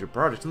continue any major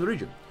projects in the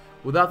region.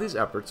 Without these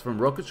efforts, from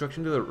road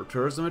construction to the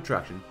tourism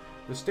attraction,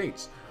 the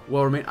states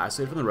will remain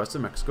isolated from the rest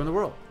of Mexico and the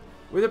world.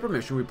 With your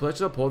permission, we pledge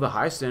to uphold the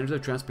highest standards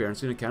of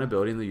transparency and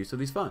accountability in the use of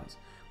these funds.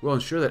 We will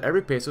ensure that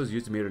every peso is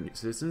used to meet our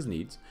citizens'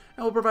 needs,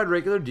 and will provide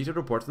regular, detailed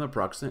reports on the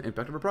progress and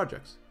impact of our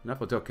projects. Enough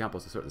will tell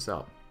Campos to sort this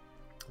out.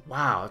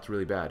 Wow, that's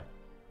really bad.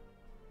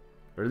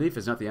 Relief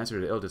is not the answer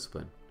to ill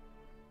discipline.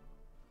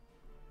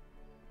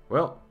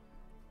 Well,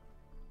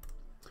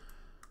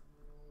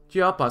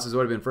 Chiapas has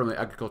always been firmly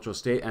an agricultural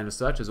state, and as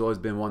such has always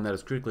been one that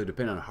is critically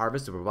dependent on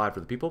harvest to provide for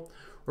the people.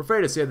 We're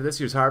afraid to say that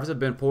this year's harvest has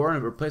been poor and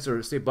have replaced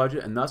our state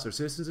budget, and thus our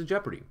citizens in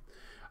jeopardy.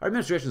 Our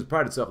administration has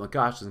prided itself on the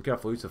cautious and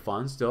careful use of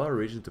funds. Still, our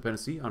region's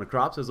dependency on the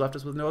crops has left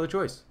us with no other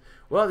choice.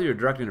 Without your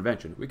direct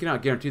intervention, we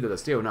cannot guarantee that the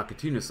state will not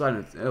continue to slide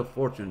in its ill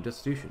fortune and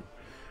destitution.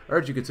 I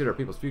urge you to consider our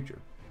people's future.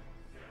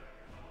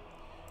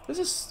 This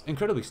is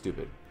incredibly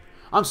stupid.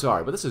 I'm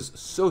sorry, but this is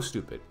so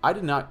stupid. I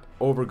did not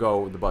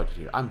overgo the budget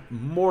here. I'm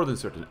more than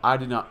certain I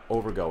did not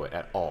overgo it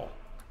at all.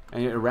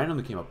 And it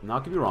randomly came up. Now,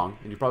 I could be wrong,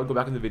 and you probably go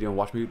back in the video and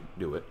watch me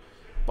do it.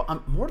 But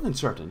I'm more than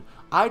certain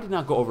I did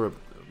not go over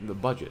the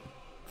budget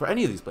for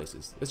any of these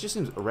places. It just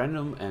seems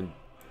random, and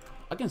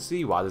I can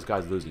see why this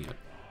guy's losing it.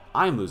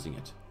 I'm losing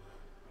it.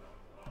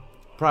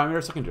 Primary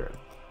or secondary.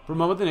 For a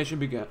moment, the nation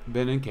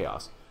been in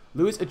chaos.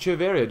 Luis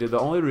Echeverria did the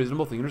only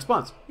reasonable thing in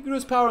response. He grew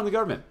his power in the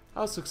government.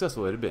 How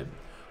successful it had been.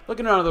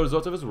 Looking around at the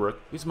results of his work,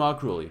 he smiled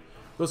cruelly.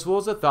 Those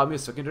fools that thought me a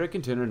secondary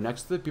contender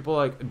next to the people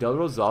like Del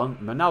Rosal and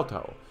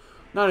Manautau.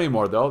 Not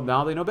anymore, though.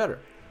 Now they know better.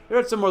 They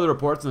heard some more of the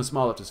reports, and a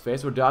smile left his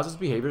face, where Daz's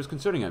behavior is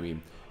concerning. I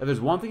mean, if there's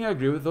one thing I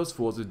agree with those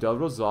fools Del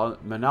Rosal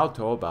and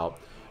Manautau about,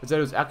 is that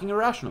he was acting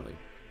irrationally.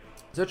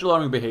 Such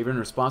alarming behavior in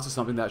response to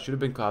something that should have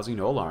been causing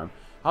no alarm,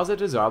 how is that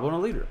desirable in a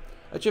leader?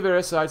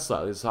 Echeverria sighed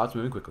slightly, his thoughts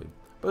moving quickly.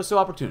 But there's still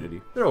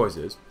opportunity. There always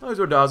is. I use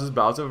Ordaz's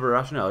bouts of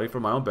irrationality for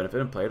my own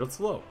benefit and play it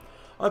slow.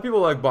 I have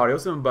people like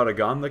Barrios and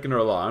Barragan that can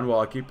rely on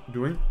while I keep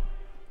doing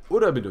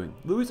what I've been doing.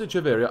 Luis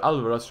Echeverria,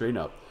 Alvarez straighten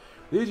up.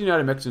 These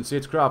United Mexican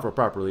States cry for a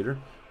proper leader,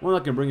 one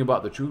that can bring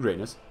about the true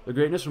greatness, the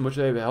greatness from which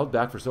they have held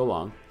back for so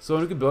long,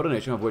 someone who can build a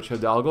nation of which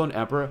Hidalgo and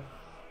Emperor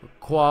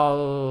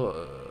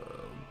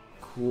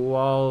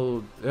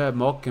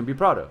Cuauhtémoc can be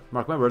proud of.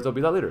 Mark my words, I'll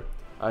be that leader.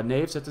 A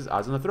knave sets his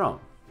eyes on the throne.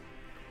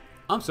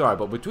 I'm sorry,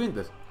 but between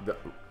the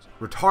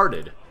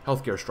retarded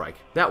healthcare strike,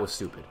 that was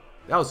stupid.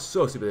 That was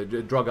so stupid.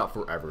 It drug out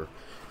forever.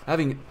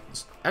 Having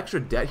extra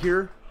debt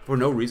here for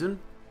no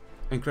reason,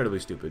 incredibly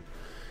stupid.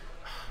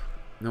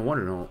 No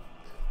wonder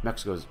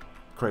Mexico's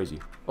crazy.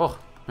 Oh,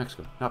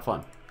 Mexico, not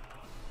fun.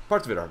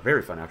 Parts of it are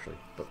very fun, actually,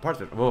 but parts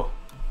of it, oh.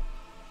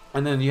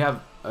 And then you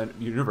have a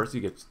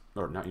university gets,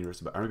 or not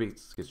university, but army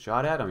gets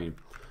shot at. I mean,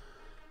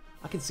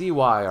 I can see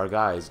why our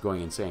guy is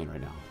going insane right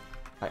now.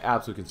 I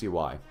absolutely can see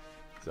why.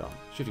 So,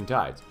 shifting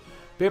tides.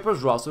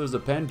 Papers rustled as the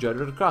pen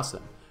jutted across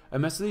them.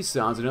 Amidst these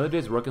sounds, another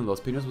day's work in Los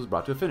Pinos was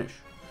brought to a finish.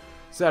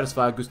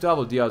 Satisfied,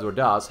 Gustavo Diaz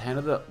Ordaz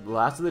handed the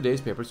last of the day's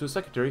papers to his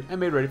secretary and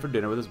made ready for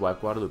dinner with his wife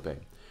Guadalupe.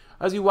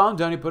 As he wound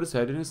down, he put his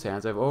head in his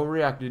hands. I've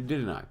overreacted,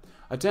 didn't I?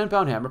 A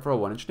 10-pound hammer for a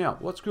 1-inch nail.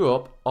 What screw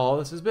up all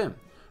this has been?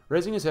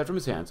 Raising his head from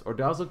his hands,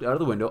 Ordaz looked out of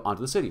the window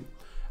onto the city.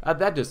 At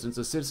that distance,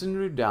 the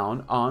citizenry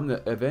down on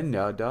the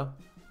Avenida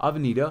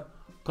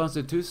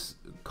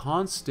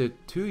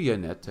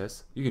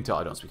Constituyentes, you can tell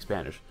I don't speak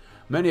Spanish,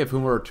 many of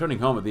whom were returning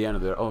home at the end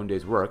of their own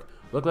day's work,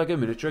 looked like a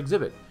miniature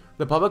exhibit.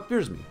 The public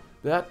fears me.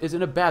 That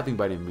isn't a bad thing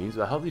by any means.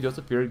 A healthy dose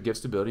of fear gives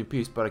stability and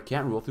peace, but I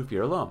can't rule through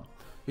fear alone.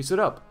 He stood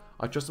up.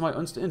 I trust my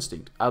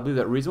instinct. I believe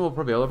that reason will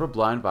prevail over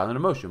blind, violent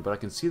emotion, but I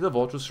can see the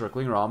vultures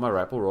circling around my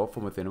rifle roll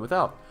from within and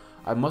without.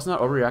 I must not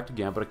overreact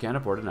again, but I can't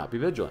afford to not be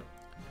vigilant.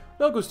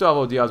 No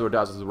Gustavo Diaz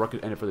Ordaz's work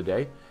had ended for the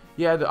day.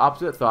 He had the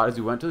opposite thought as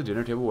he went to the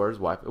dinner table where his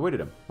wife awaited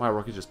him. My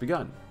work has just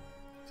begun.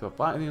 So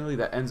finally,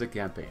 that ends the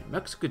campaign.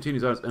 Mexico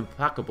continues on its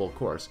implacable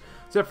course,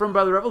 set firm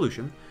by the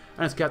revolution,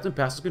 and its captain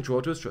passes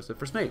control to his trusted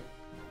first mate.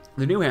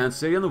 The new hands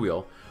sitting on the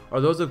wheel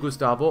are those of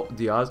Gustavo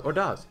Diaz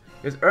Ordaz.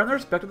 He has earned the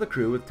respect of the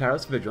crew with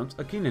tireless vigilance,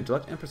 a keen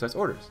intellect, and precise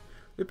orders.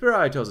 The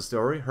Piri tells the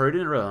story, hurried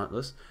and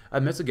relentless,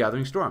 amidst the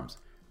gathering storms.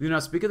 We do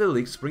not speak of the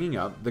leaks springing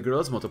up, the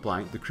guerrillas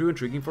multiplying, the crew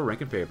intriguing for rank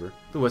and favor,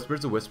 the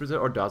whispers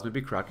that Ordaz may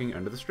be cracking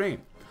under the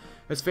strain.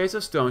 His face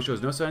of stone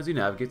shows no signs he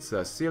navigates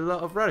the Silla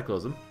of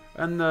radicalism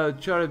and the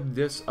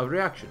Charybdis of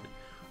reaction.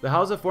 The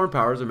howls of foreign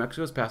powers of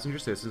Mexico's passenger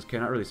citizens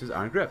cannot release his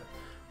iron grip.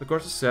 The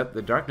course is set,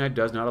 the dark night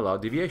does not allow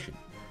deviation.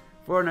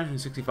 For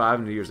 1965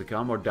 and the years to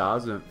come,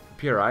 Ordaz and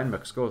PRI in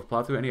Mexico have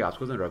plowed through any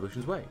obstacles in the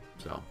revolution's way.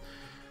 So,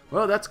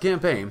 well, that's the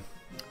campaign.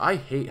 I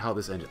hate how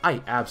this ended.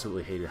 I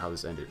absolutely hated how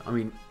this ended. I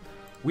mean,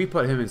 we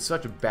put him in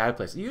such a bad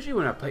place. Usually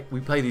when we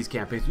play these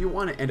campaigns, you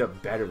want to end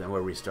up better than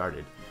where we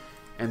started.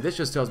 And this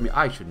just tells me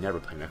I should never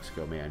play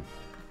Mexico, man.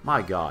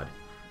 My God.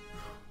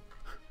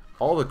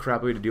 All the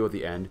crap we had to deal with at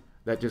the end,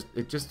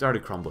 it just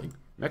started crumbling.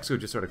 Mexico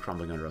just started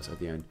crumbling under us at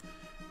the end.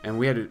 And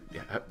we had to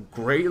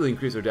greatly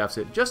increase our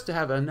deficit just to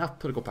have enough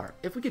political power.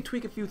 If we could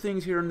tweak a few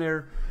things here and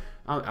there,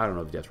 I don't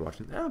know if the devs are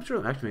watching. I'm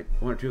sure actually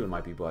one or two of them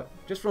might be, but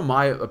just from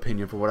my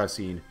opinion, from what I've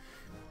seen,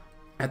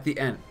 at the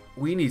end,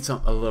 we need a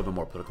little bit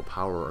more political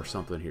power or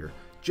something here,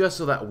 just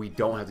so that we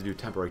don't have to do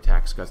temporary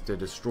tax cuts to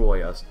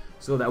destroy us,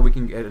 so that we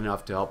can get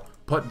enough to help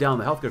put down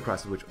the healthcare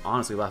crisis, which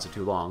honestly lasted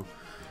too long.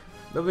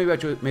 But maybe I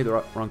made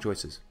the wrong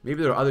choices.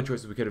 Maybe there are other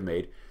choices we could have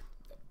made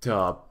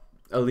to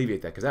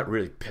alleviate that, because that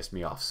really pissed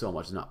me off so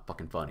much. It's not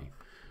fucking funny.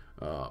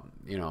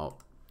 You know,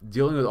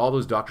 dealing with all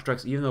those doctor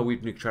strikes, even though we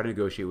tried to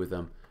negotiate with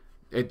them,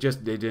 they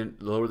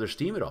didn't lower their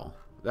steam at all.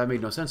 That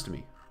made no sense to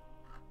me.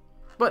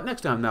 But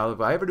next time now, if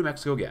I ever do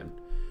Mexico again,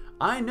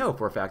 I know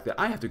for a fact that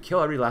I have to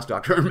kill every last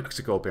doctor in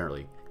Mexico,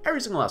 apparently.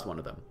 Every single last one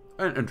of them.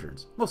 And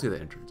interns. Mostly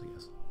the interns, I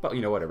guess. But,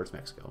 you know, whatever, it's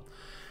Mexico.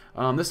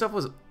 This stuff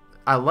was...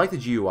 I like the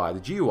GUI. The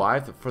GUI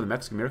for the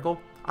Mexican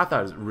Miracle, I thought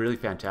it was really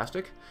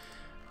fantastic.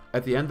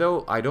 At the end,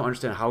 though, I don't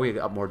understand how we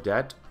got more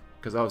debt,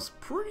 because I was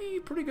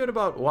pretty good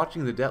about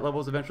watching the debt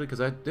levels eventually,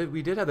 because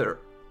we did have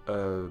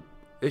the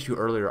issue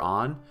earlier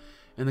on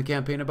in the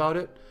campaign about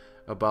it,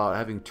 about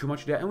having too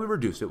much debt, and we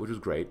reduced it, which was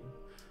great.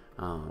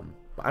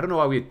 But I don't know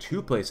why we had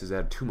two places that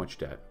had too much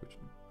debt, which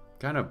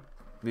kind of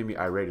made me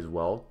irate as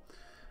well.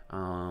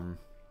 You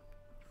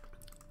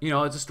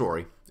know, it's a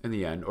story in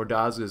the end.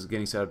 Ordaz is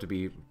getting set up to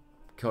be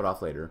killed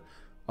off later.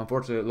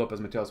 Unfortunately, Lopez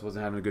Mateos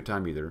wasn't having a good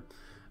time either.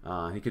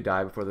 He could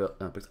die before the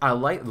Olympics. I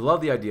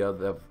love the idea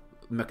of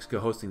Mexico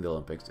hosting the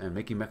Olympics and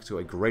making Mexico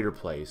a greater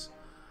place.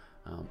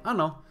 I don't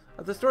know.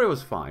 The story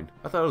was fine.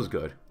 I thought it was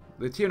good.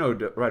 The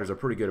TNO writers are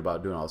pretty good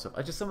about doing all this stuff.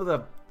 Just some of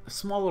the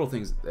small little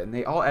things, and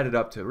they all added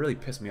up to really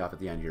piss me off at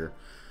the end here.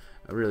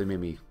 It really made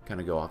me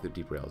kind of go off the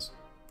deep rails.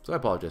 So I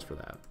apologize for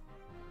that.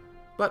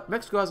 But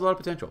Mexico has a lot of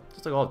potential,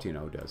 just like all of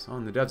TNO does.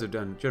 And the devs have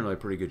done generally a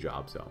pretty good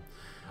job, so...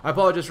 I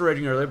apologize for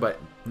raging earlier, but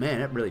man,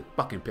 it really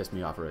fucking pissed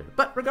me off earlier.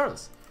 But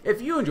regardless, if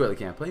you enjoy the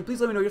campaign,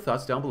 please let me know your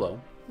thoughts down below.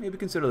 Maybe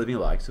consider leaving a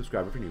like,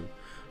 subscribe if you're new.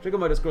 Check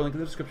out my Discord link in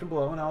the description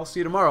below, and I'll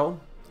see you tomorrow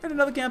in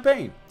another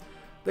campaign.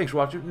 Thanks for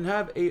watching, and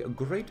have a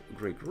great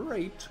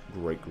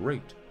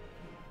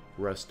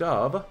rest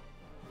of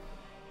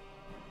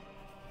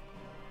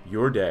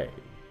your day.